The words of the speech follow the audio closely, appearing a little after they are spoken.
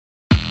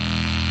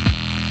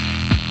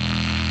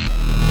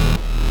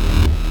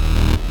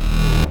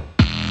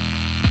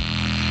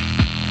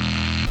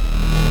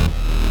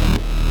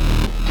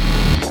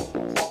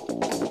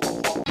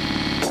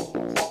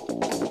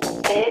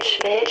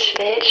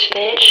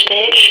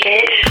Gothic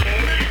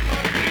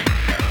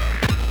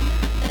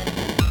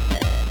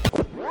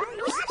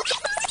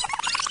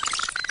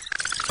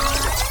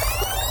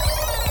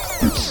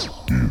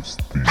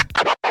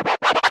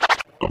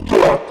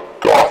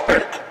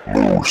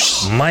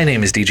Moose. My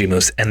name is DJ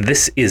Moose, and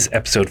this is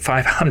episode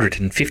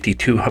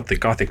 552 of the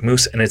Gothic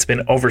Moose, and it's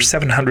been over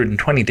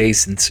 720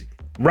 days since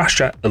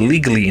Russia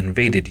illegally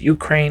invaded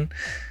Ukraine.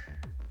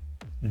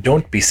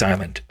 Don't be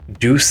silent.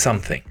 Do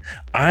something.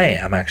 I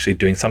am actually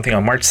doing something.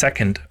 On March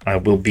 2nd, I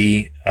will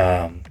be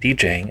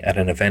DJing at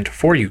an event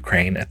for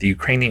Ukraine at the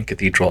Ukrainian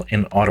Cathedral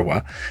in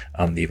Ottawa.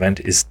 The event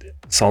is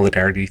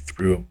Solidarity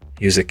Through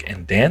Music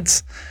and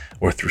Dance,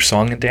 or through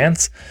song and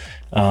dance.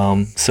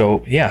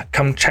 So yeah,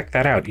 come check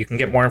that out. You can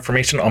get more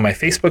information on my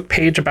Facebook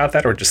page about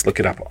that, or just look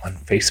it up on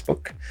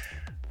Facebook.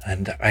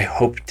 And I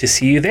hope to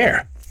see you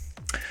there.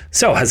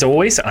 So as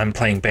always, I'm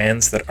playing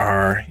bands that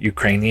are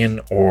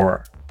Ukrainian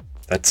or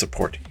that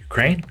support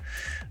Ukraine.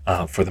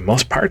 For the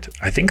most part,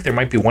 I think there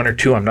might be one or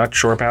two I'm not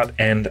sure about.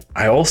 And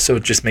I also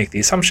just make the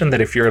assumption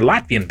that if you're a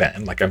Latvian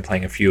band, like I'm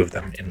playing a few of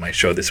them in my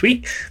show this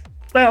week,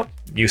 well,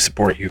 you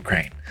support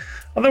Ukraine.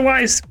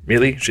 Otherwise,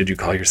 really, should you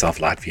call yourself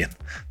Latvian?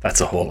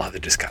 That's a whole other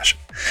discussion.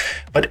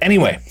 But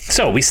anyway,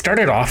 so we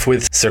started off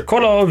with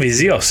Circolo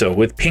Vizioso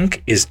with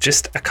Pink is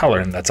Just a Color,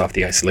 and that's off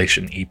the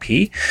Isolation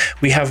EP.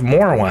 We have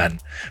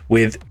Morwan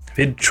with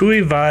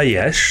Vidchui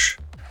Vayesh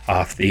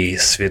off the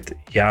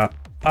Svitya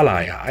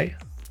Palai.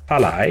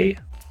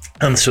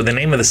 And so the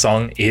name of the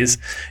song is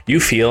You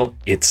Feel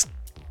It's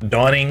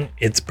Dawning,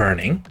 It's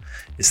Burning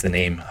is the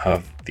name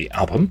of the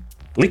album.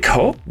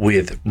 Likho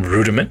with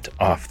Rudiment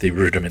off the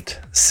Rudiment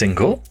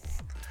single.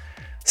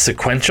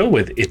 Sequential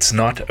with It's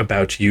Not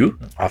About You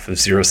off of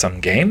Zero Sum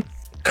Game.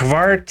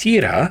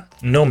 Kvartira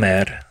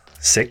Nomer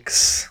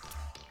 6,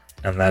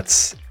 and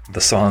that's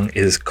the song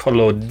is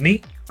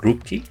Kolodny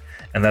Ruki,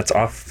 and that's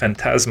off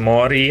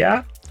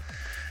Phantasmoria.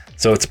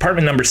 So it's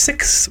apartment number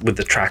 6 with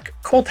the track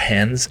Cold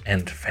Hands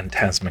and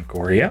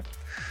Phantasmagoria.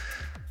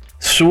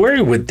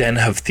 Suri with Den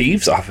of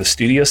Thieves off of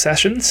Studio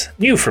Sessions.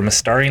 New from A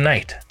Starry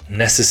Night,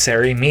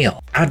 Necessary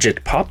Meal.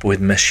 Agit Pop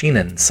with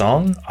Maschinen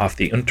Song off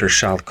the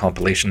Unterschall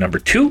compilation number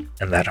 2.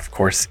 And that, of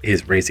course,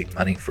 is raising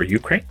money for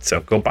Ukraine. So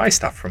go buy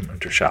stuff from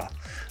Unterschall.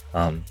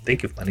 They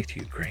give money to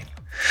Ukraine.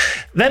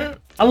 Then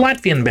a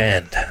Latvian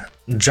band,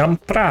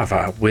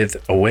 Jamprava with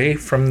Away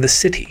from the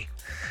City.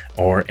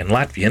 Or in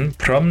Latvian,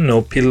 Prom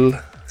no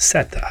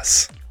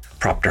Pilsētas.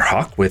 Propter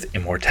Hawk with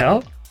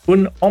Immortel.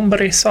 Un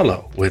Hombre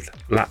Solo with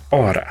La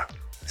Hora.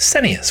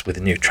 Senius with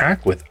a new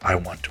track with I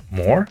Want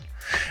More.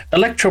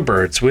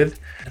 Electrobirds with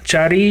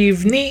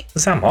Charivny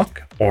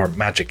Zamok, or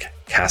Magic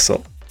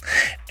Castle.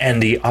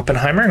 Andy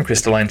Oppenheimer and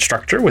Crystalline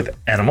Structure with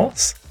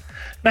Animals.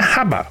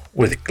 Nahaba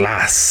with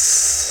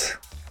Glass.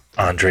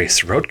 Andrei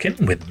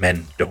Sirotkin with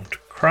Men Don't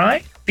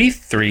Cry.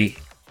 B3ARR,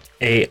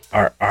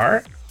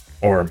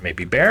 or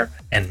maybe Bear,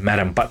 and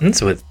Madame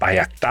Buttons with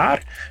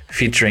Bayaktar,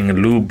 featuring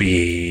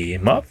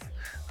Lubimov.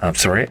 I'm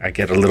sorry, I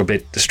get a little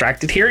bit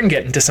distracted here and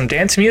get into some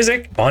dance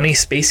music. Bonnie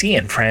Spacey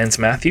and Franz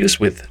Matthews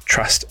with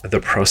Trust the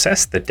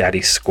Process, the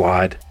Daddy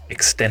Squad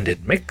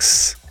extended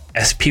mix.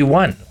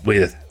 SP1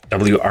 with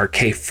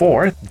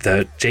WRK4,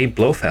 the Jay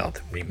Blofeld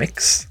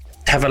remix.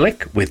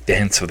 Tevelik with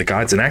Dance of the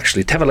Gods, and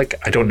actually Tevelik,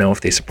 I don't know if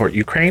they support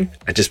Ukraine.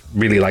 I just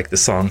really like the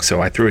song, so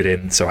I threw it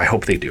in, so I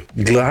hope they do.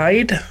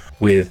 Glide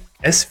with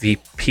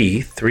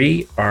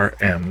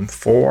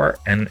SVP3RM4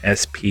 and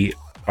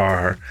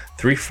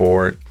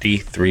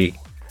SPR34D3R.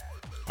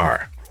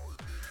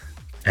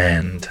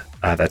 And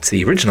that's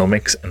the original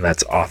mix, and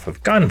that's off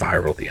of Gone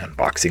Viral, the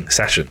unboxing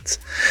sessions.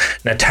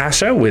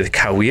 Natasha with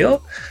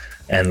Kawil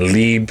and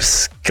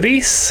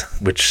Liebeskreis,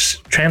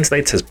 which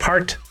translates as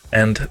Part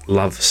and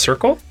Love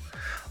Circle.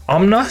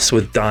 Omnos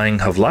with Dying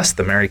of Lust,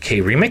 the Mary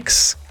Kay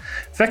remix.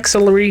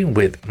 Vexillary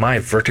with My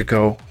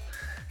Vertigo.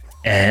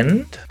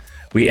 And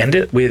we end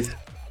it with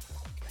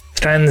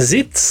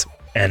Transits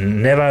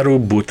and Nevaru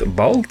But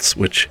Balts,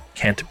 which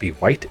can't be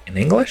white in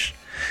English.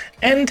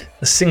 And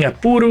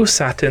Singapuru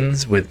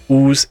Satins with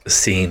Ooze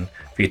Scene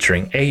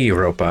featuring A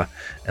Europa,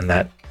 and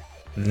that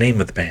the name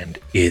of the band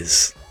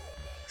is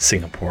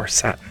Singapore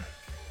Satin.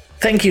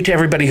 Thank you to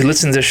everybody who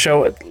listens to the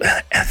show.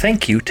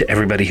 Thank you to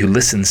everybody who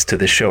listens to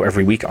the show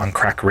every week on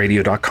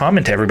crackradio.com,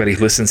 and to everybody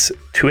who listens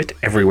to it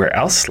everywhere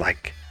else,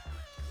 like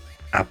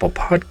Apple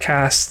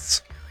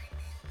Podcasts,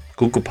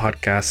 Google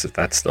Podcasts, if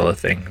that's still a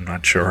thing, I'm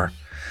not sure.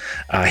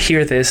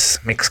 Hear This,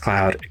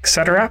 Mixcloud,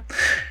 etc.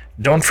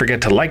 Don't forget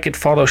to like it,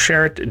 follow,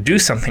 share it, do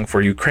something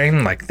for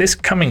Ukraine. Like this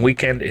coming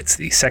weekend, it's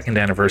the 2nd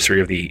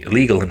anniversary of the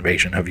illegal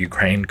invasion of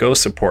Ukraine. Go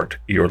support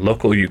your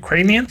local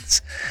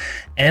Ukrainians.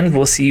 And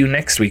we'll see you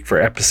next week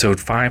for episode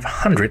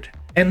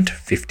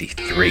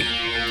 553.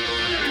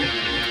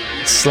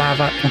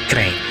 Slava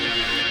Ukraine.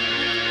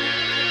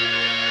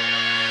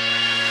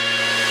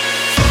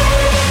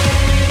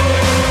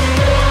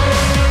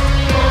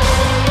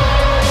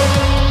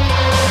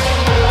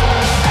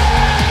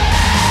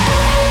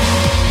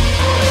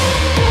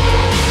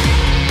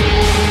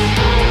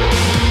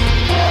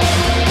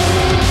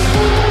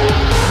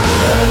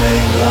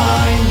 Running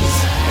lines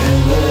in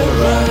the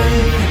run.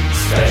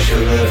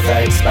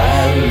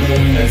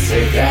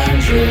 lunatic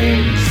and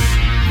drinks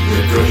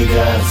the Greek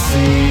art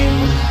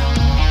scene.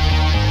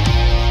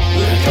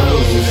 The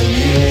golden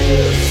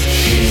years,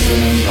 she's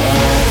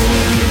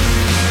embodied.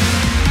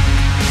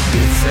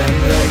 It's in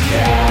the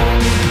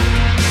can.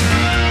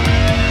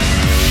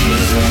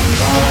 She's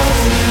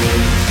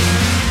embodied.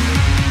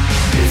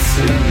 It's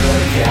in the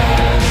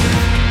can.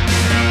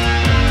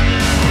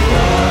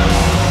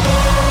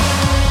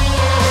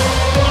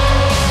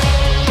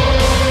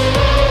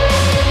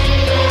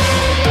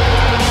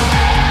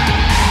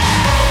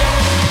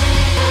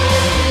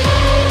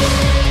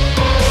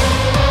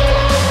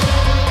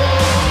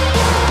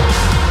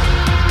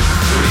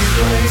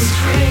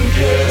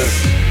 Drinkers,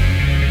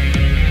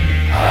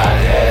 hot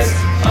heads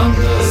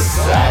under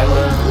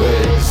silent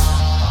wigs,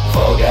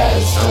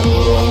 forget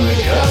stumble on the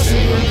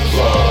cutting room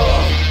floor,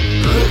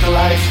 look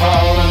like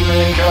fall on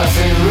the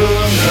cutting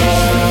room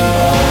door.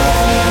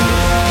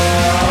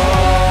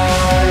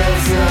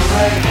 It's in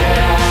the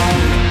can.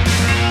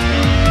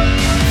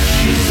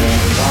 She's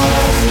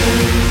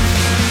embodied.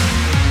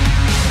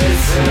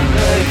 It's in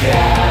the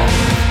can.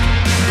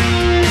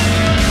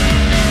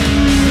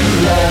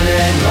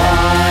 Learning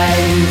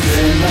lines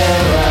in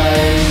their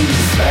lines,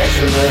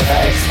 special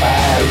effects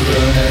by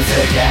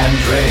lunatic and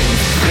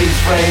drinks, freeze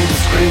frames,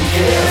 screen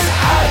kills,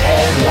 hot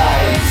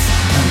headlights,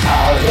 and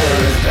powder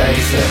is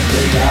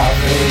basically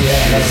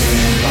obvious.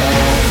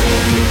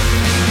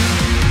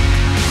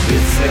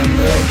 It's in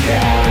the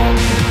can.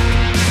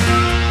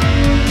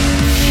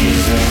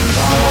 She's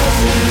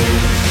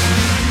embodied.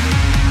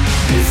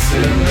 It's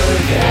in the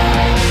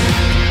can.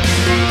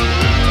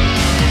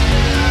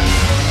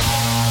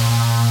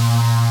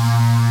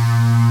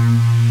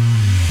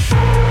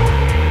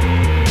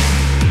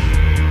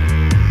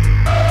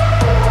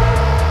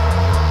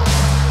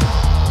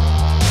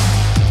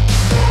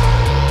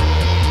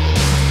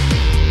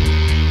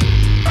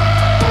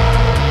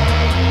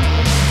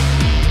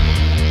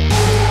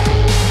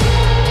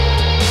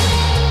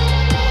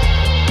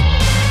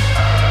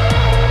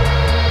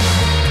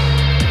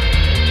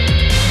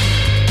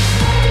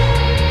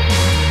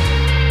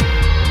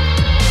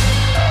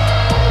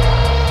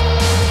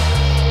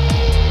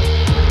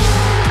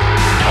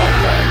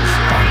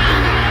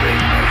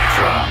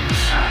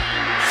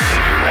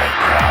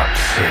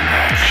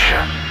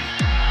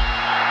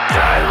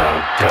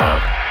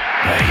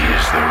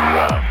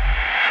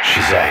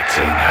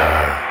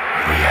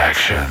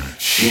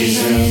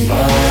 She's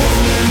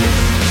embodied.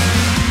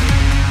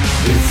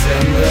 It's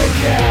in the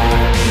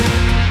can.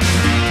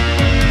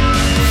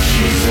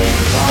 She's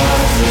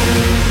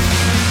embodied.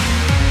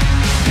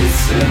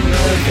 It's in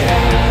the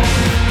can.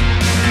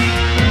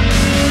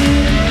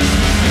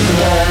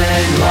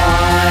 Learning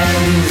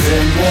lines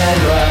in their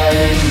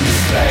lines,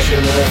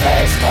 special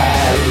effects by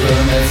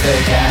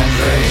lunatic and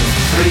drinks,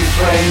 freeze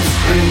frames,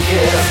 screen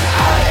kills,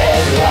 hot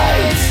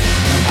headlights,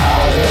 and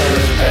powder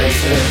is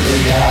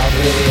basically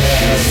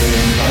obvious. She's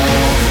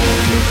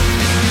embodied.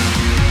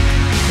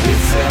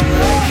 It's in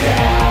the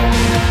can.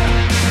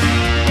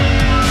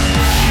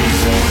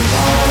 She's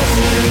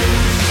embodied.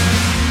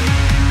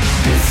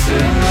 It's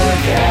in the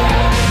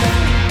can.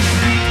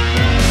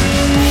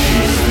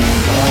 She's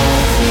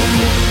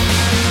embodied.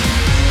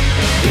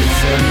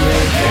 It's in the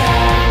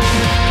can.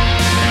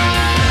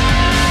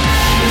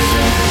 She's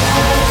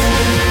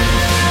embodied.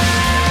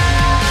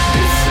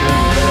 It's in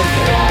the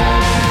can.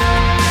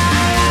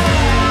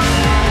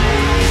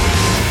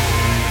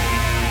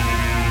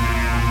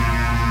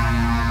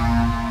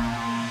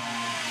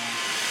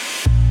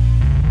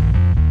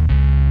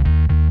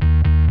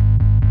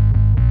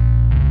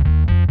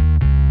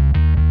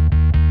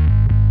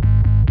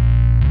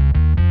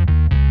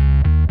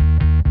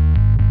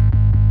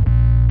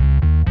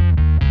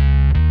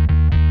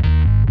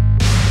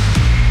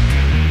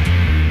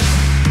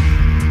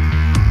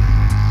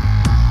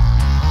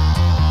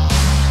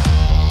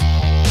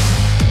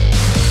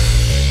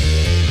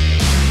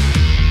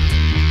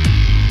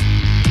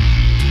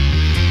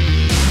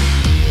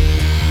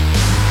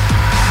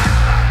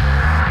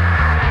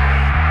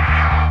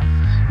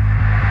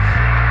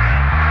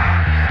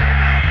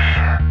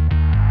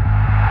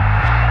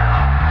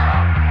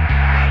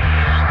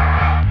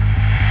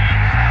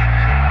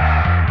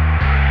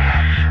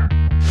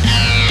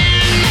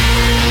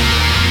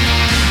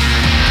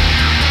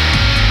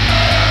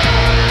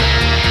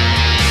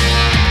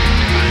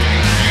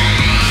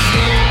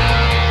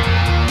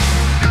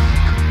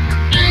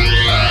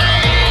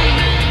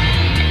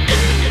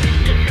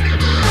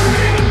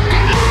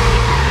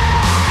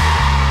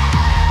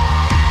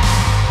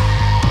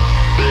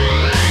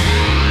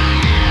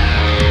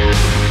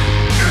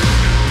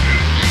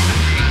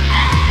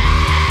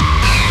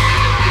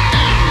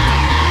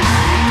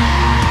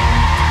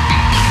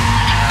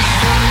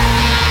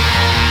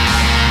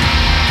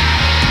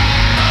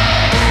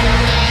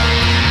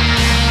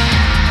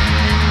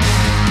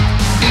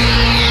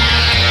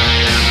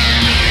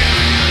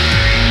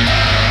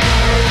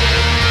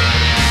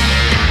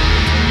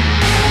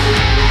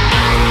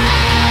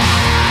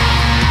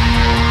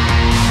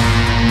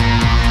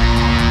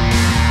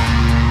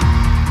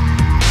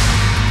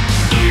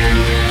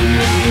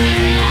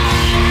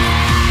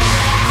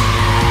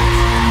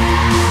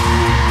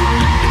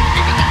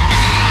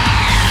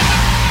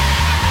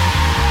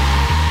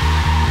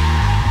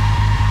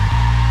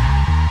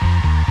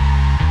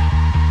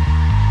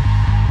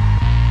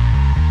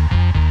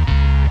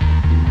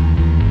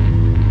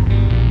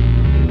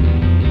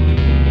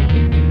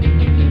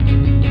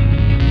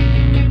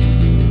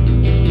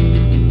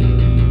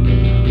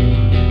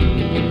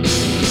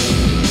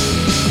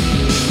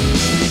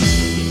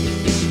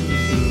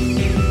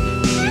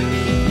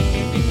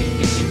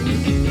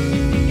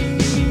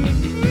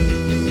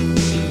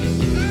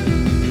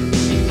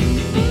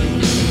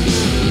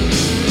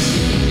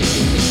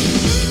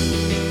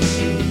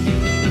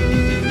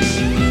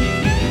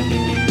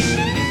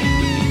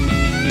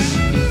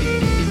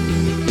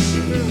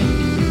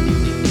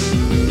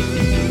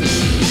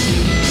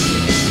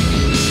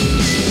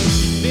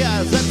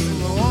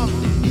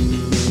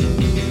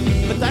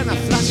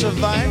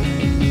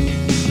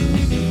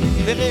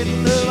 Wir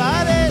reden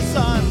über dies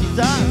und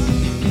das.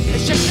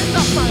 Ich schick dir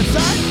noch mal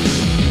Zeit.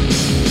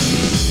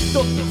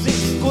 Du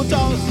siehst gut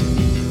aus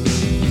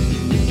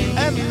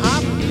im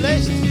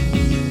Abendlicht.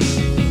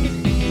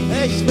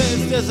 Ich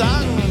will's dir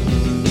sagen,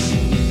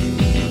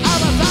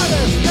 aber sag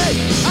es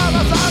nicht,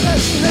 aber sag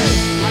es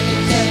nicht. I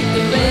can take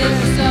the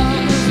risk of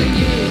losing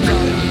you,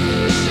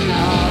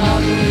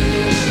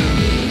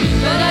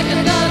 but I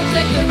cannot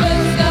take the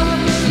risk of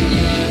losing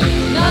you,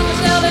 not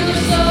telling you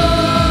so.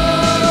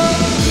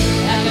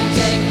 I can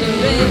take the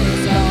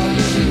risk of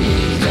losing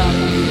you,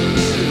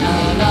 I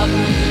love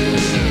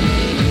you,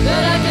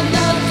 but I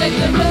cannot take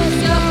the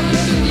risk of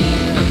losing you,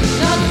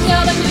 not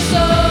telling you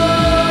so.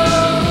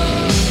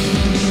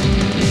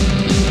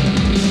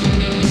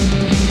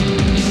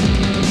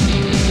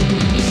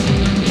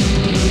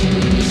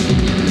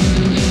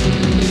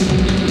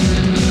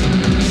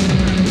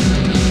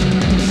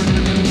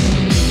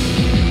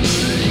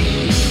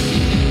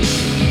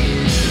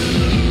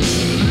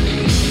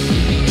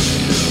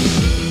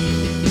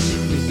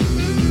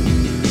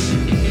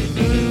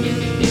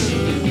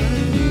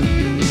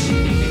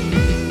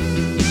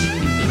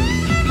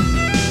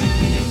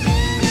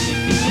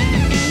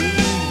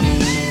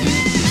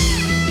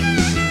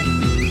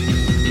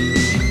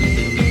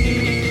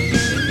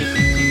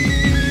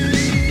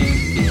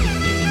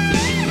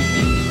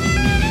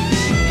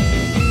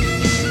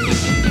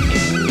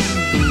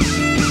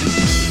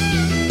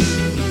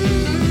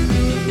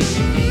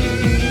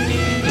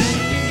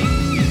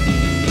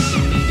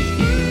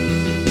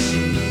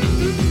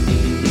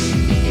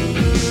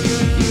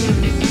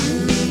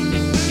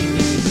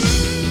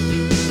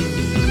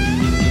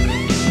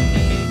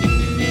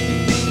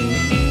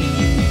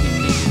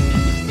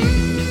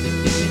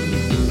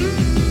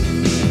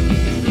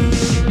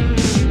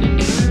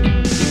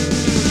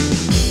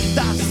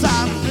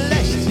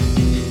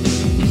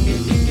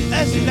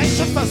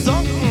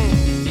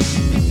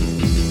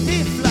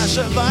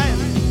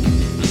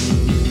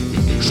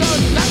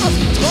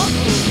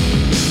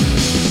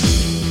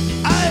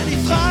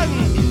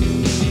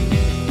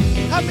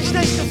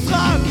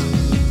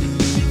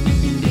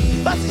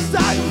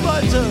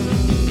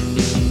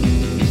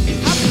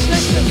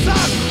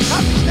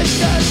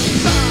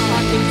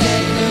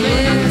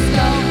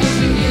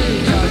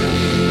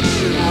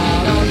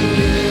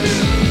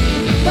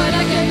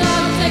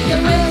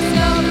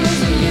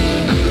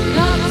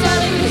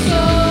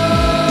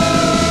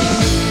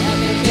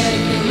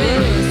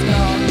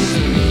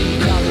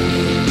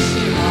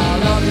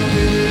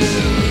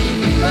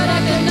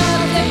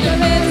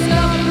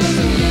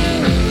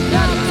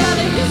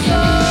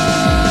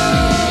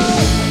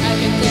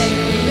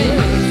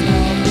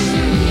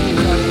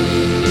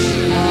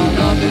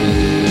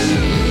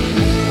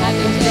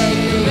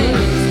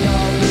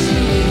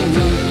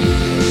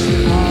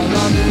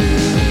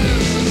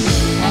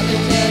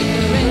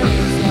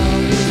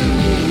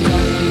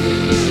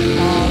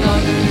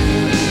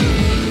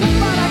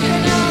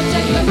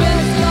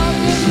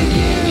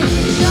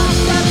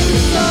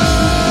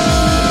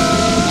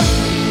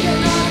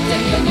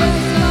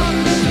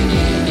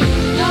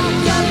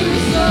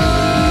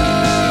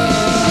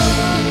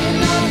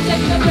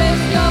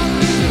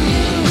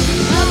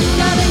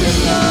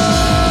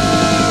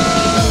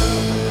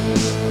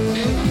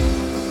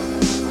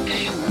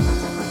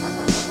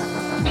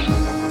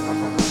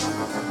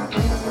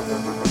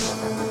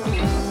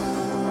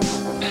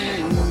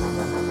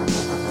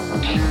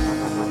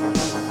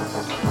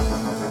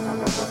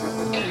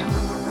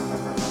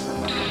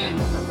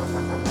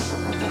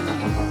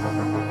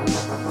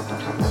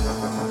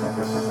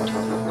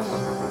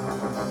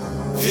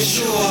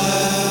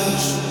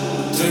 Відчуваєш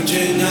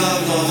тремтіння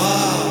в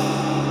ногах,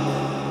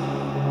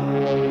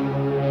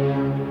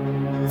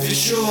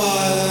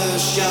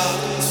 відчуваєш, як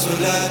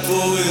сверлять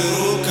твої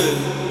руки,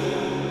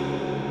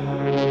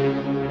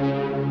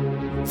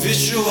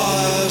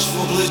 відчуваєш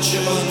в обличчі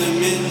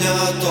онеміння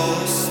то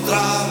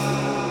страх,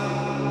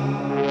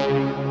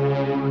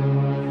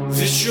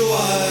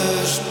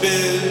 відчуваєш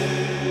біль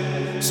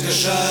в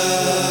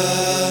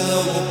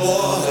скаженому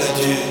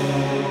погляді.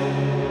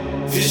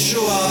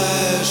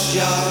 Відчуваєш,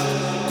 як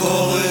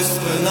колись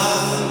спина,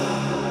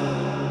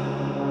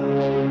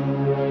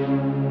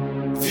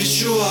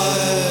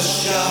 відчуваєш,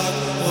 як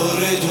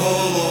горить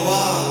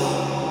голова,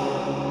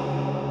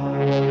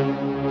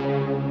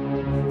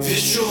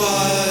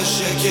 відчуваєш,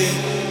 які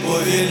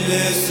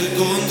повільні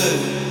секунди,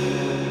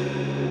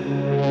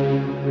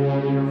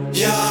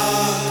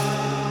 як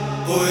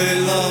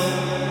повільно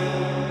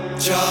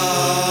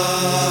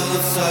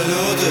тягнуться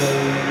люди.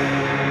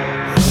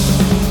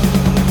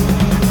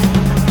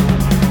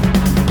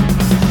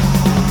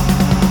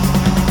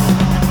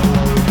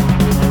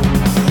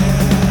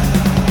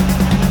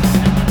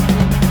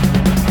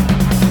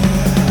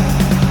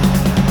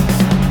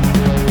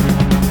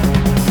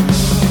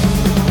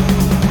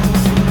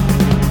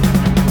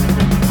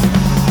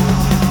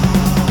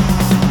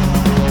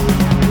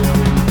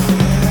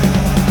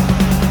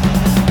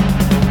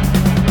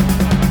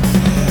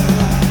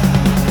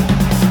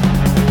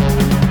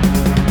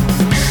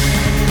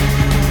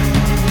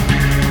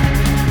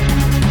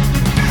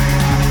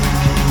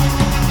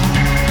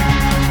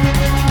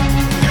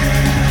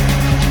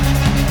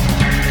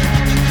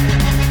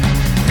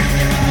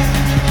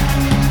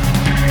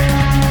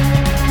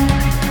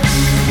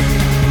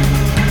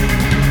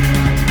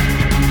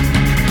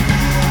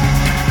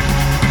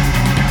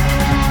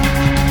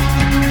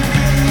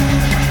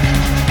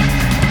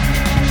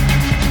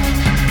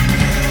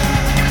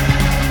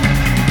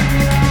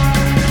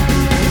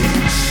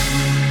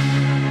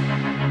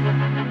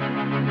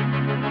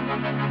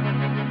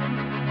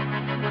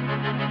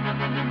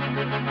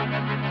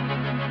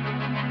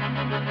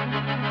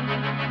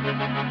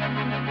 Чую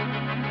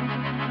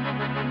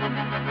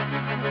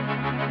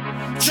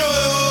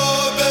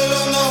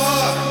біля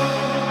нога,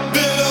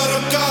 біля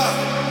рука,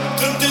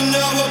 тремтіння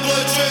в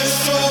обличчі,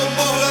 що у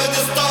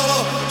погляді стало,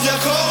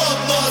 як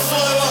холодна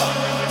слива,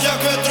 як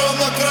вітром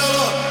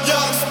накрило,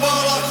 як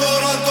спалах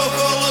у ранку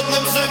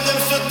холодним зимнім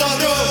світанком.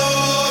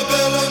 Чую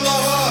біля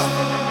нога,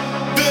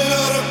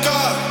 біля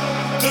рука,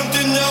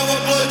 тремтіння в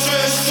обличчі,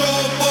 що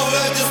у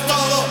погляді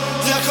стало,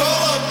 як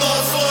холодна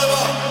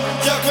слива,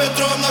 як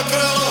вітром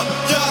накрило,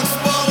 як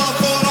спалах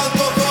у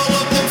ранку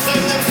холодним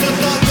зимнім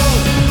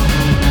світанком.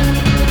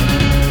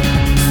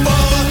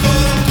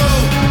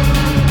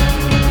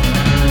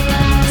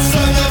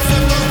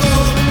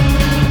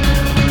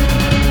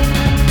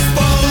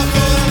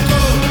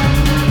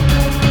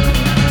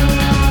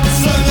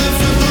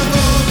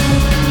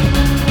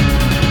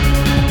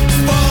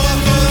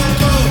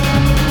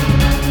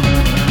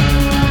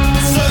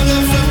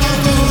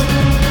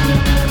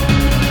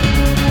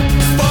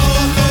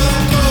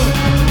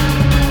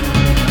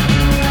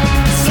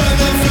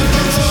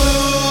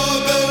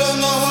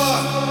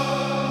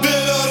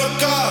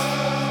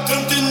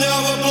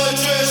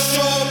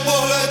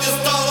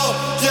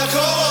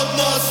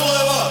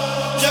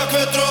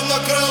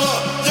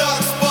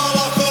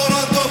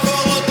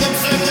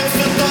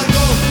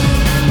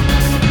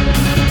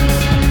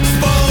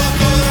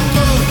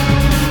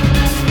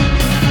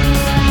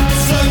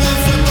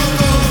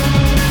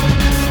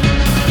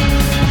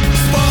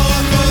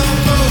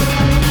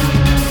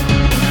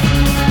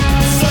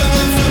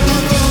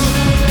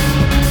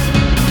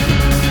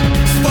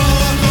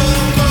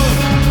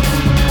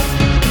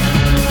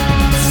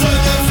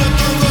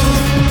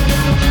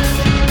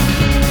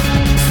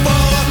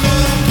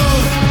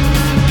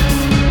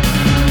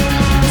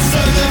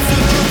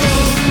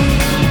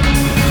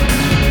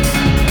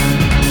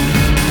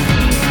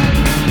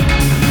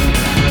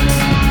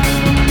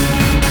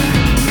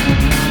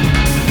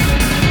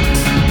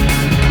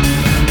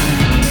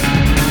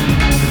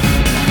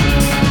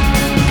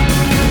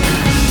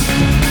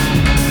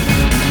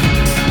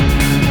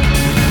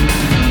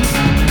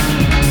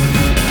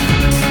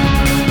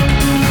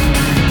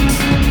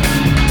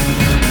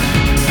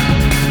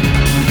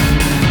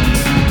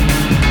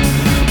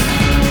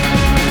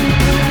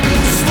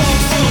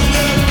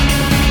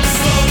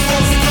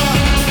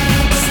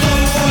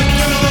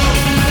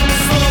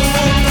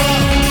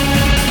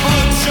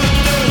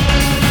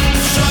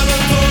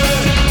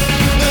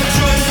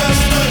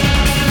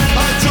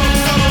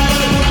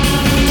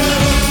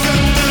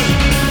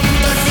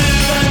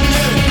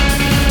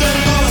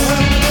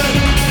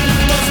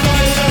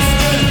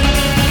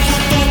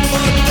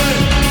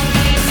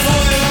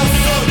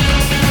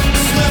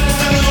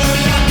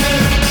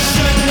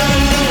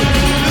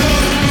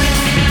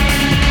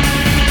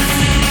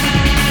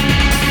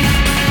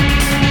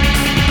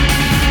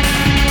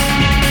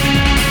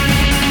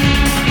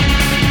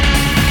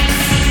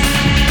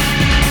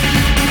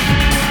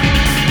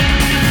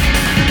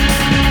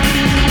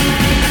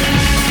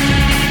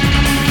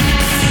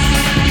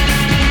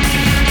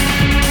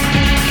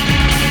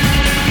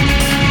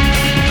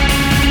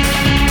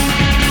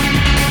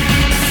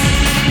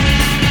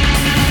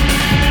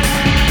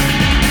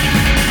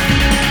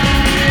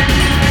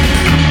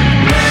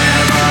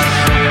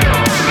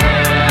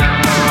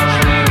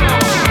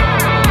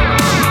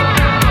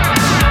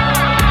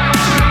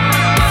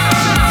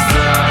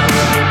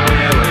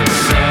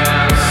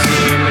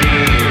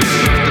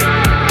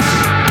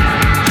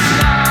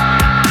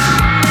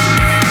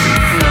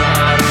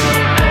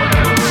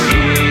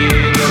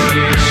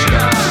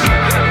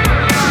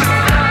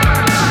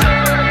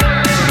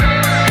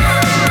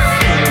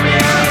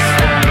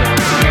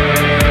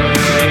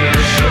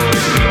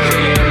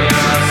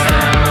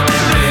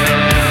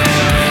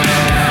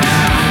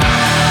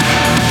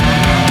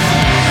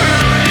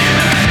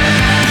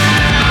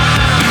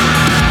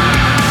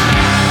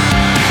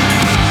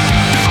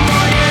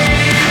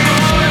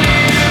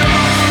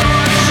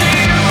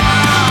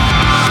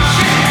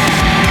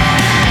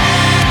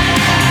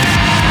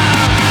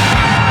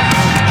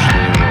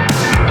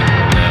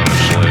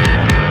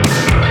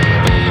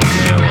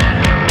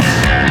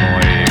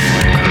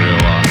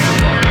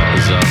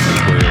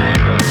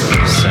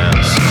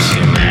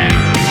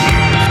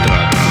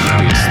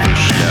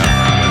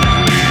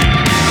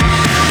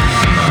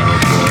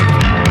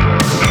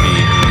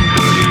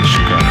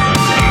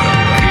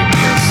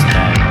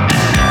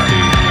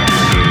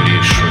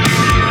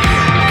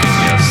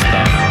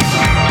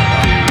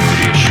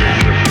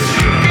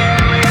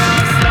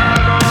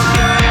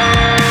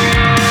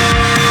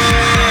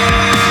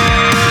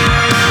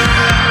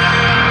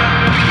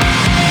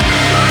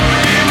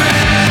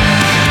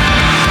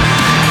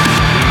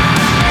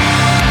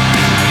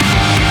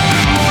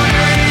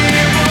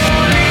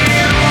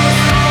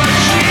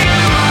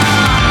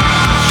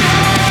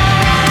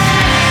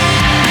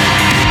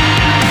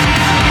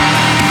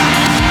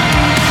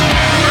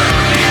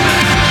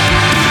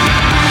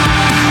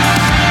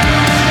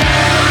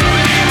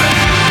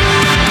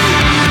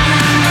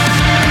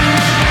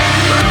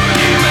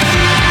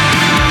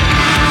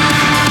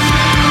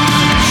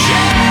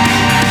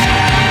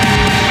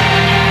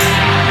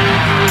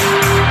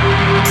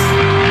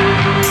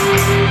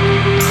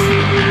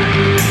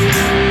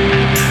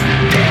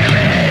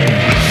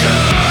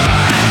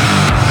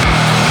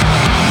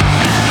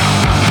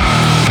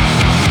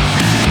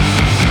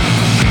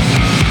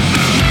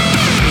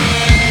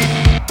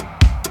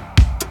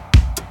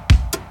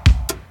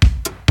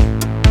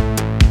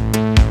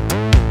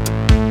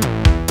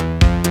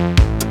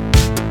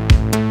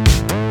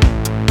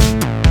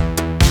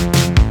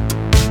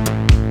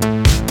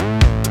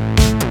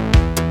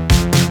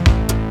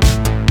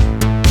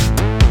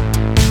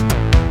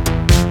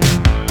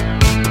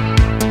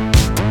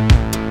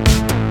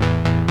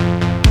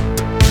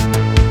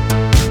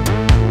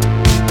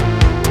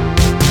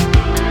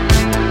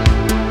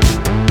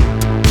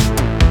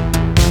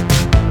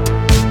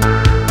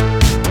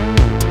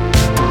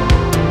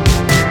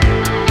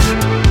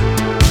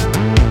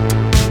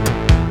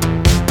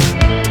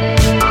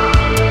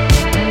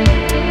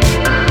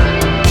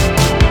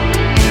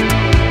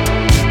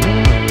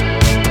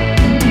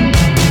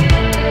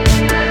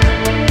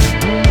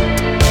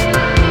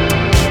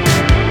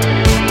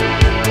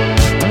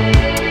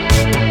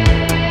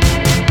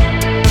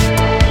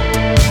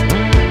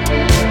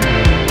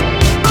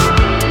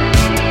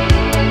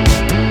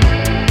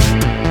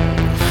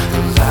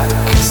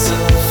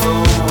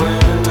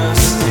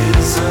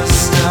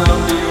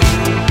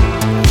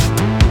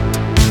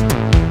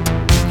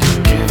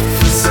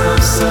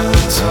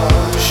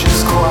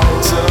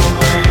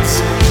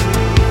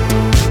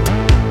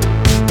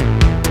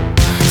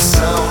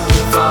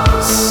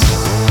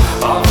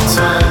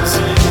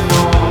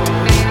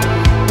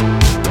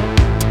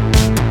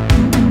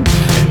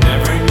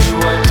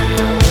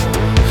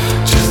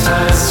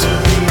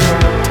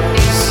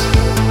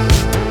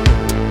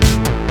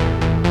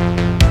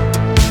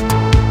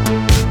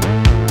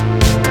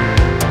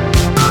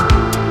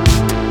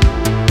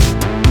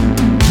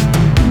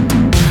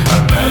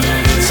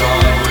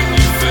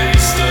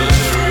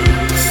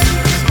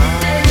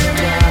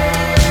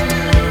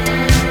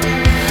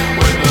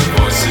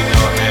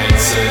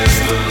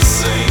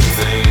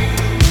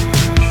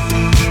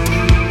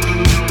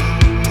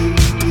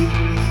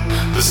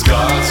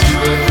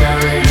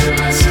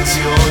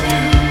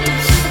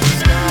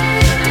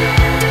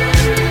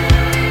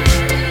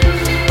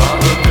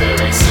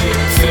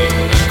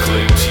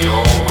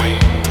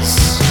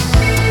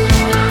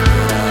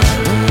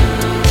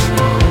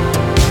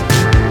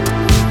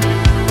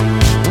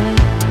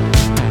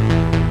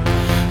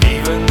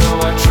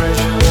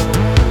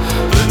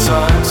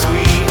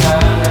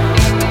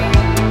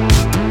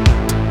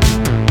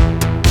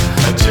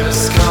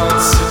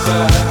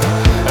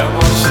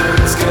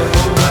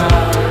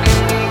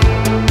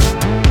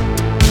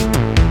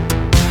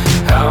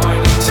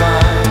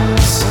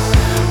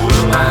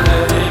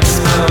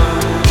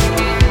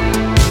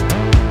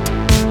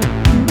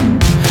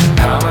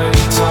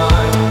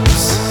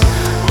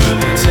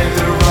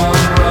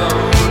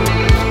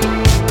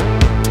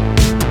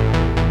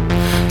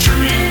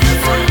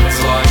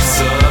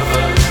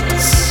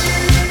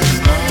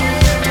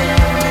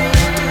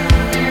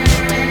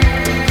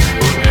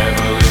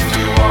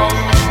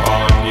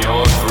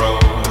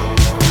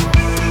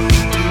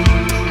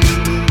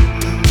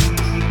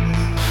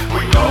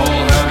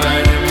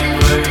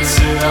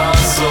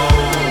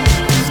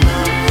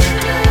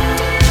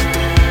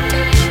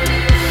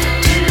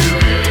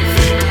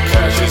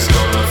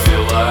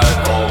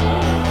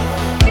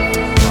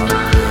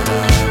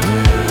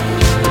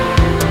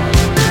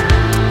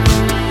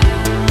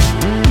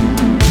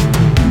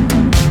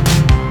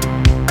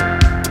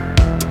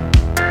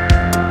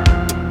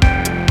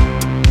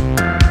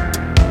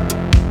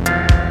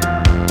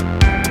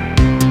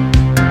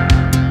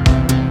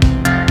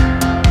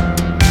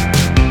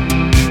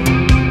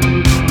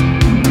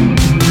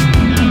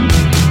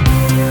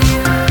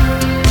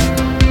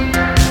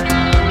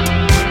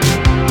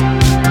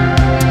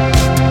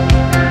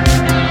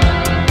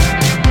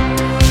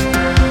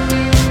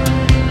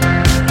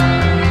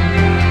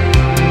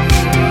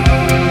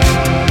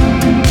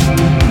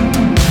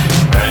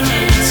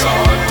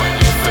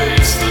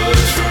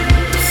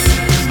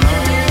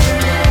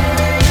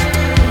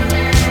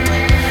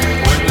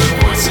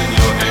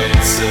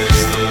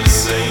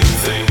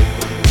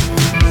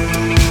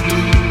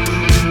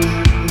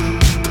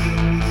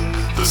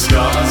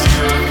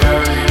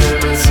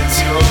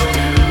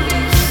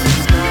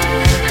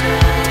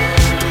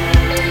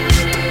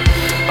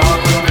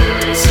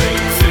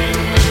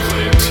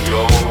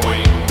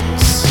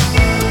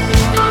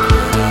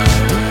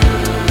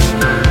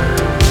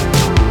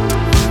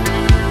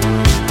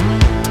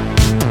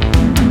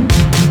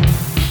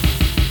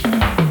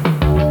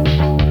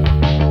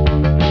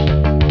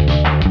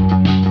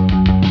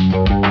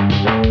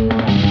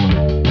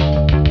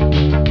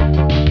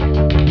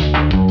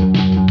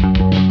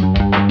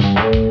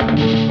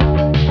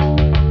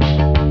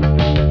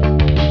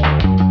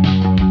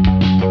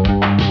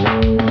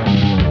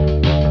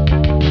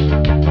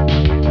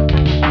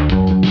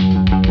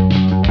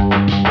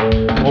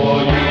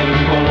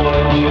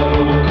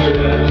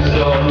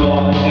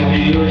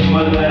 б'ють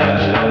мене,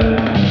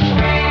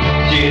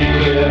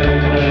 тільки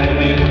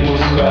не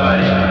відпускай.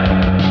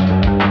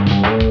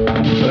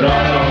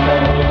 Разом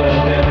буде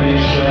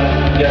тепліше,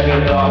 я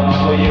віддам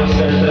своє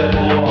все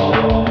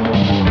тепло,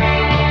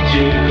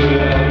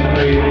 тільки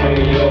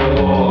прийми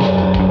його.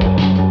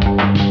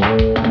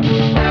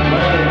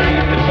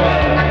 Мене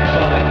тепер,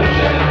 пане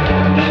вже,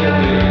 не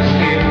ти, з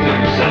ким ти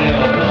все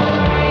одно.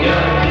 Я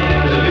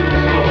віддаю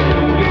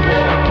свою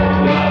любов,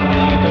 я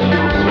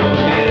віддаю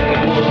своє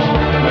тепло.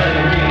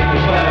 Мене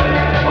тепер,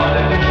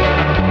 пане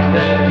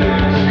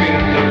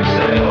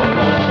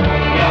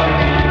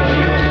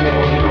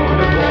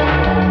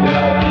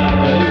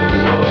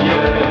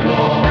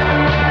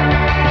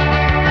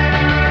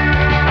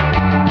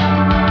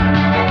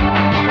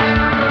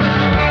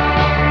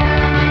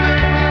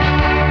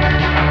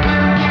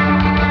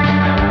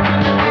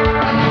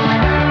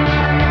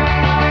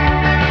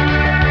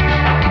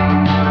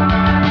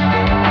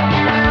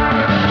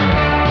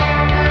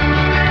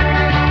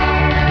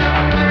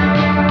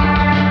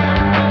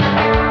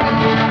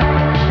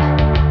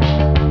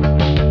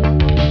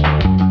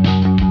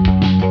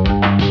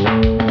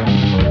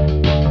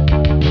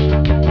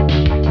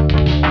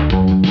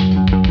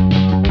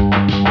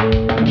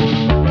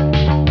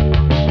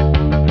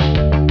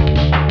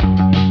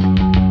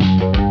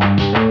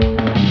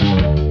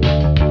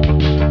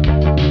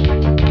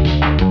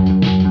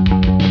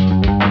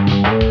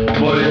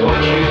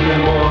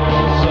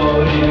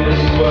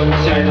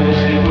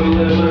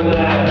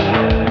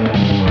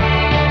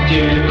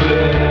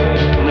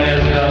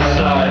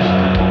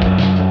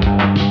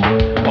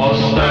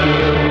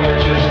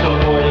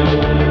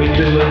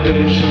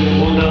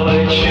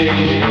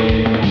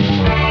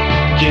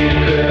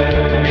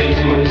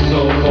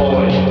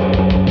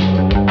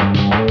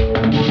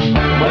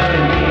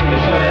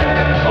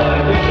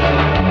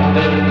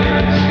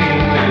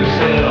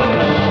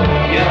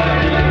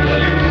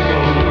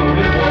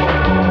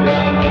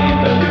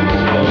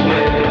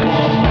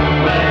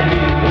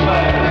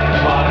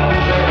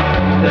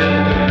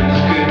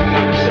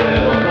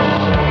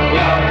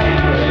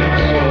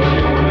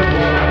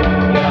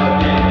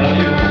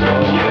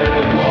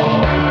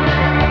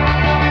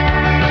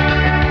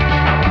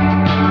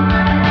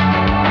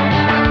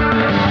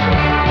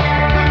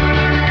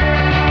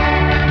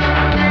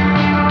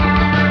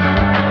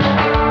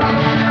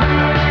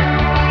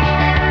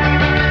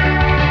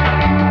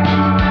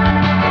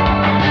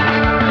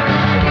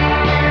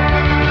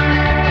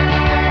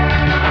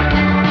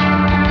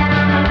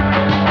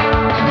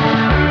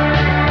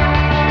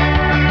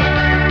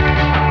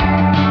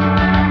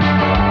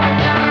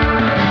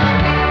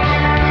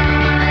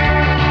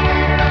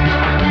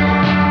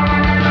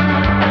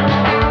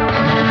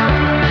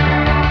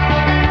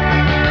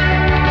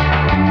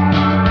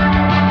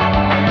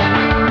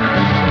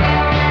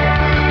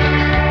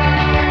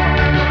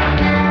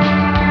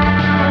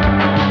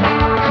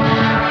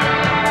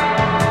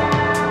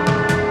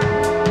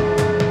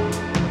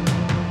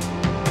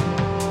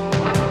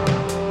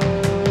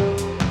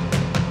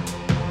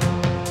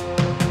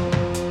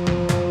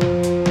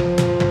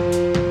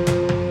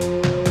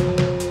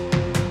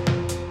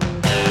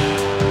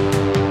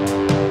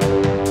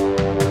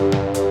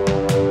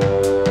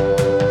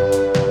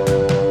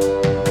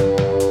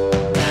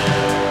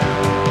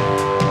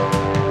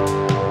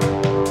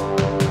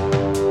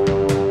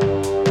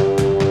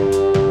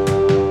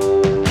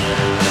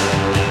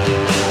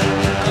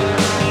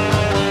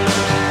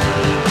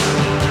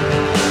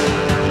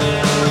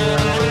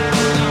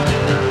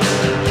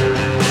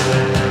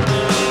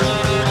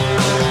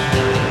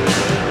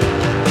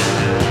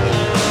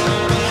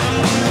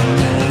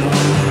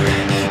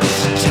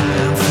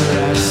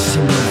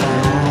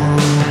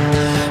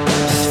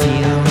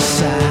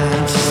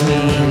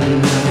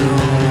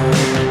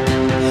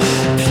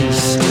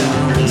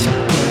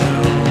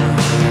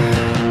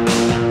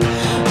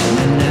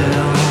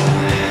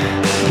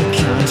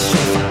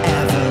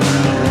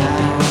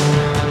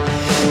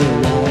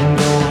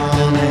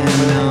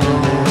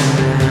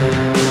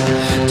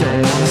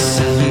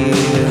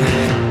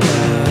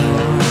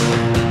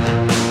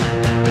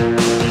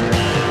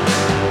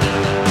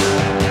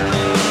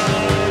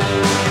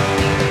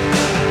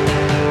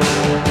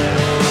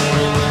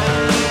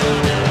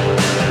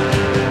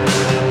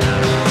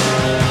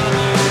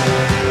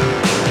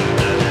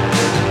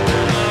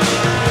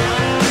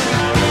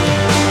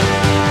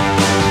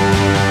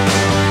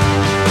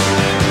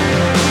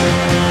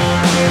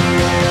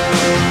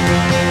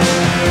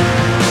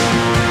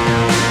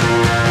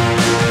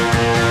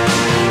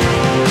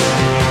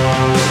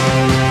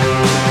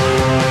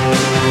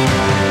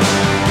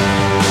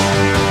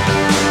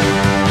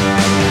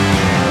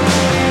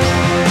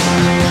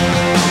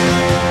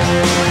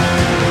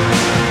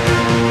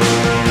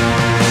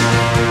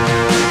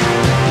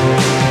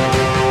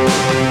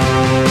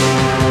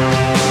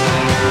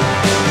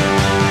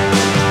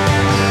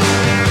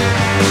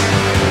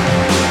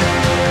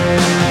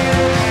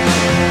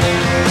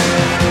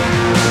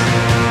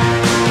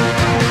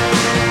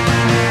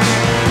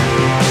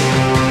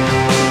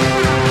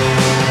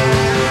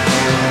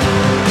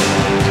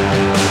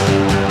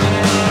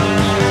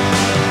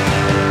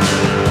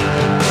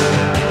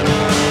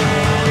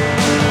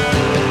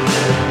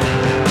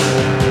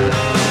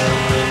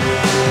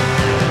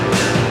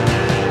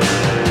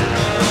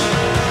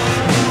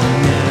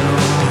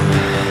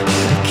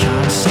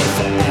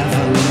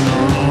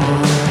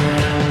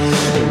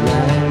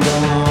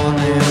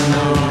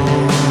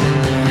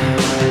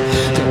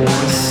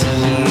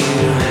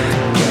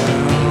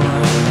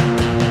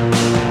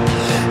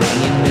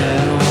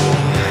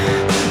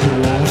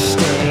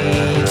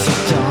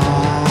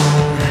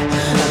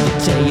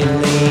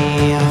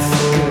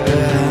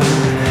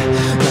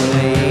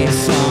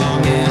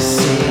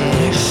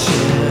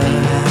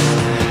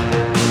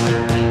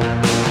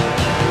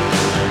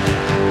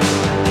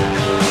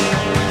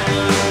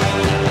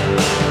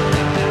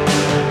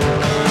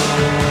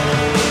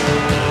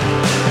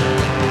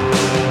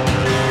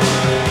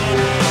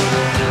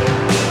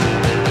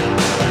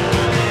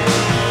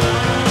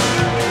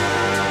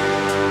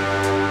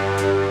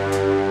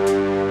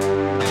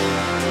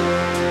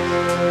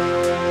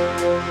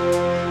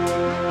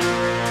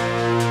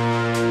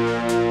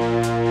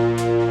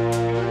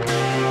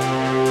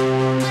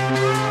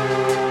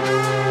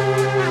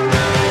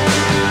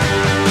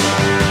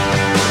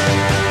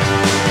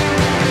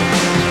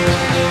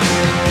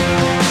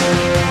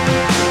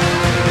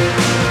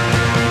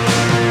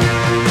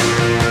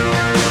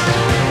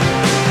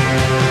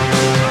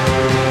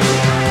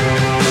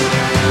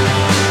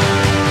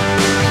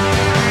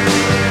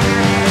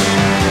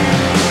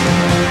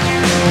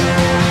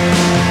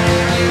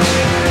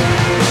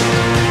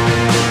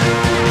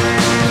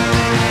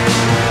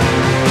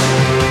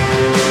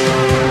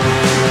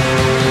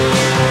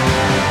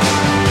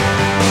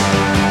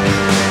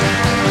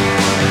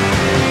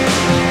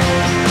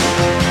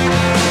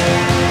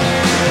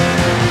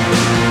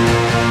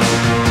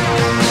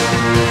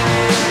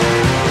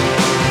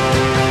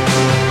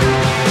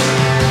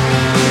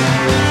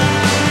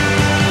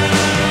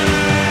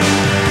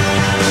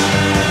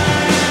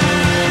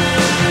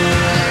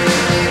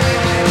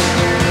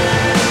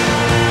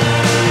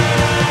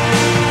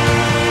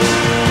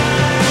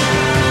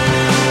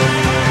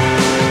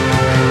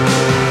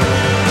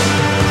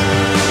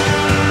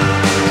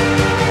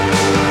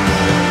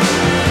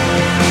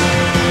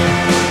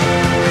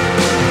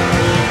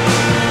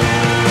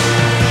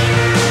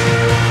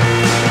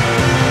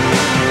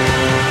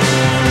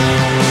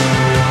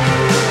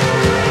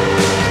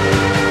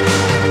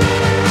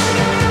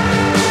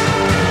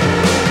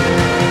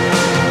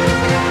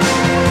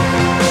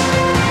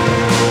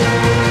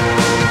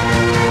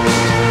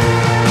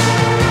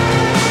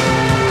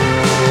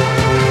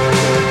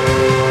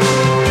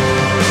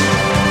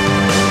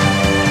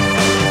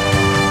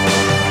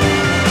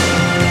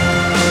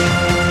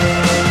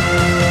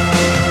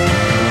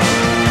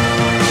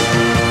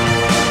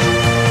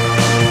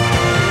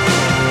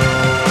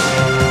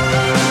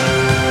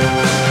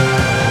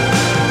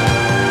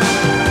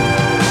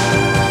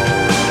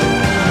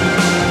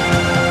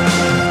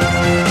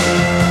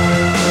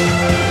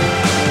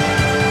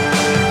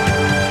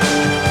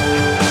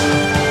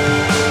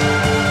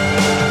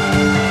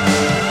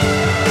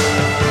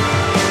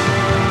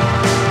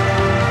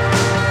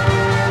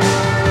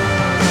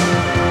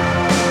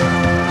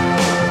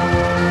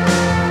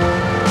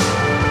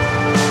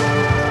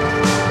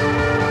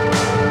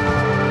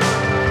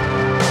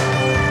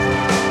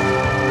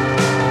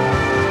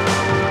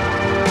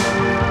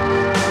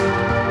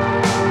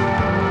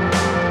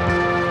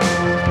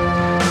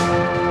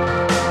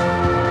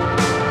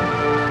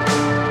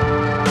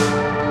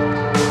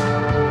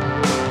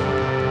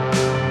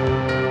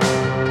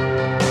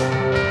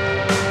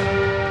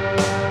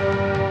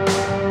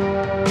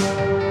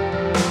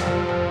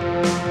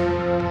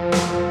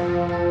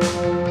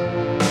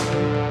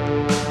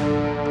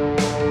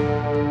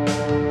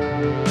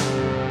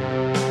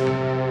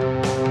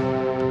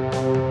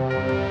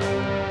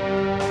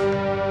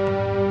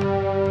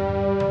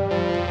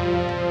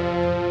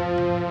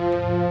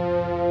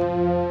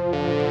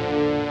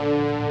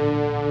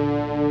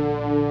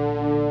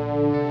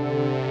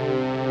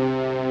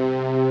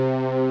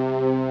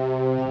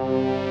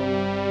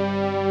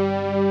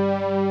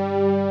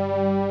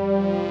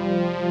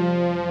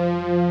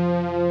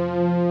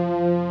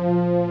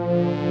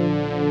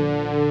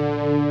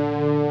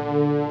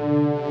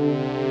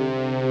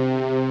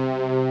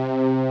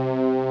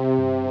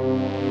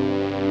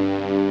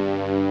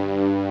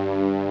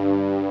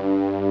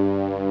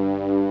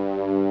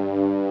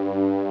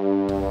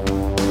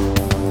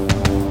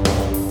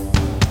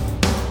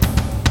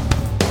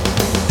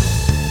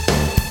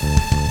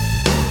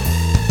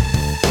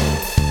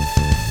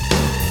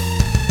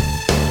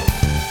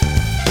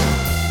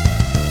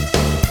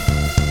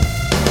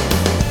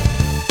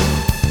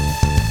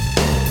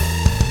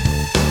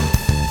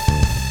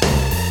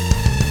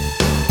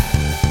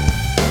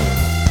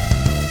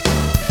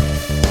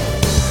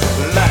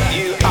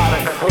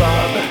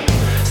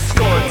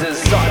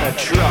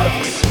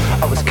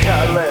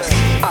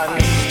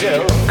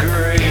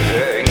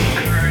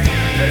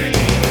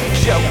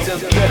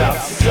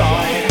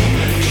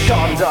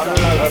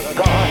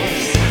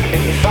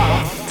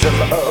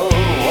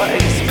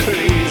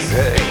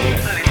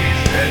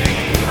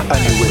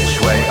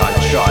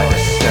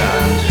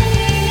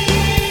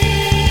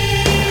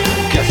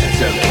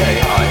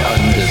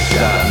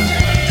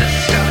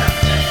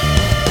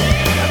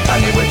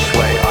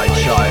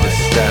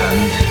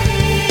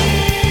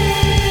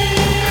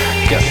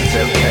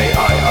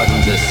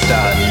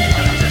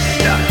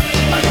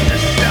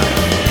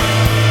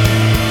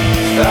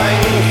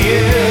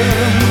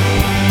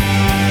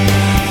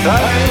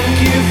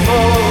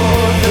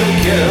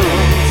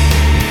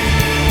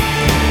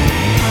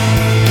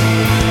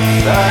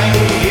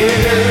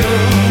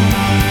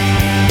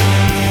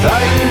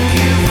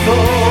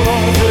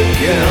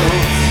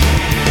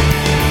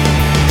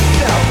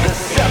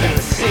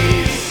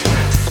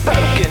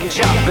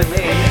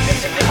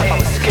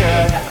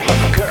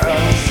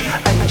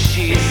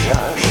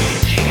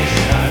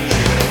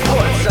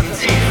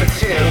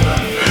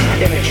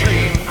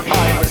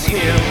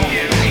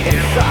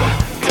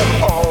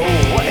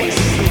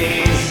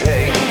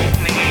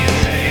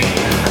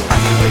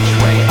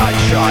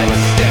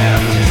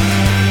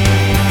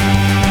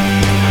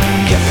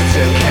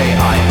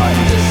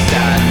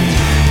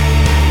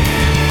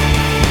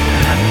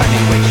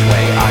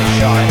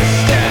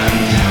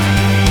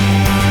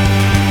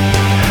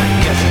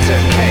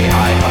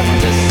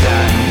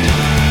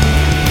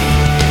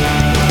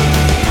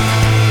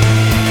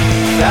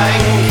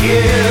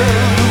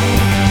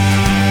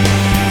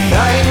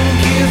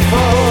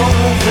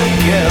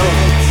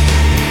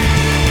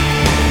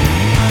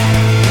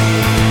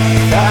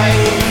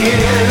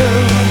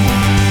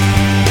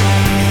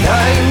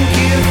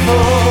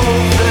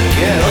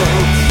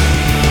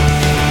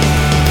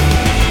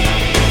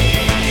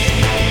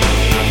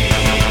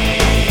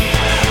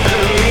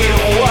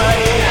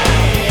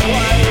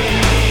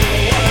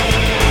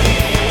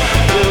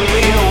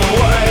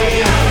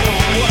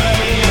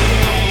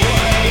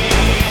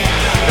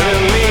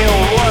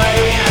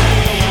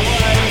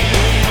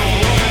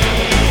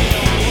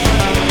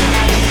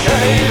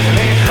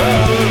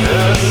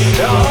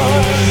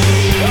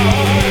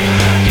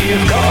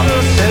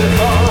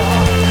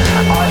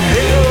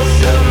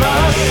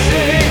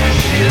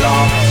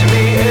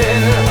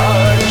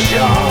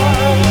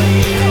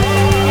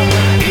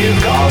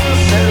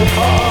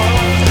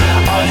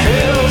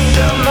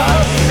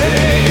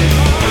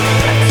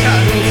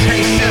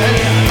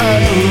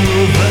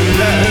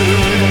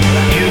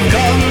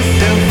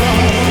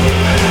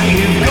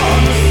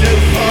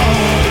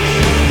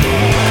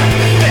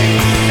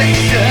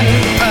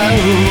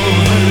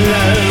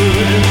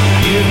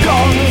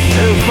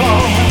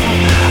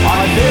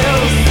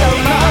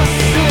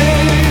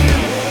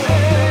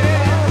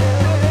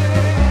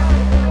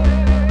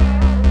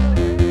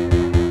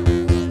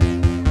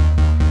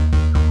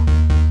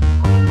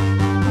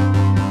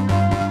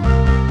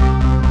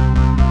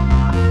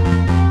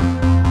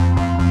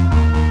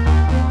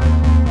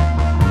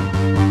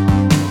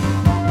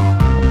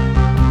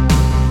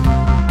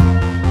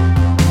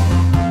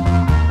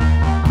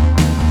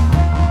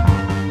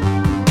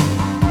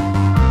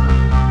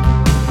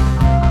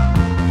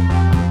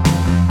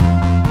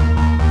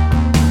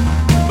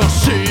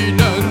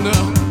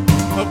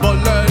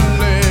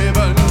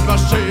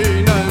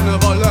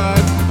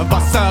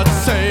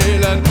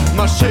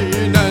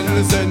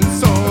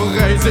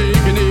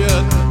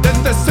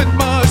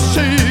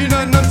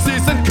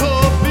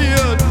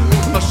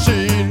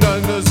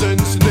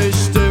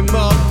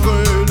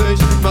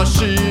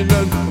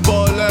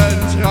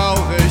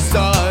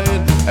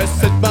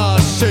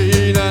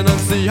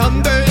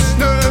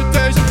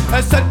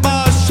sind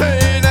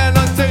Maschinen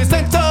und sie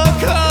sind so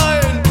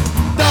klein.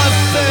 Das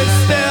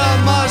ist der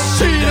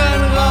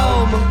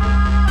Maschinenraum.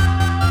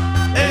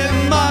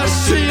 Im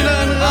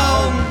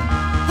Maschinenraum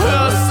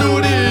hörst du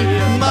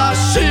die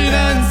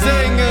Maschinen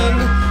singen,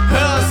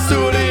 hörst du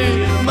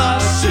die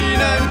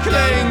Maschinen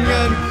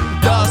klingen.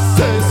 Das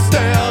ist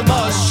der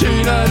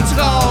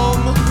Maschinentraum.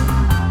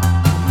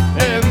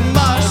 Im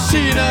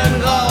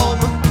Maschinenraum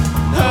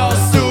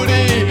hörst du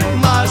die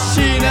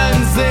Maschinen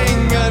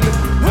singen,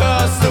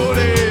 hörst du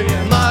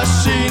die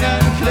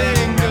Maschinen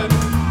klingen.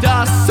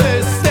 Das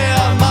ist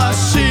der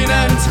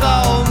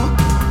Maschinentraum.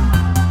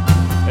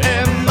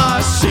 Im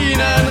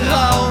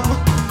Maschinenraum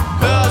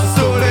hörst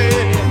du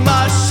die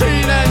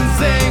Maschinen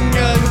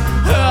singen,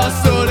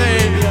 hörst du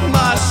die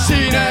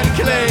Maschinen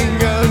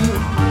klingen.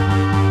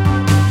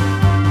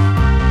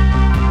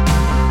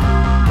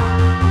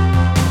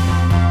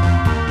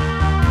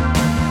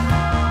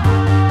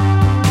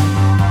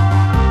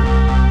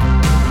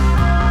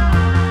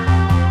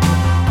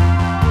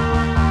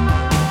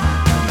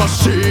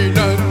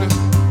 Maschinen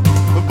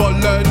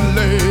wollen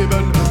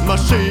leben,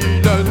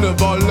 Maschinen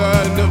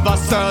wollen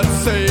was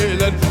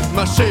erzählen.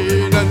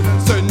 Maschinen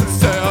sind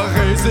sehr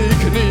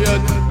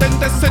resigniert, denn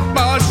das sind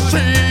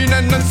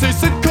Maschinen und sie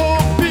sind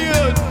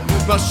kopiert.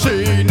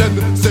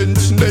 Maschinen sind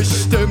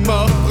nicht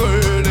immer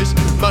fröhlich,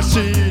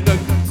 Maschinen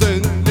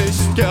sind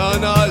nicht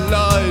gern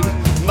allein.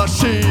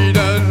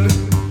 Maschinen,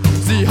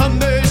 sie haben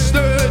nicht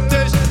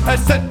nötig,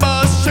 es sind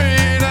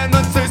Maschinen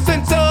und sie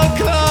sind so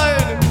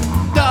klein.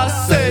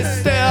 Das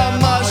ist der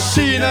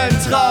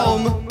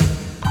Maschinentraum.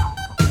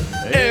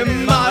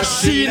 Im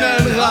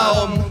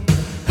Maschinenraum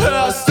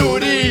hörst du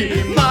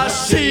die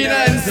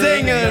Maschinen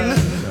singen,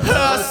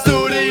 hörst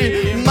du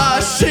die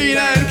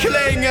Maschinen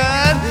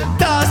klingen.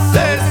 Das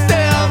ist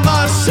der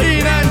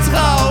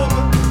Maschinentraum.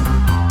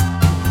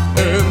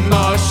 Im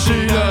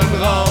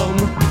Maschinenraum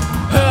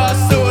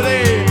hörst du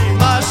die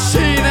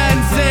Maschinen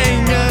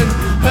singen,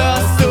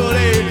 hörst du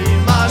die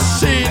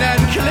Maschinen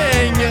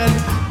klingen.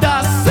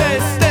 Das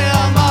ist der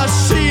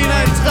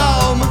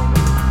Maschinentraum.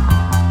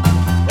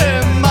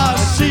 Im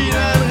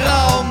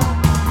Maschinenraum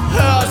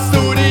hörst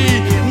du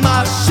die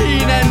Maschinen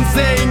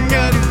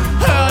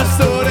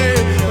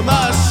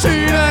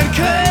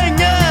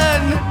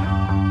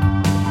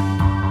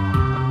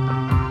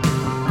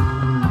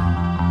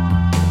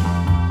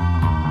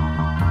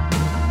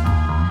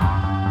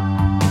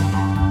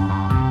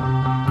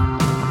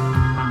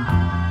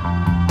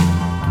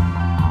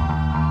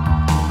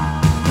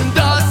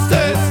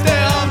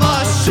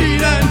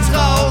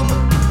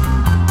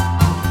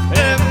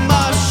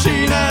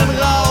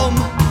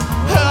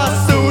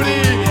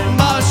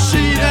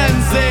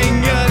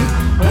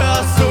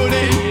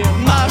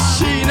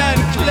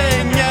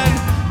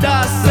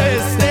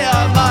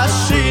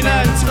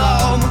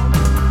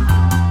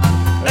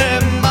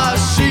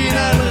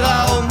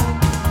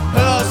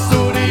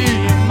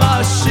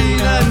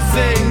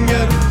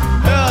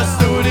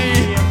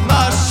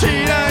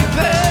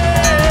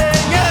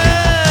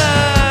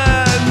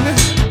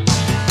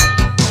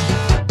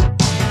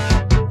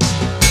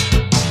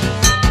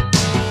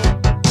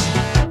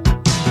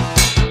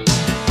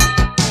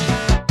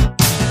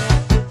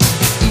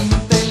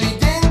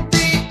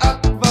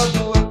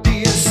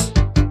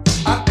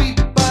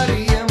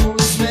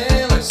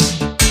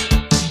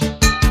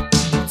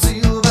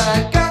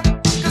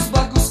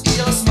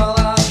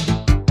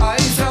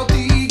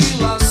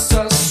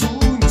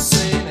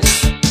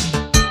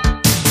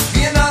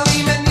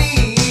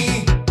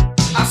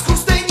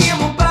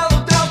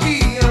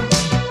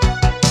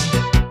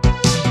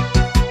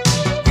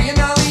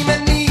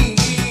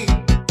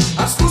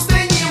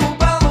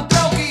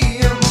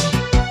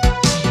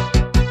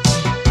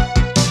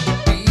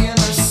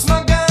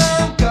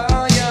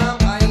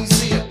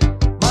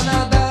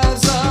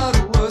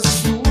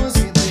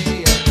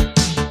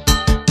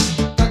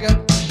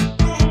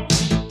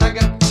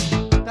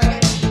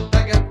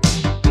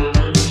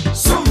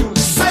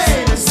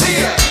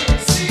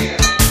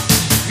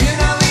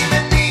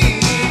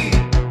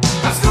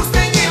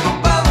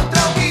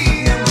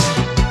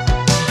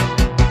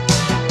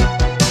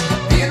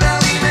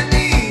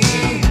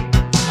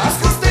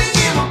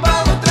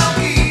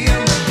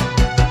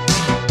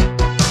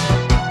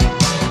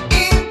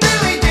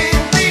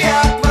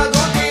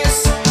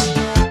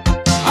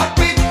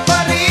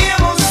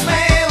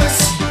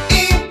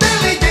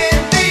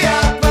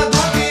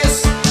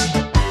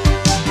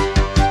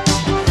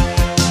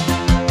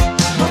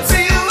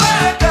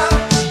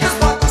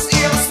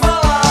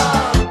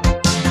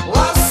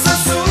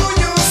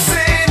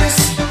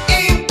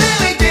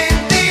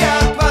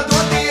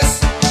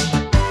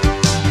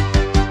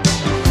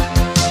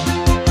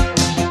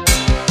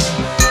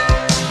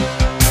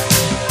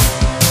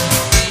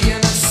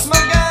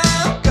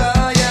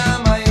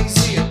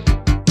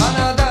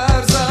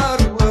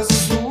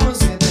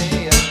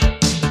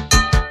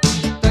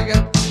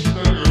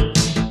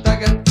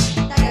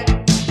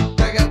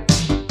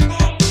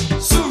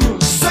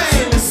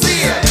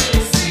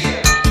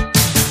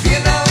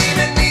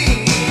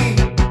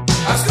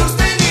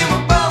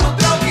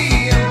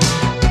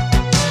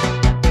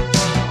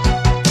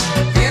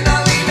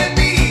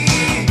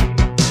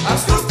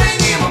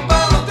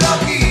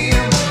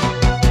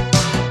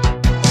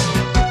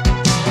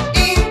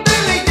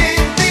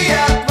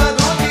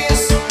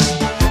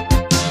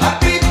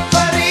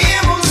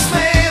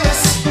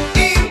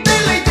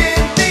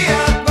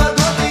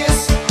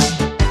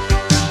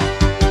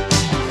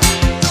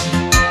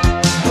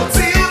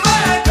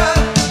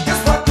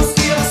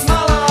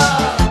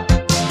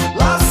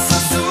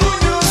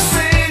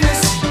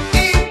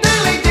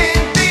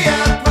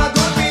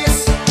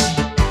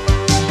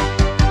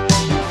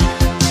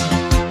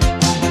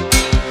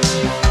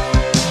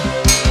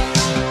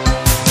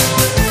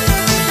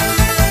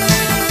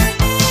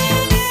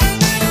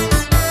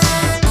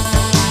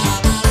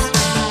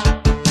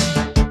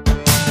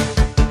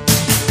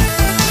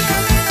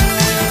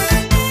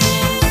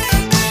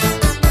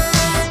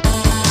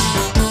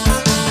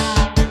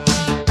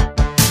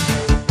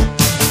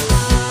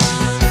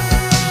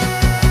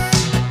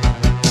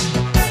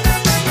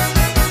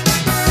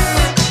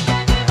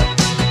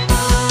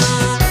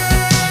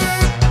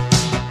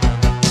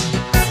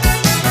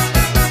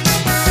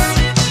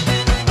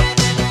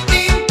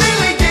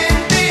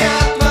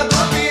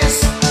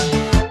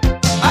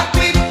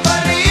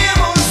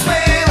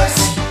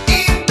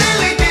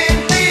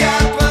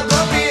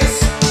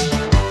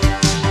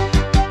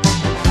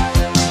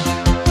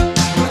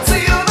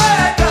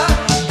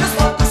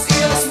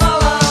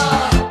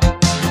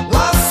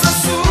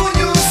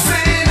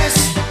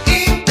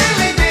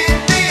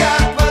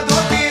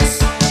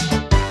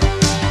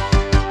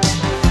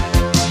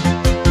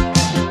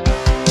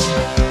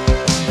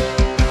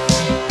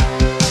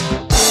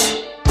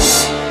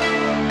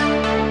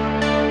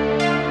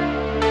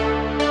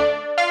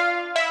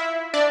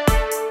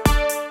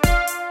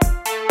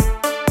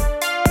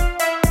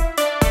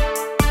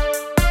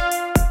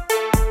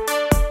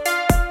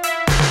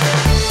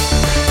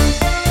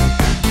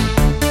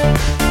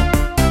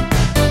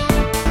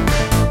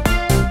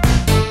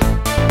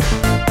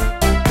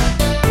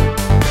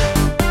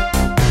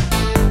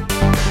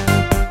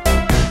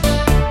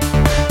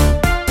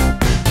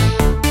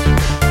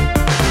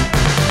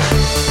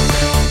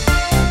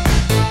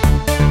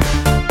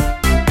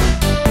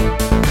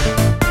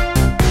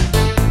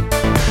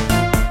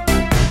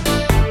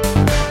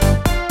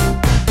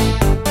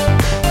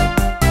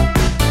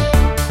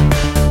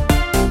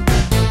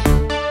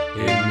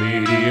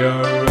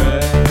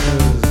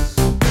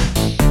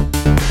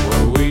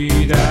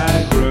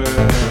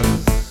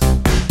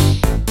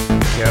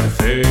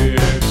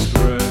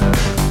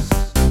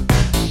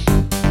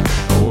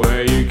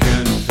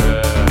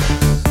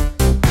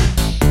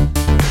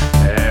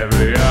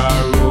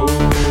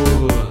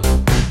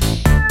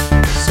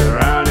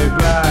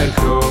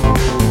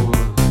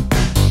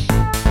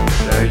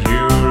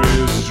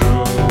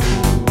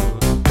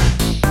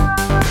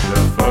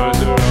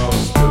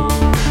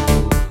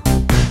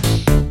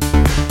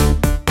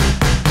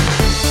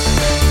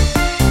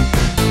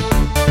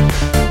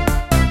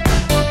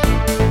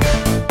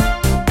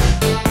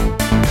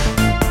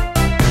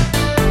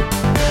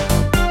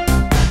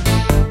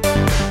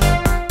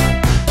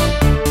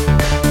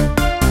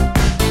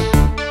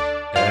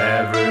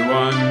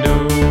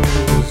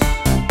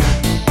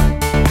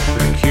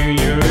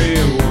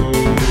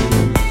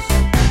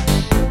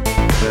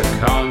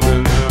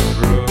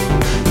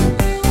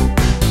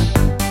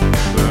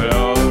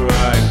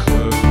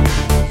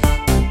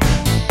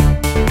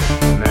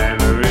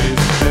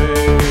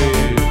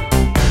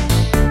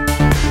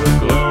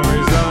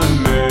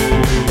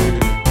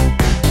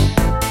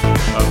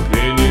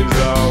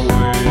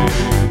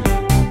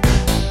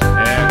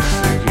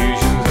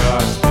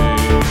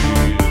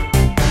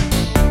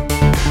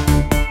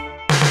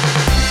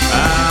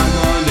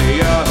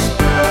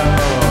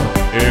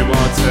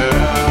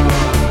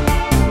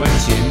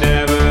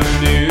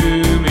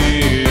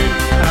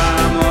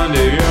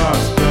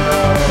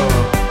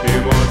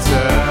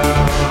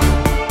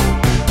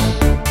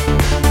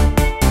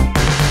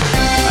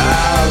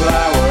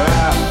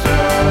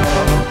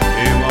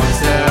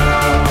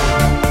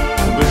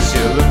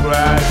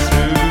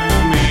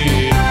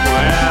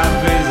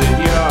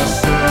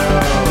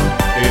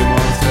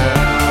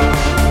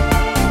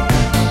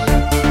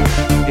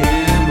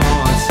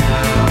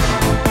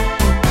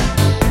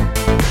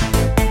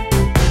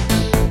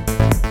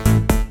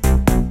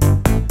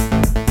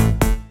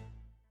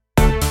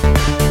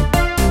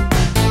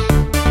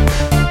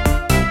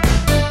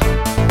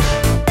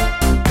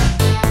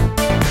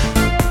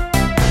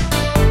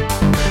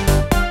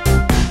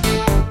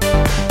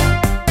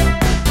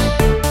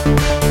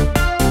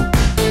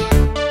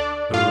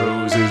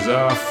Roses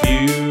are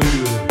few,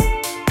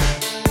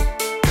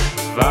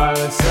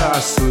 violets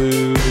are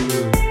slew.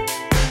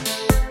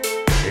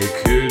 It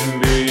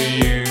couldn't be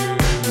you,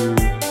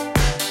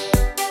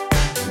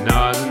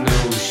 not no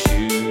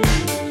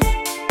shoes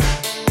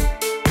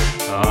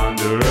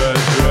under a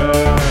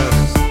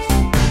dress.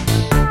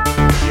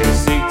 You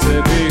seek to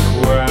be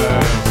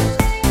quest,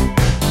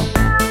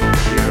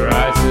 you're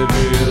right to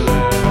be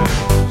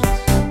left.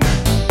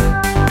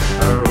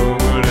 A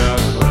woman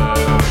of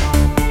left.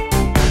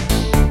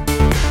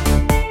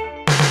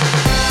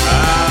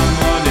 I'm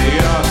under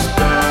your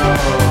spell,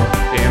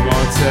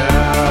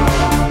 immortal,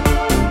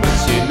 but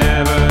you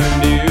never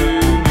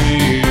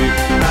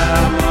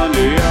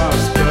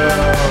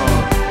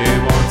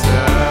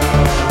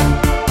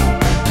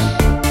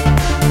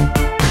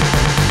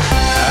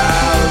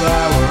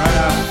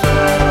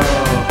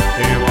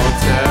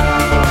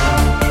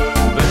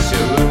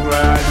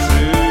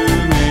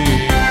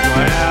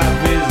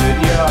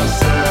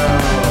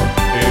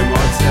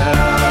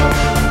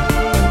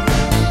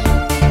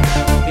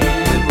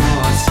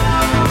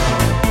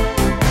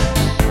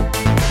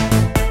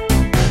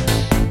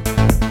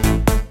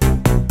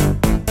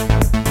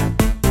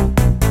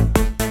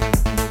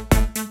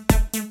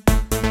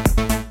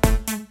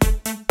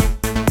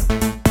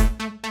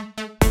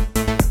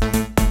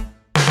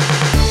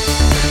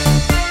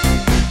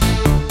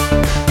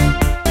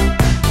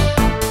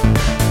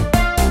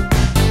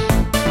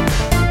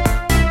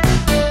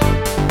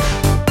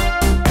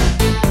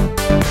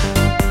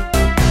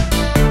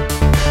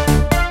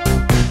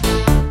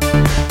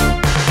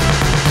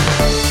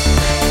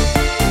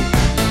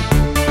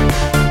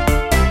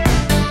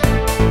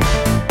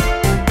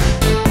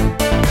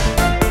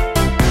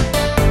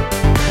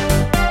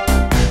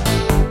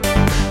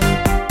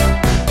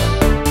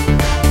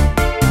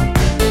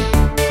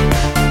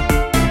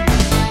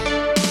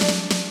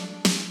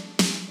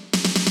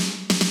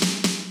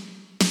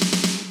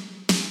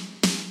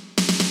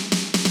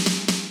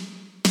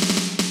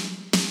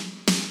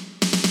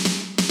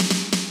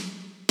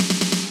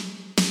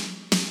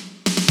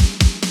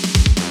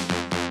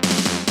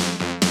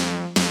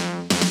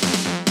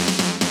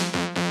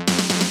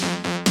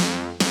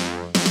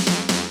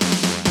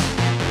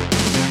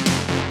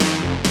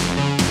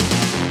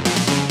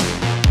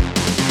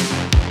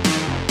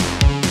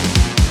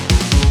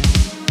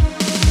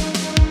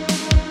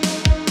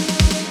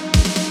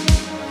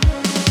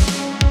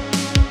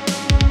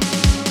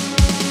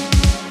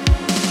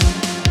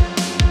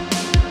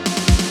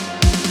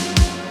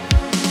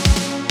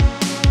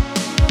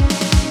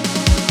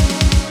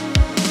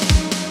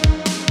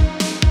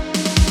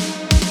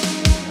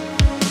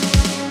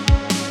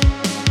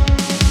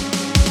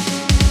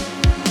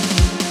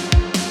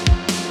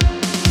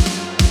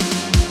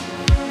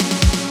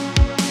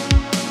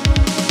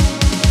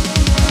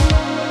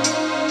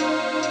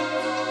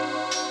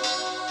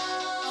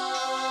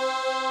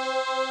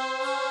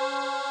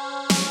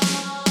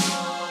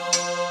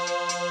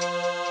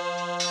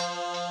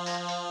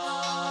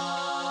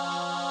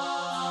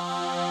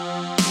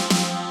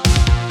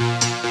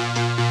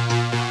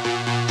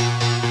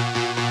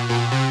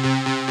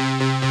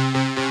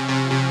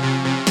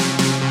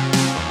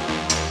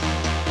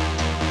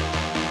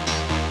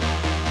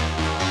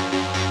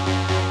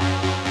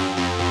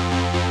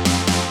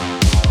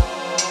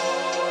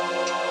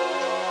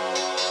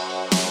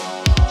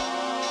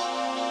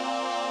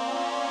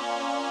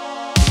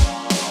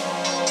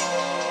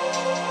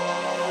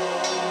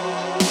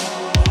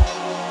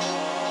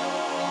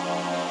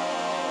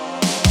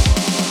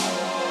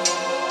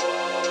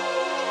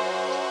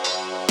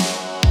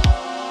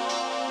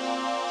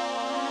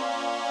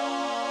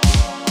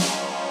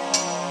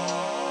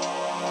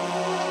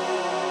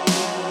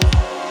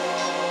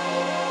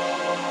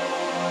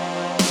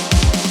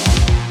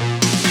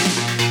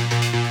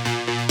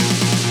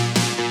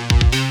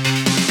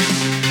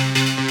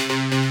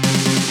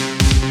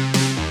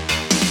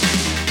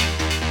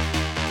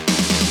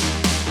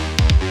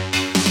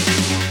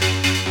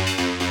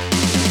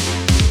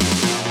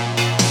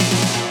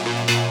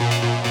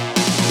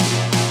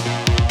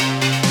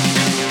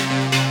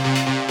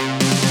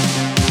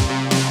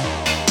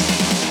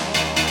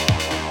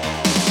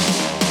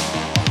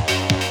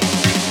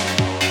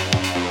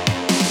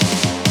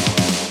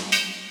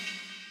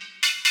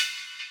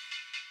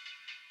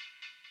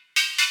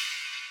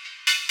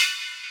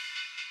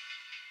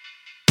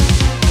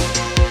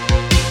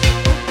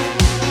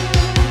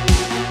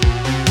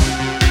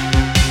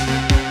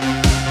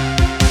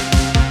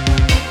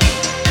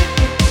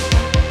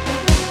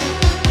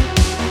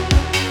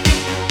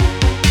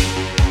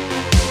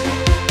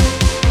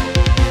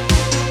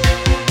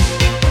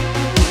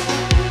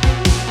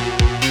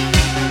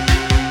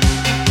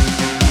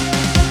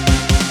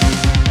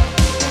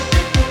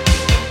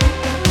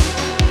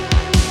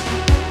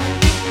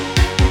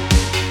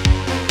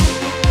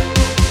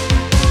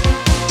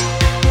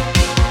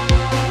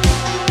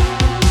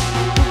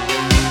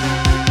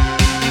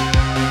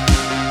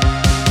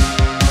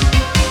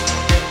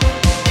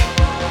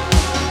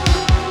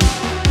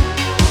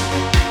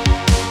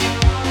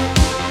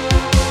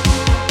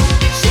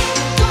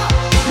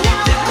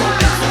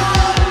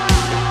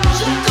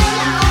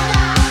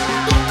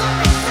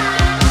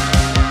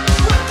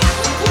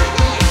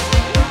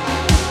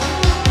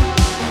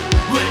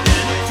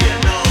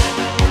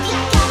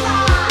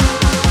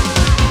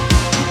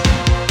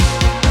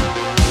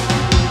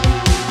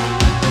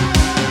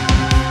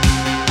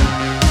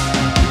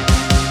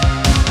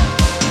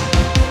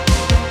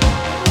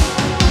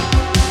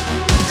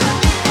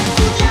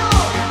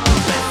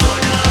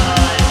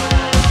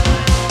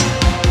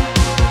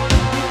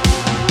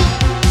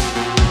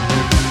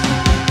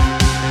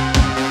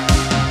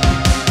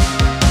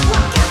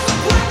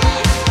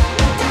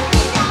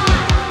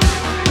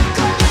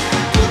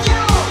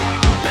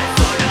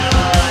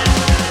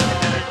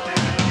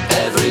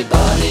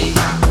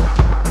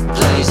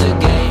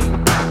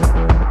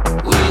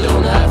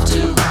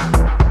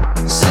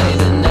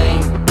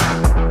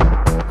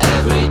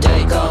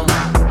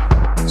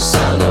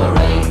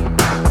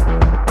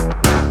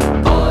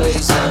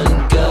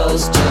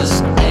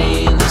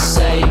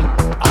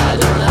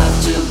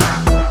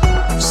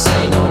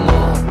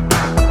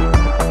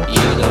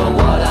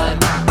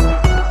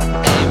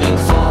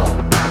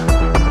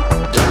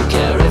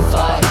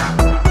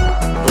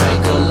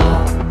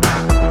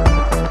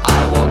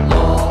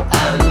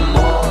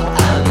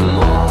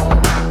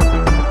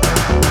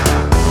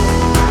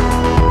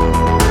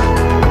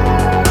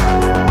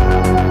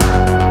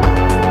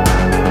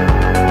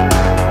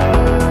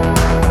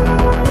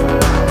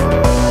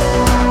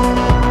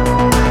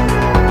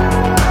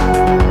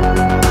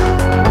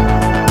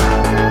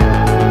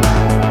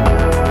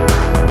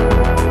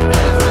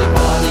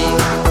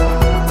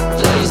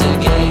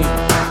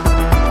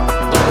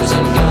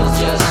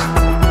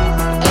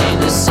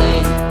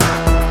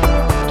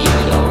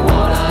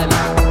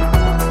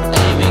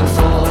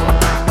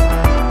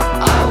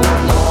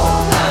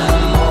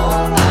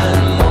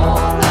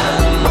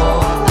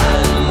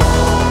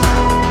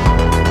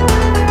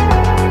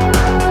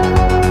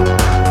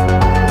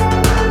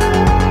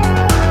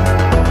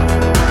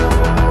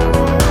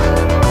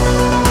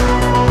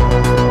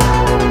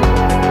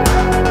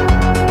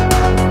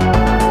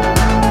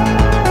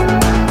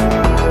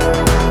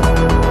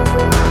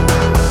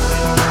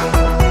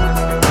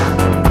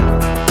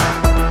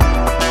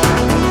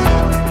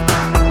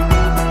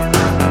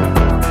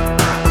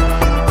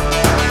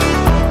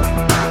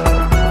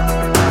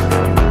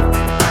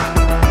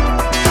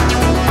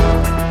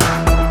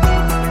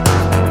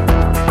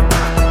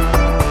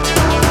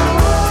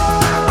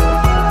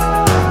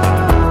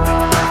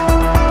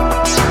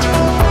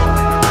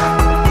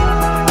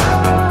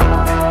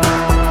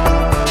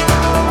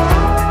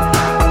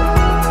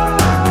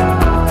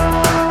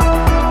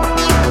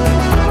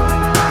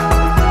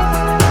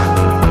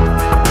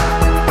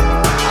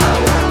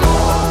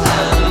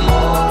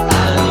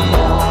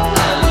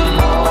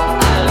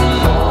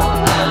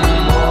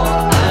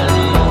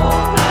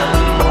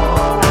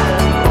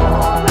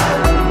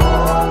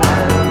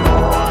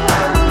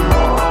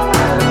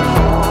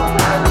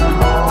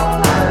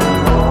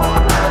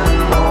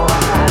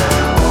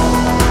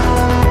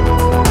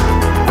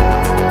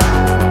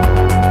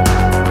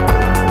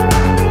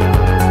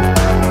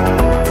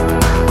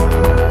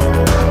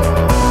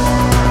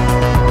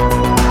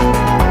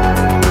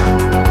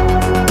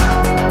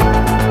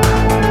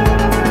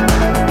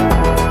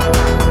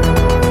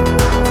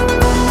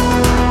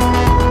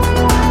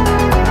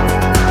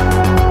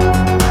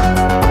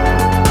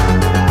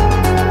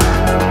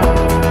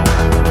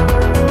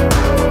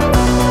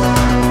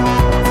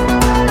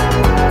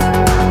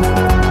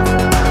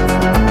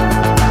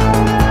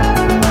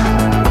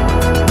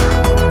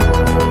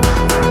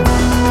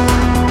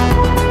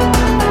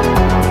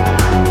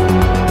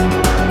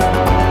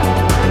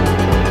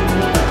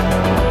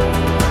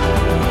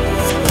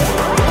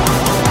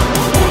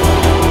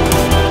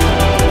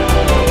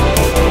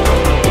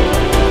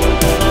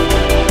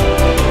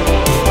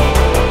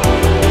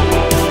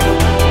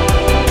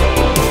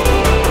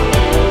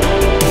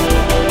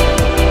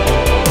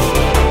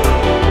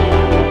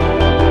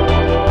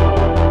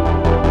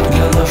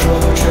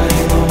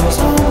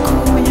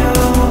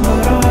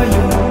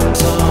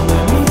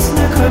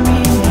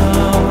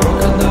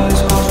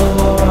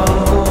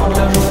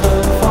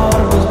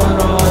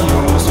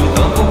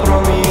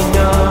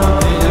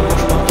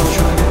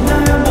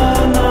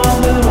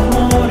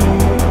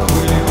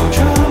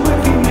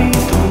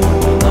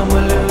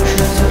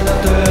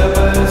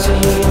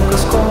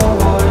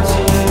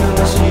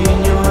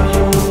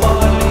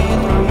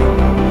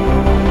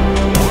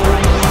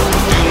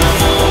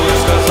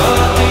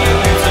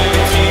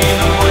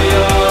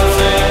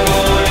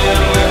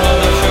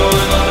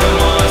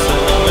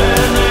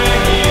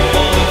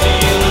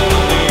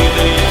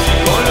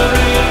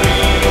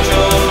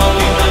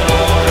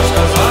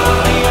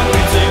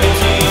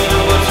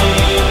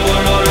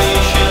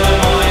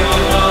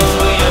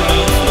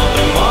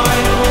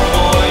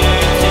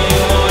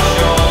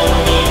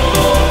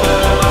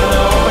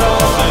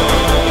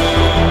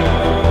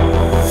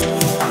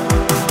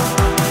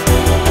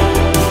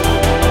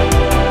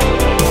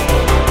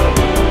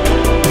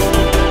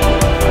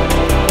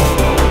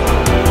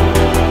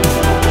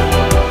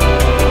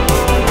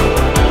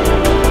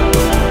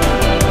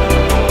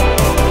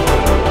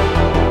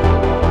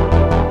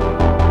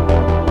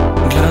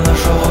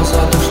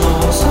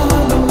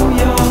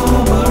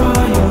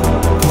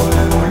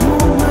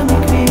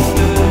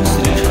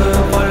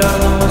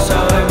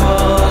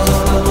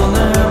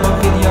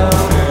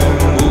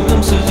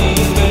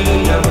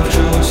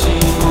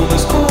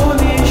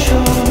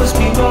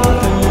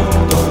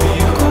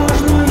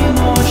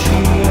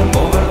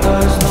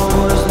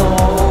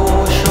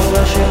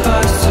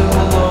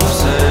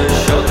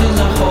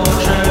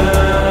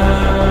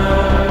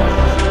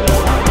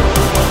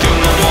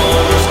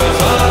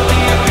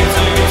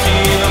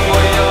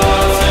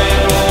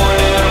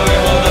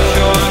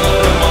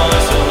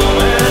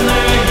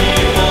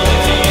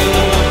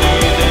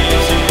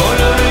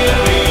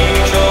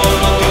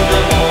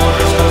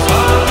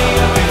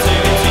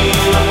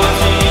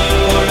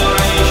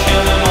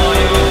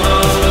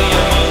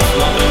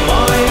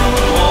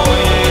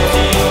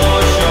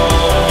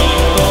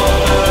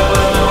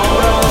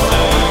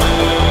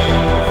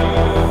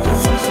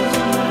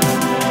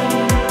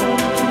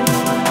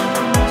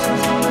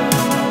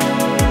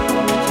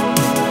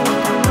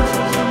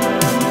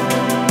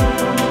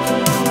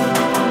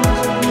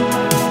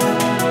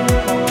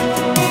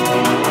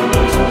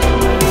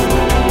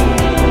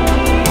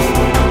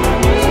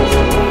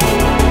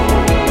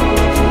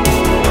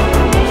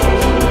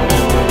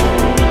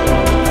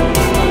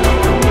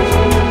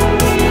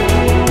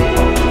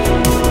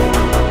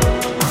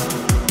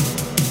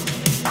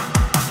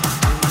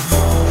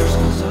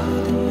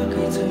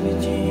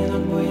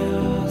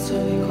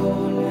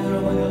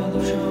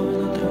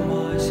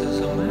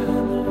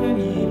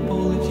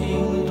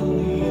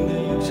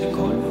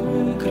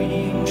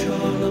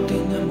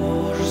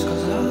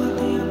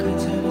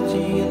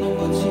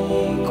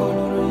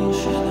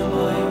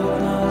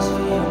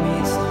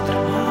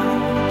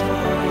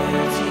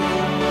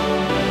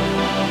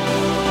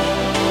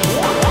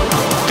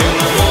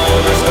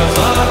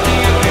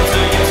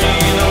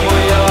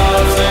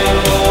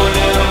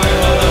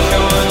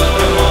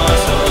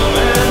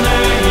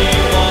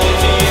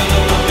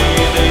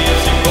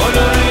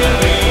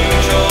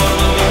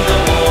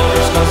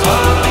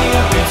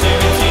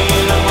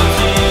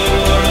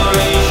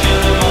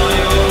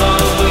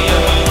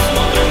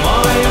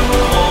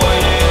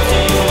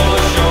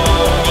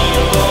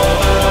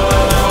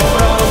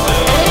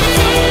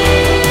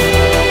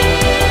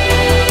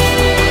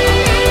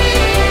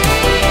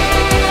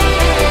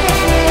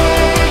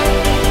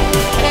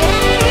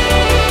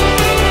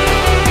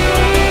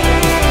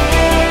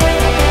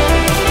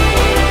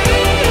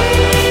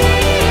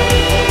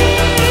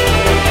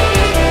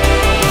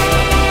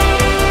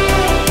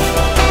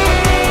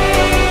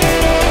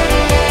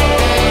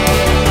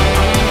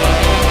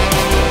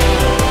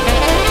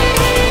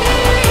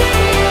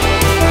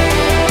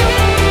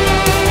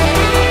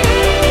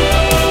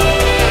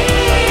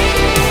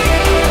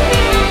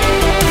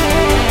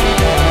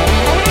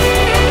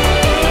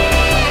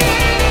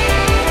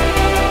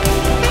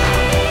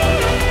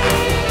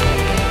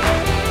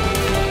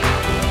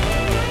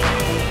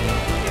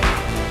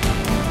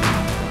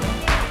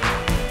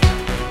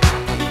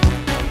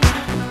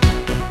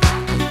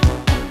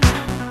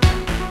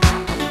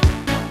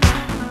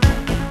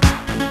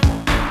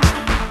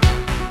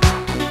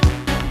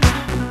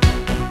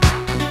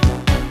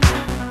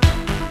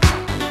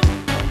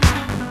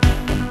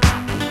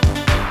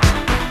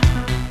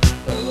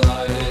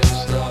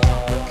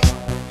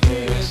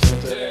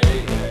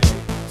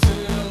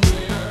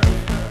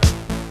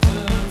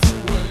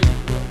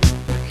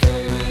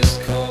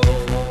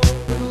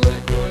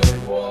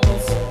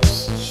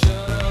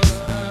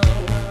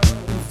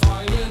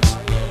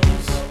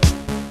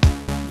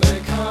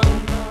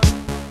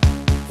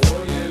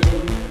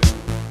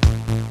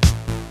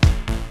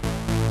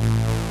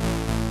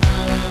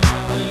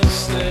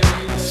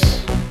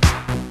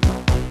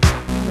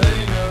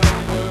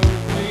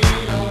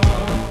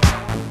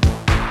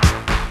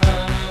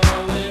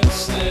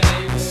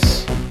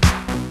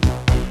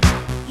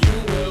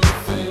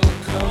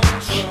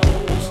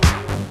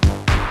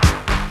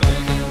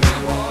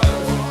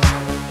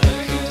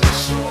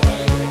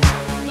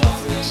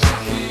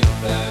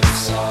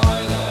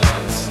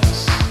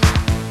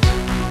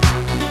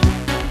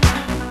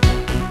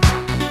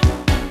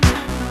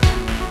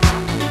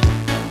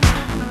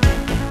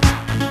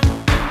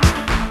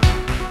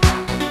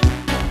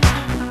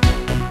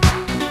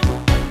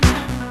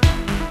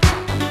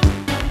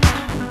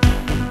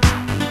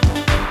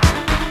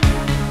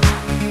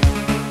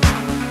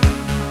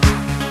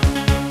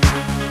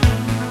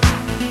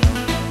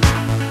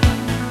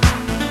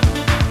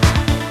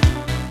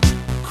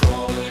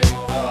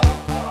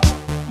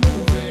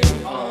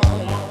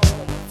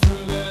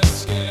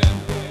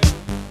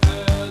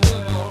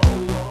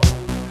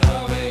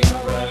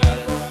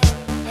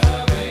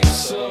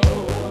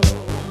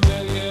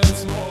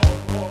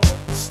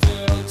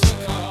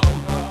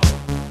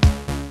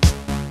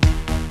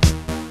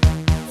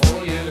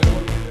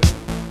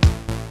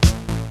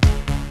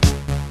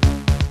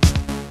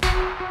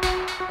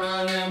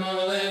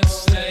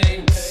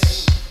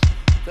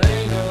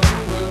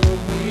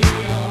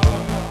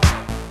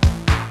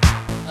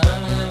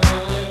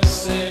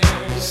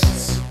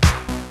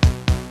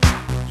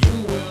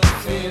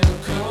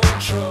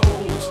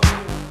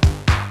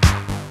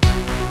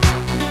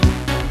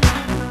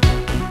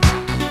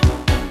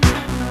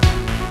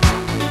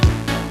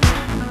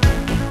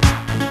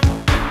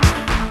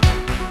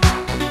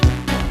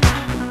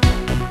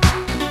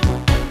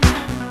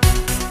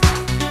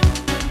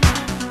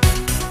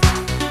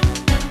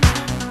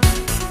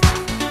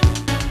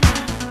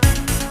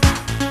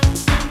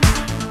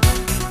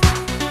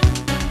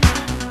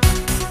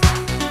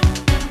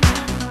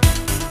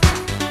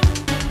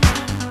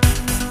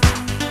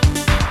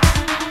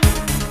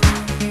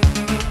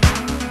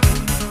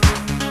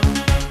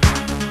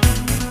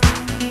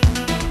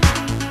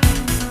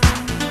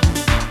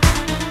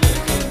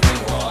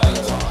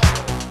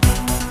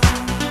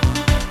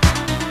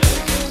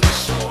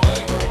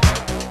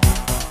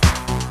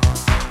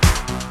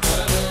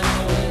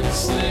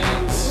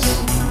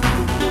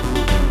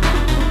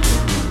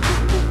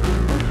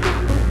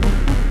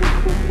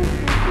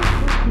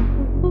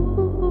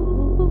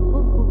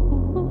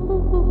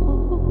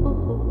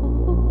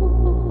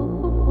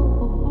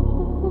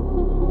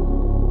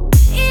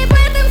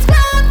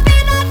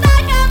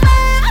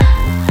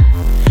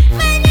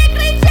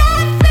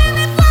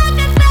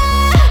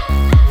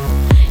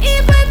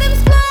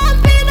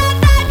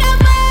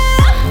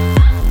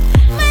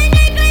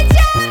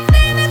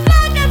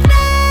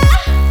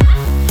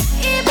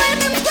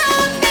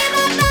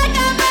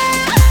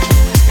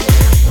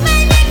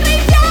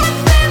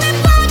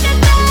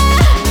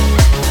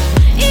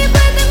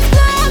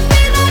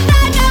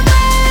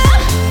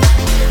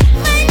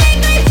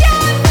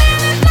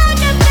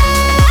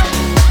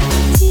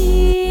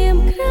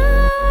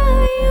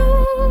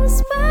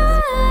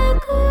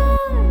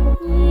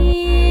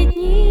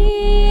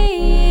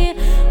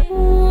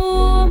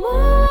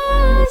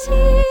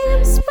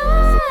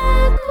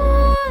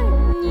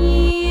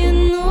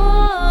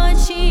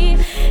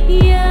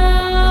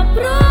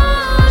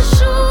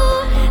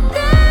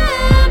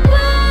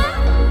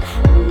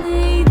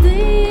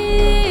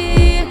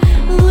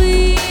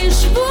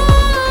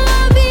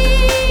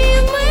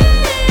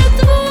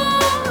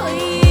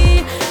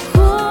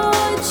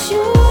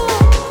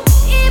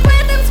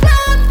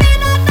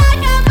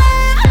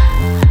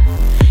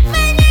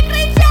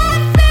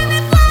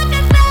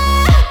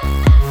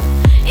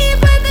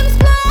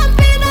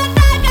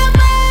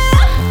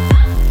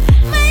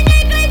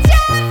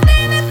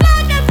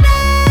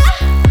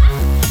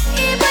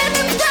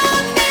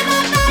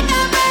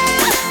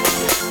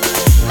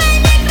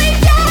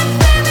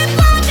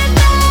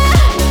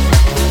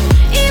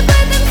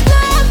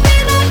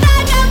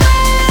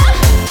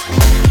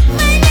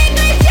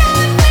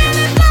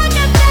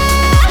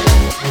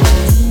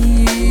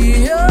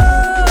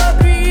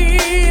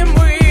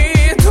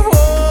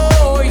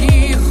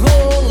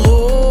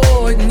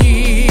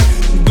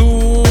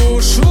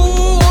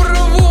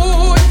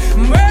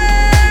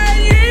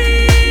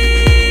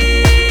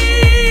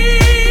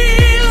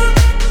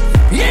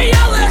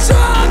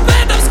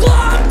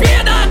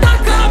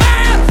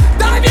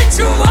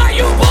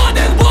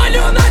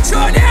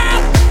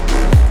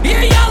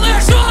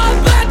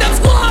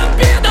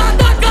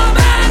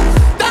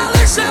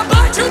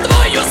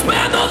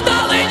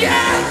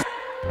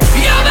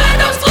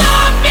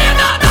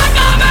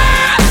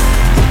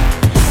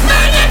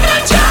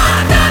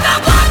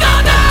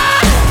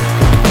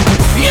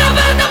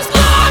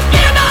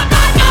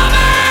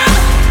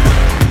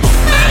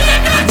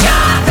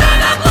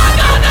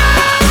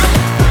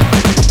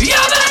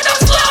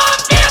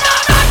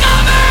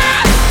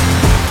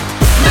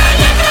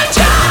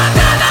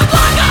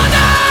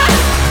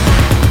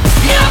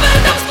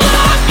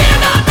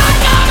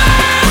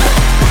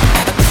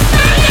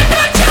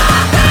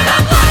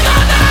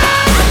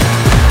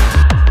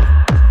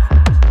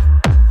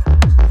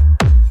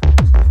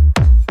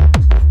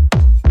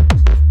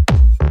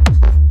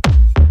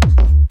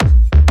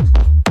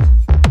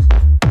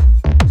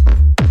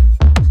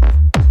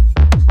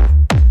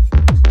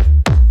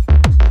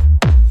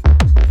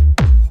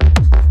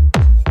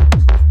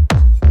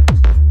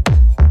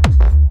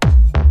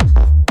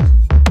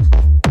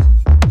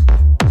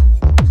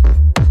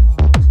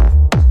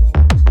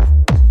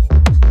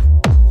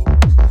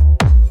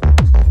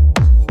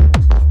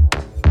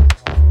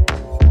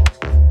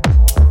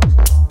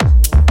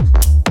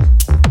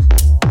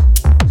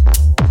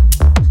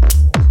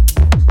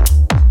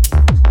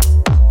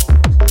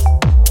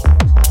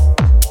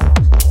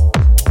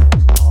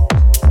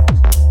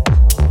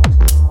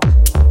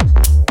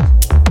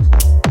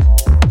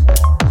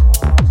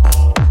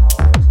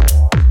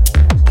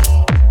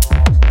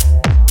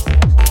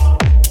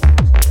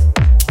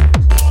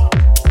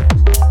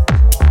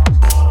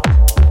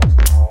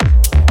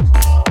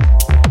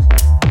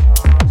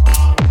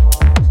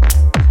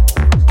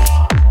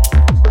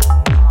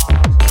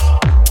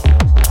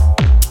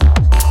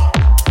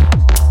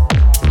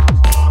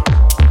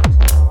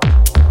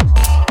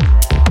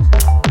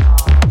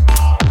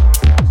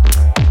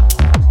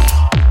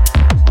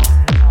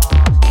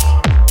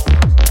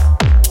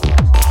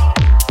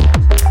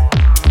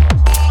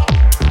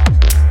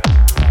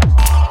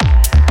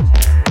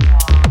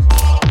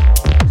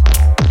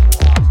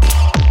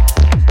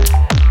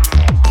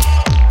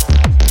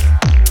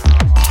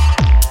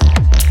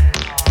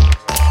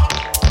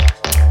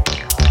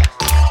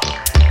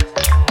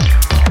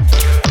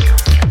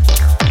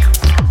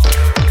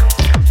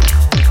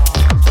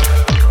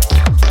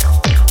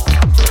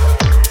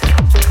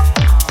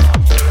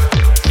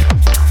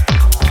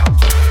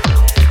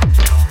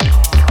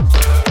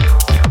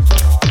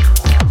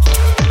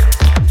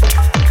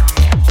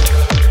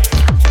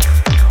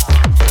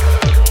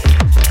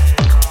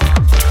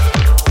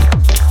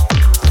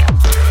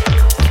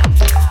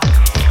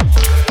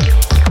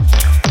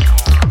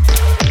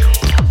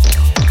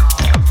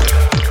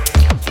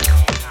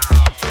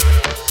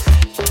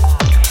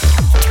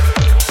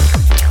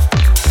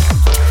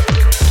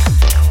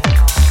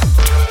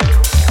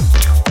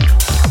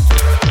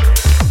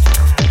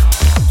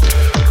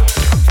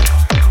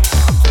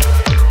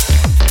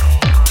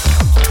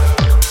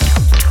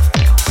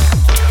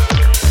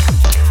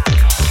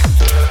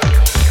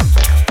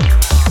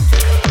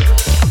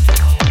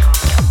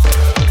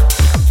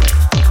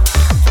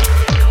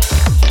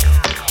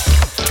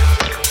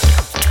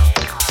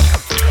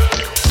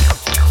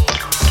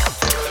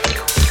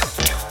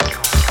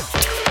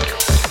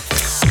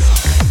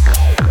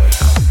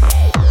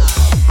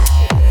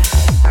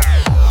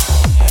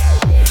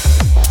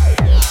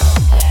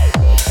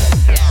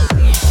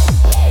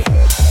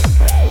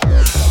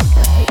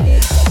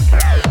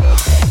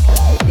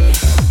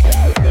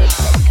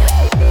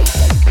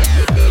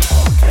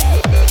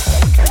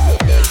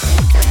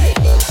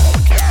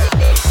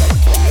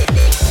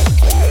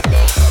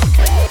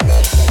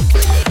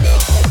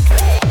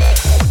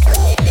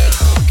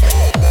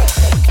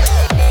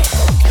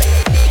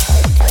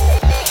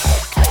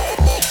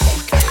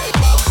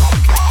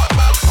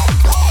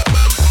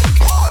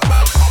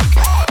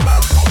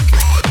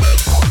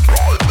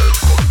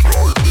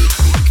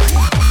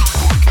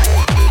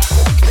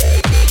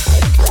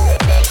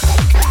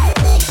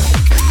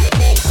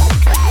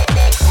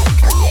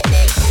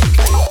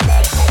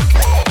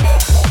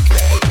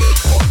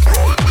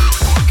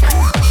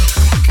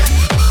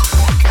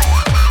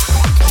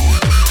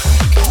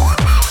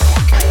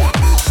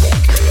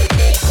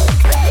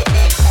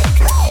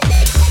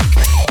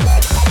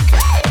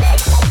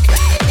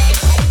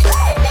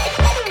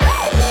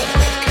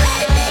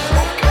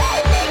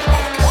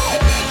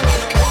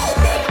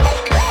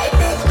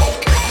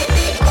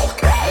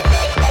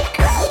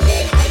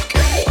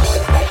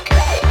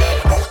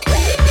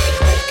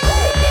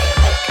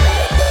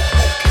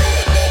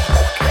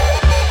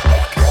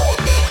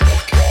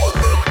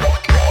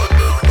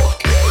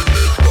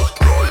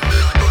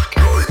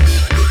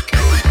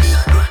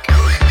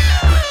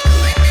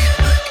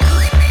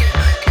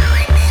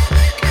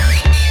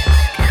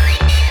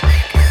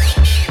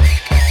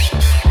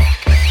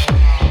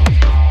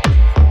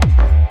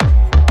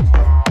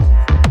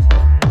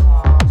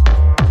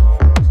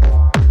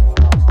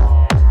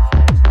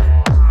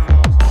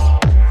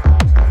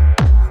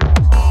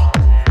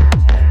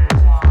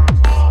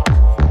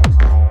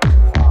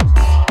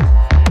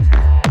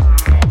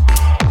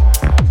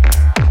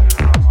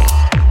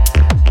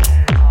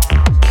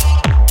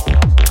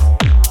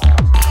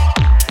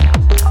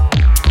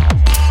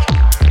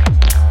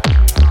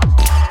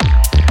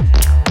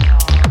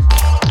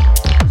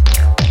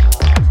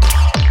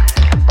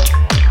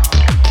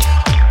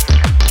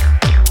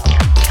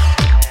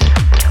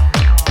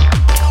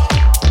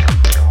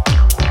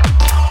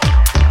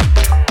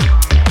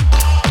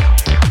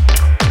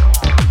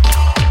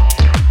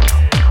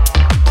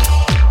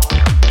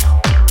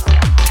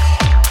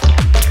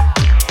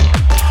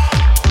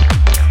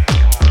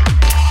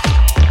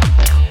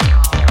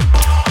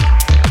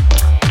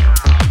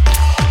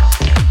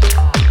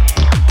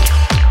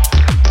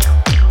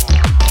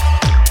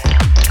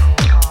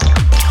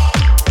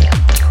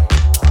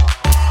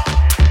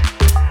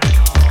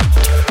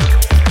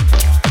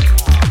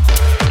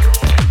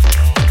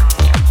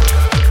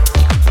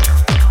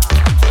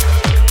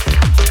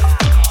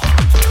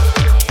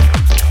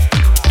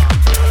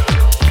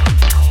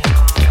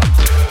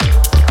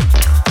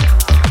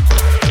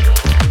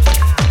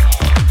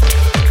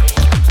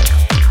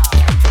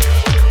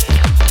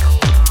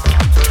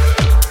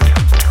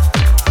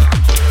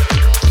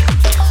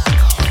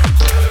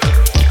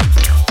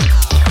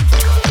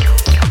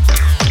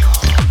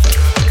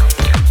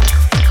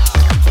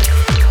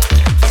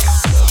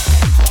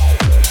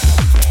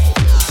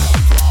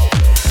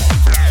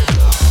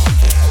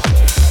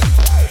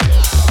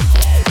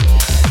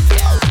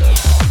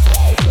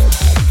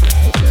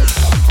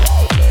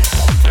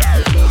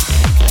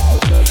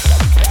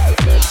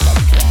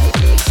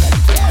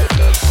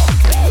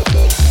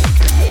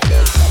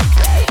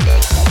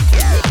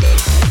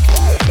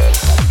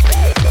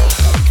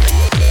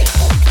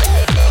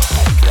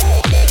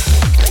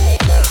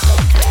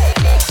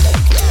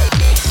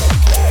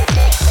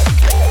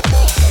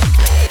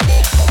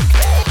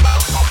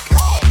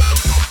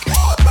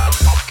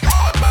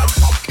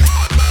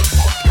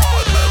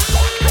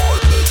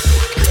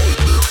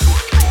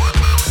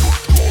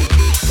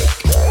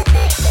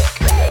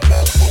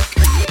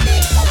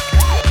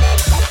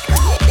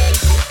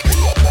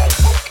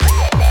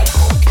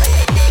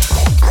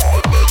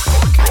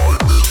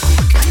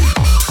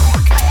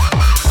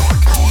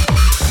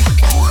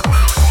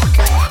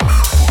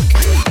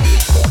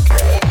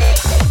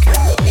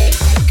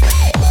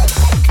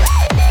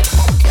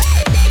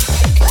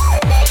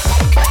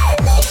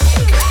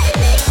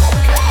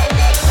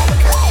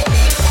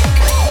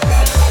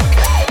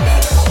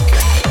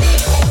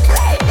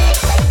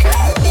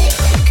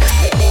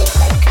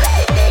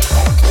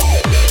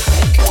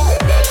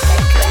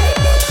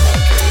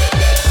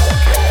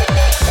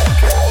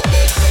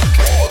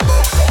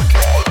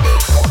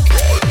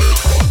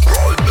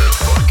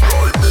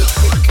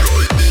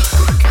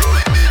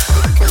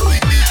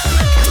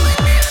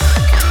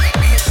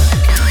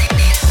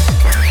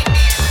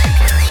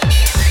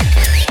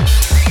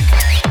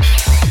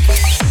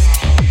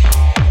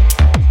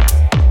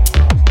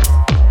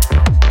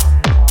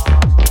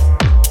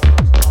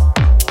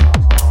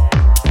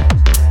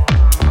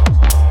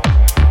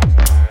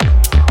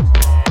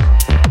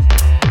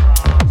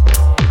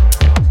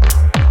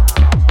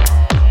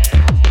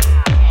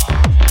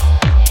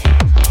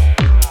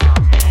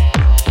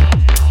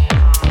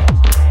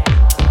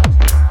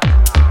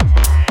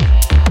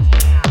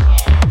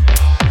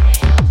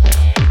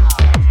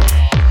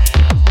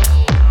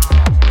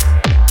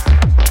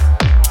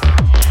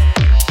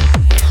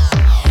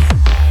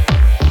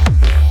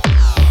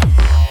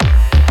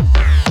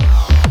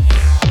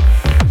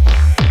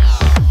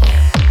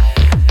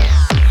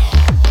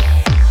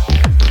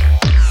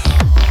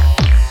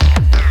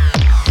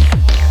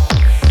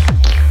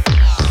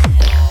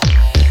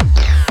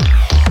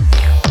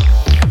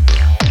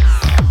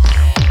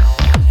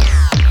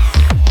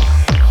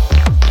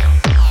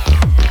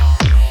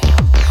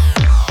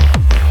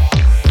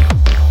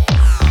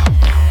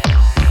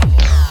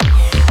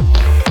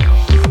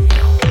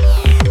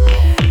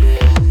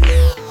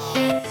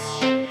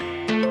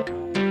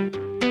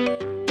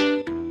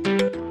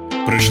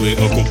Прийшли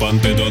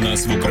окупанти до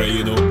нас в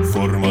Україну,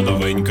 форма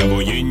новенька,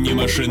 воєнні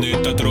машини,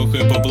 та трохи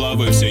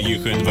поплавився їх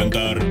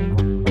інвентар.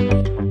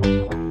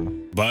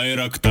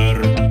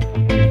 Байрактар.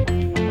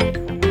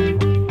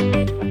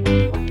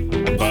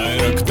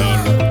 Байрактар.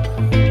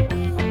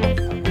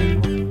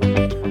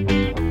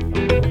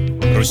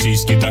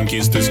 Російські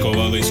танкісти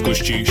сховались в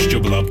кущі,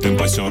 щоб лаптем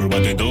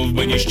посьорбати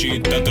довбані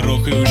щит, та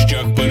трохи у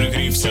щах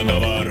перегрівся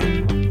навар.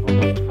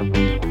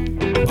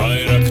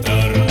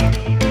 Байрактар.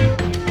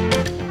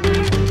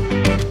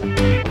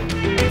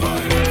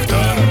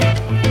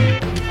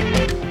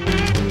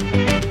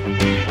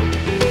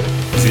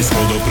 Зі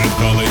сходу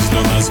припхались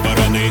до нас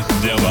барани,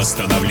 для вас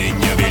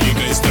становлення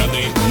великої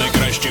страни,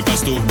 найкращий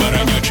пастух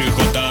баранячих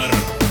отар.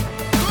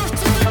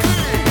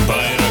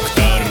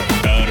 Байрактар,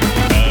 тар,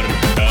 тар,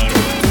 тар,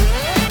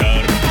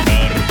 тар,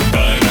 тар,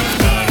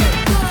 байрактар.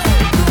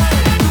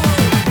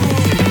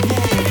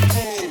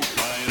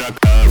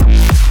 Байрактар.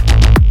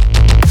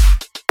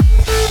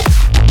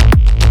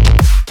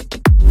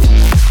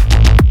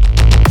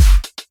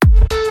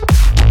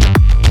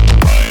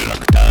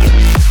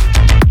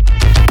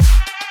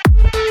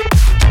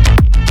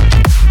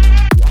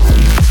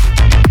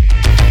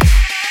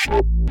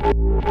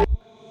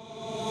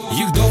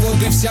 Їх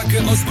доводи,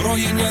 всяке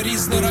озброєння,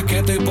 різні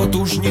ракети,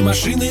 потужні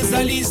машини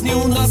залізні.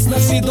 У нас на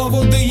всі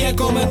доводи є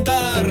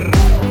коментар.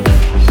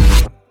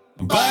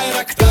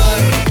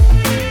 Байрактар.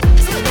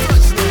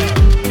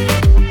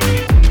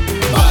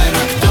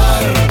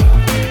 Байрактар.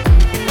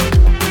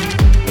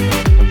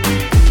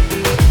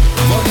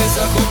 Вони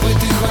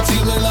захопити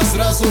хотіли нас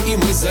зразу, і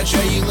ми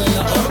зачаїли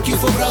на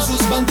орків образу.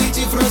 З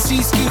бандитів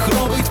російських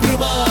робить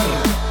примар.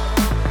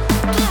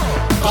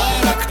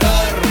 Байрактар.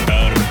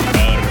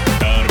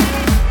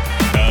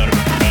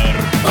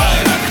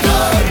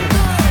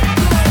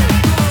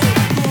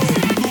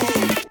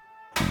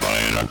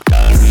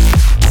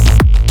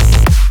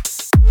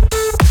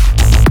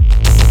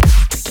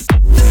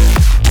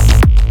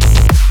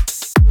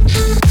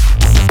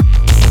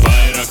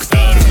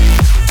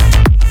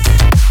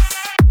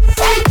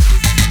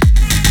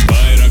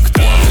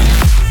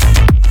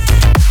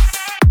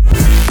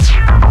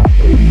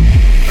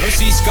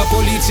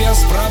 Поліція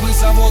справи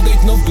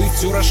заводить, но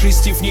вбивцю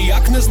рашистів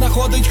ніяк не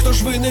знаходить. Хто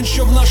ж винен,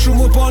 що в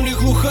нашому полі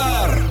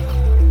глухар?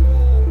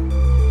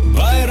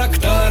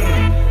 Байрактар.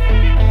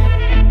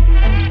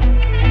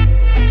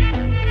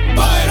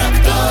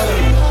 Байрактар.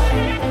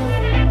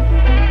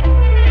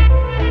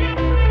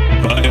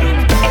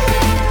 Байрактар.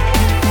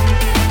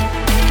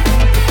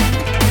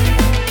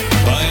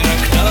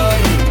 Байрактар.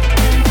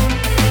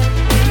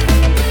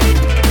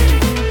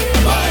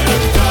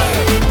 Байрактар.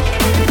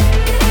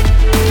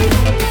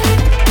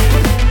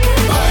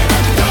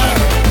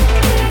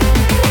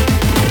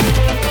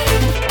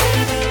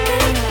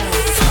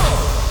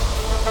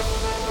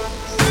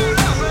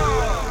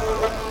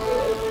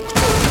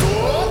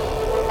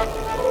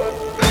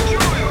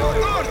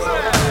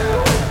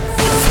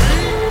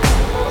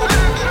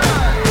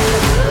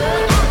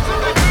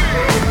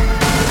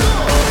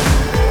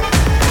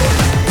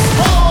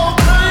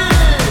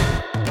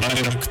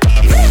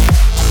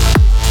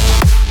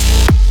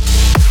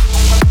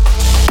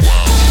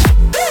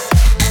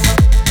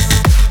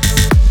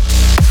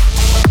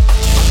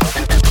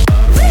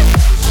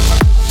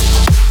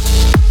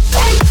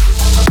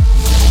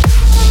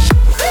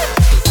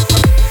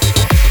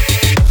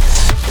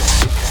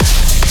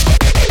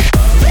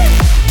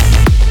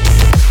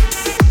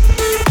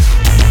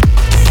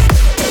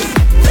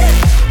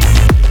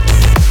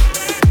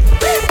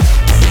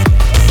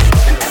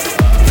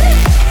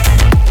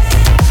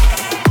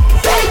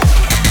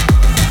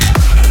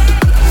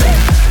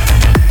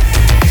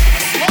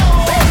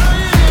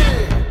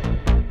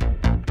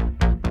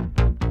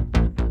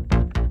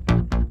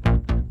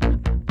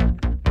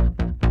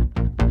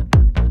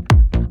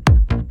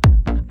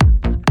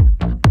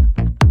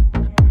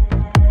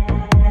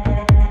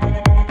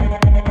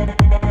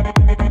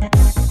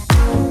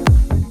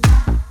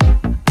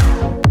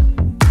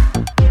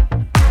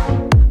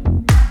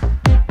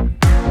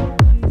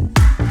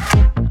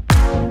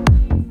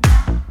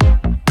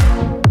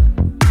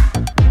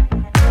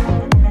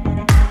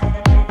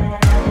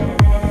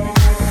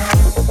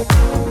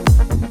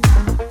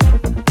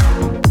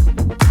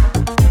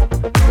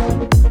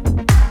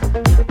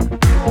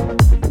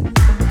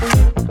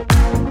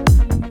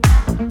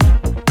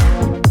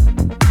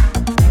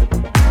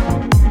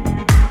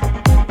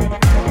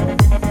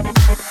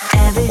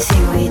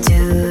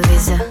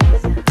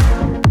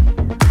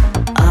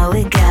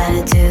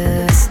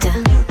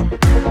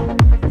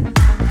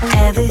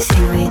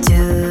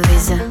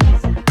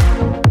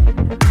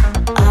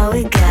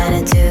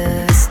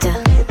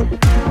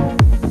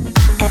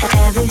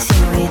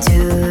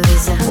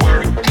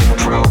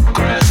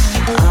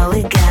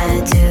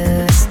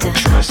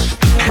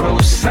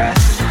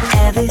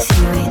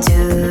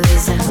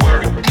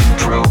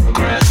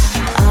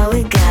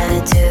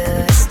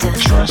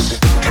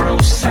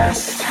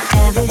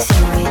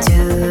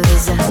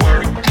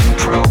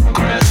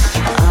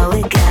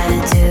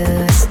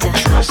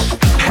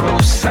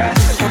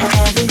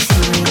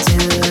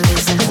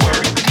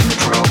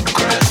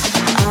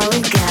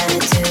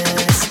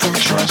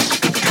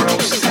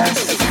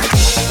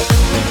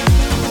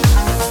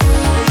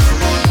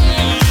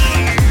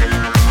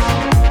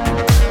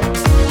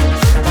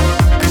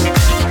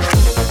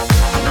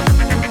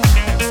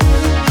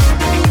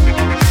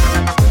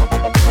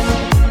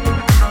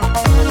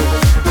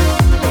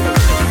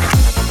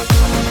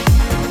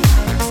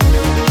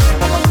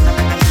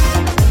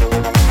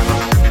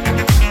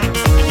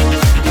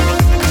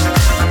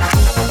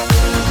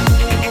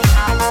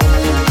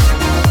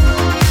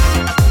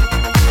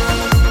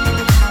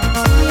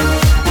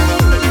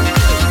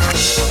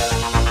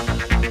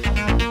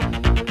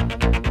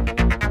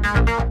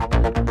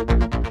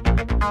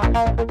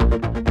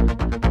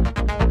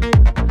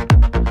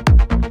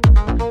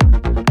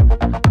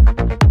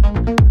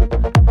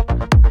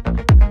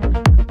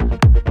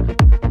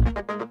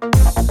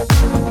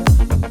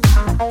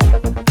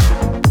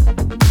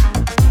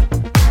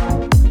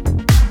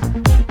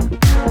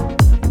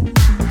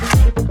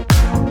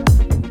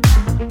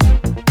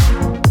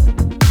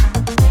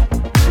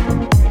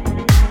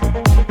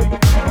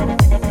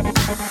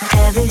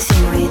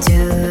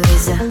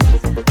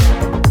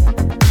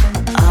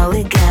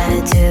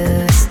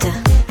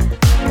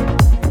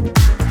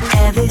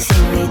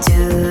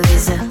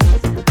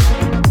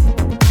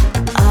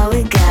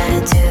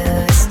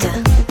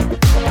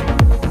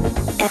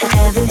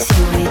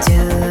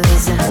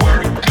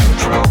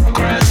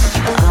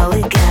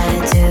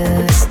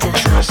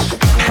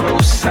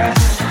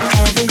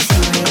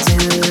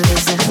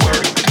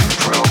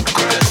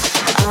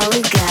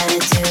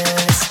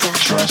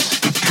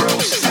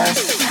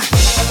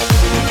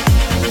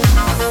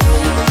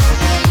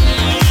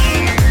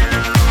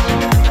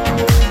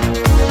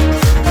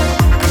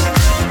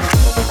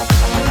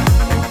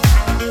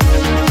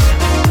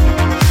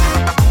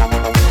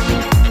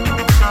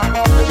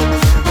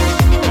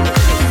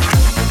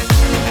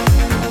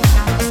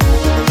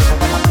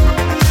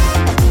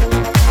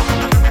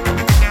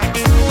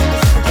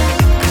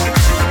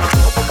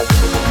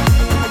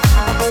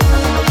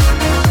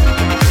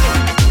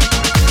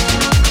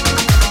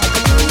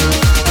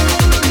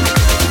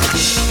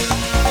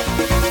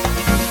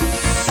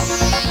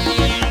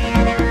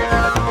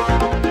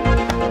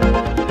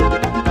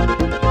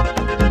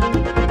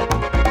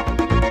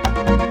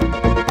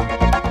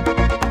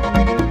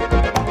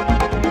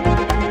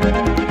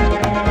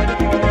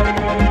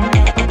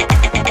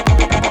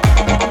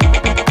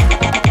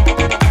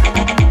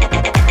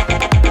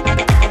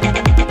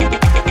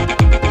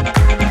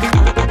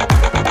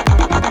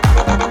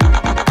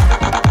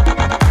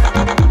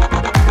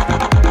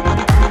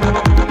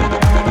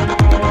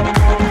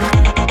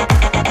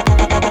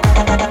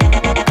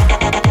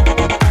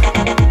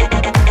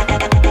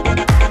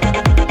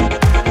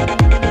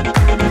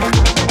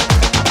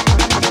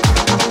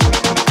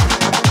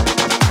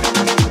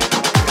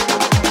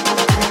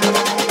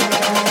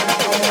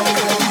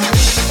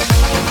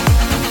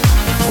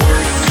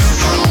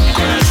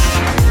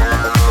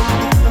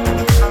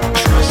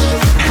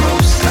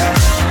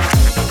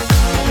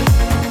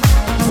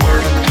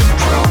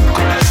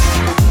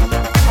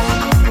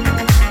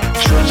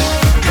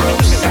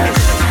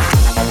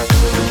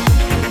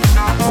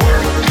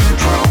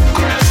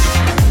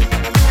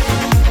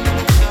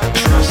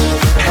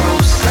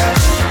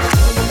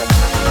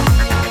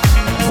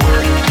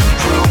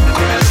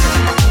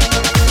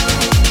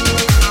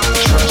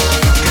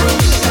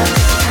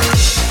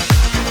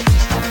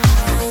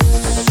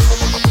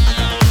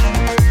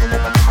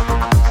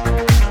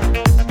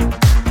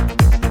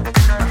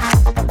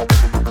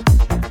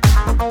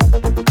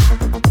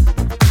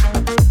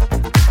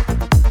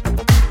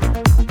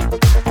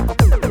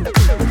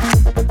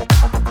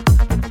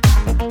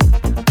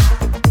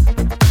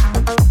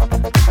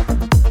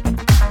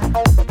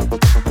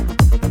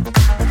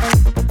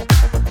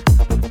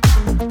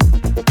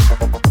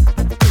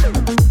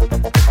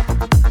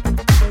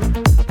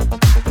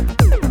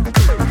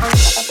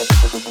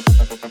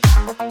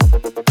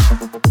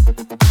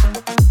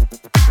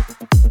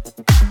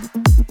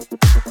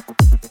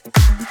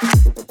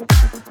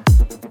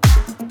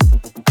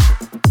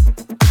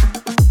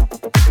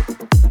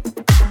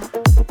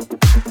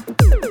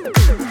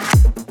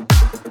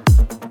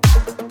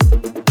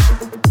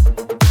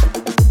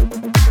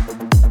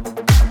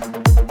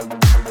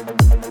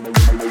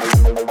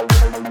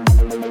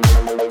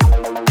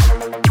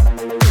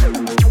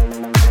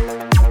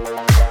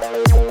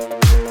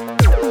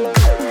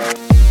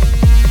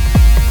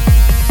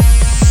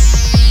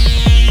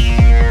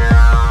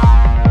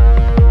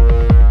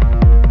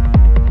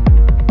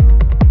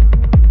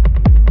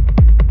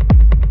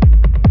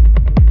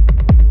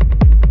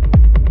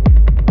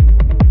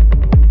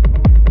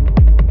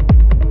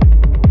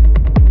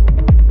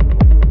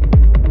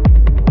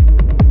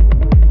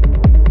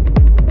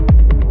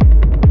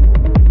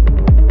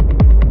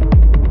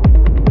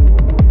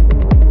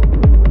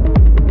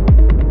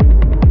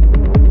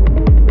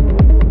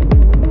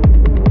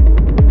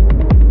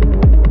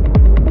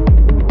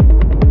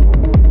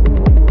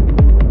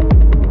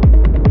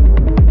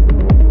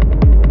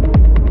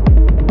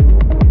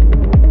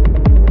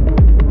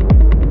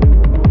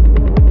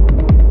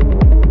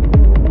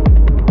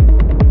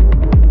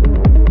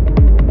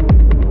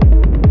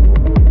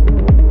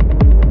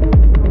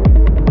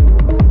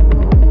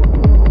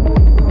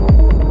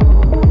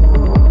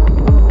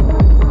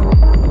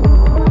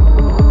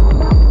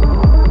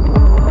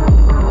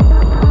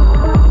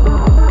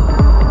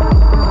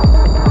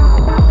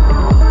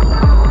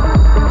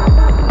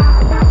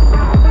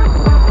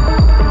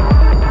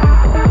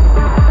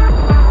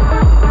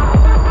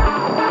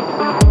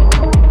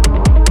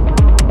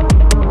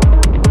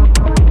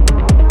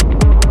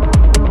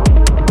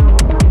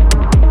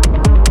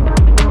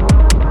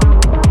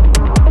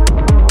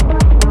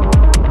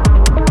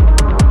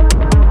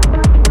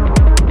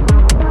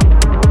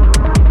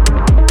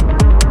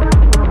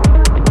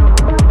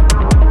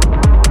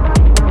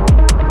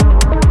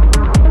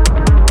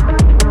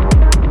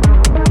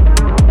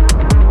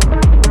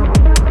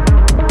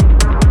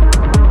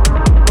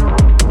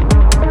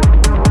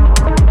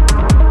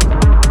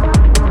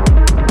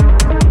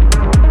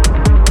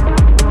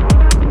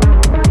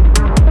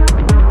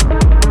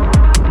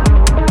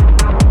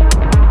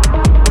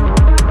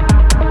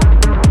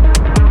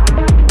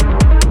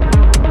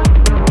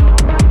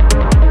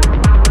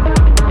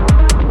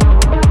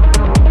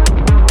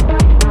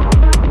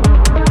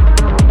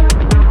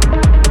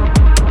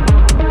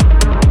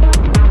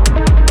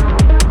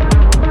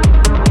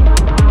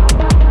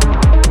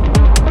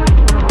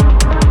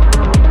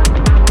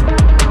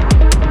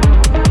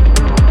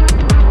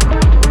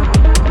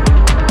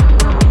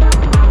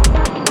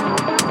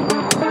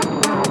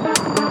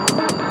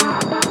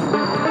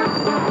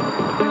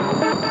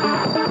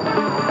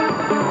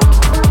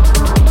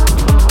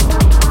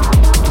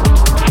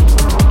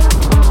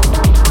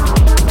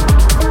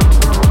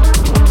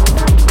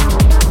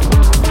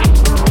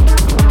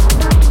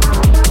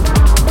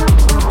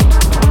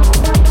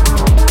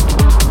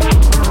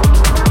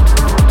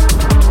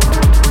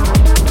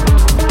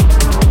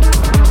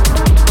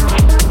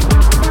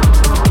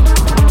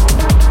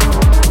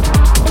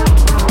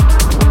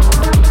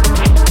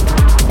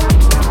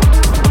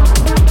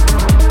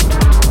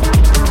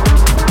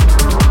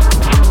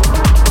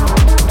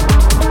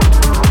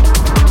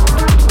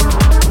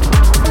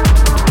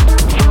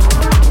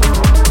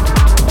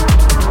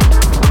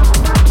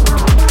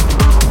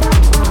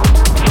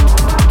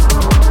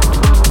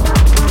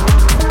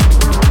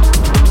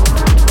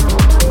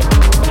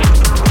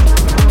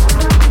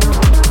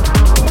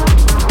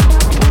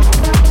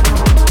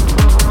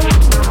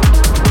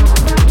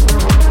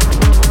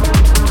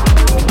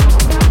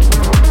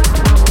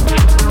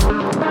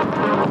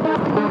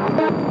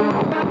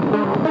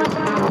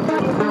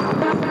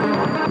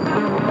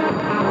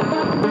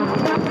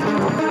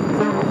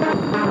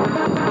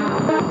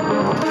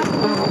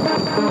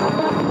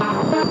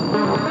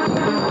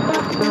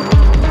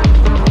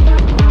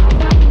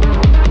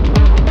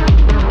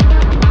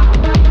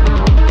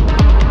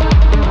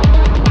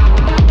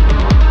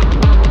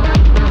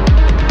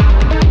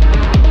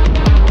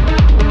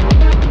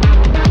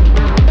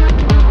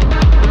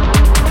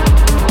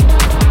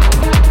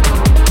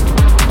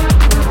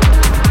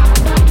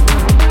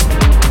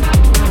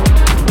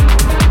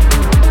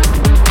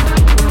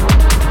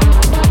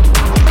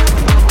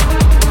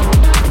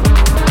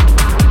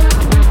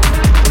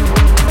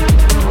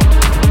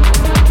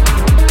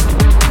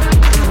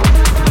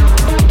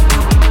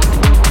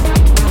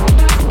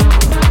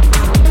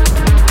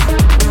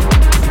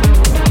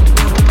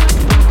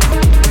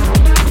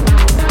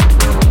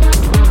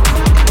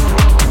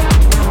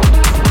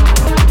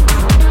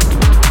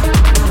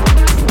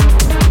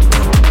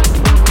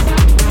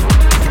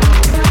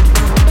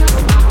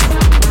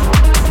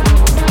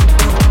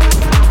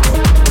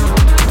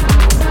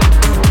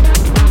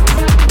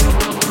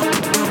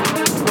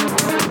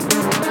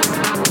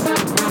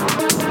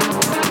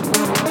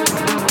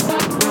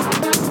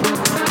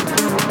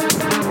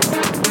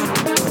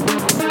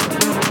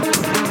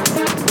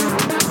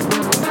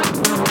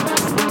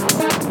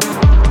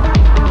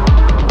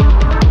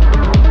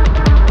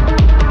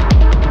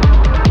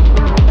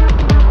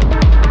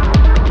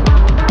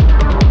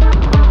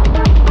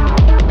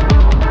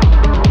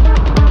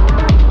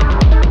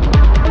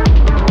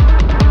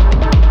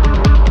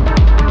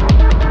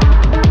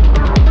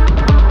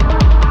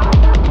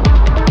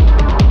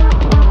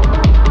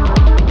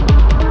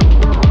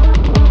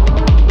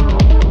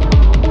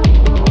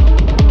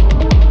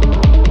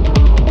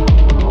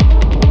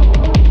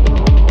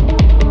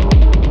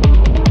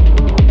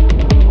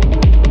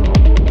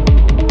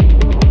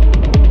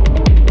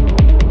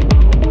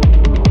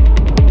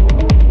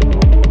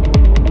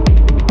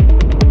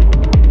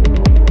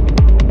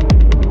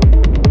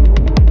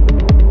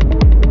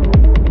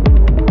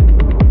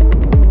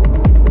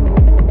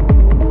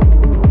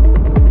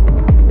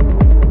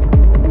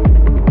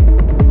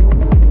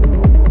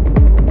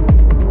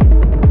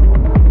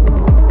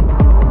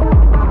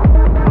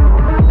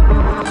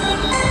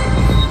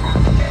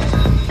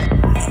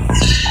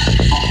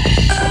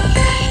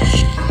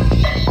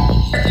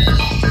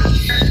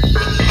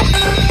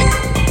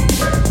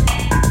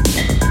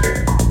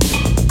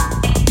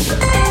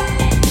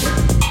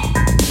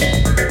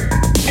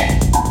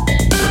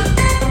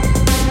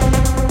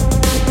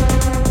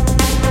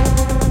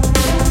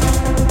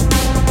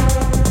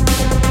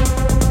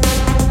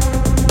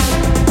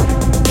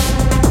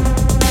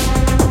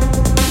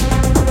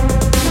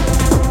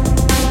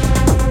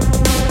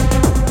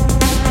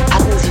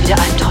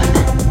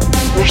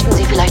 Möchten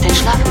Sie vielleicht ein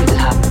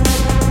Schlafmittel haben?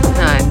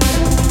 Nein.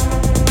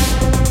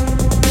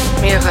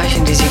 Mir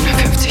reichen die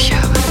 57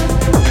 Jahre.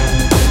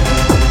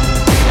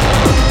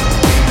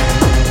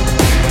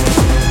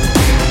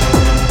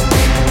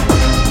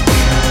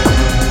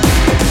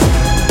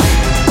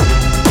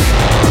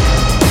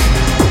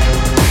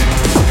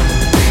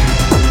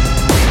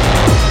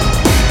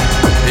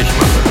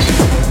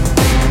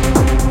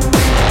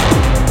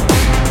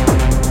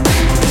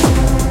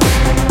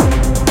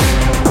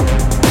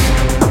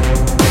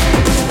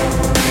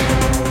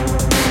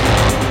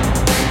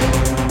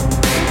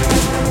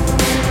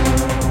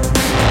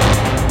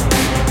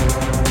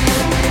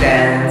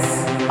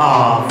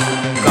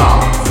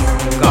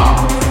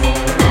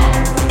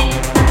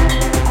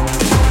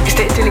 Ist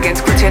der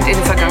Intelligenzquotient in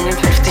den vergangenen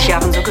 50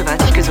 Jahren so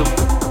gewaltig gesunken?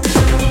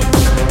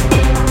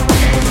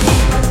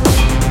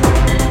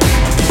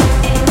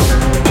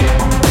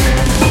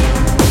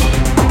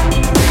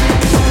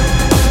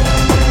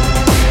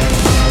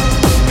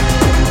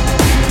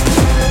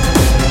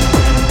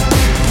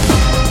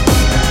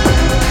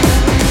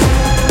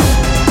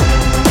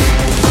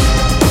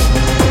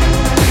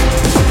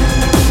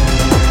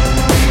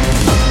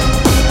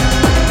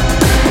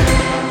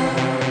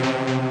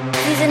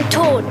 Sie sind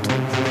tot.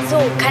 So,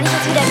 kann ich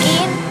jetzt wieder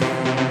gehen?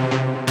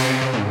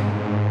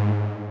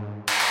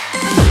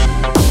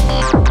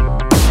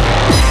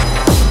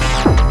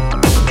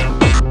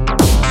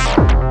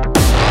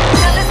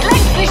 Das ist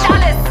längst nicht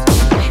alles.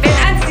 Wenn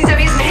eins dieser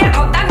Wesen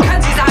herkommt, dann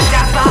können Sie sagen,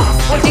 das war's.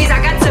 Und dieser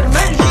ganze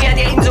Müll hier,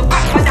 der Ihnen so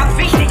gottverdammt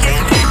wichtig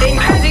ist, den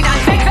können Sie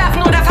dann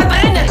wegwerfen oder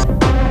verbrennen.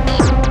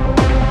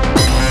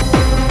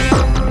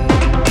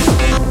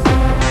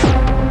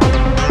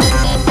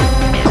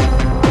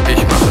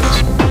 Ich mache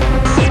es.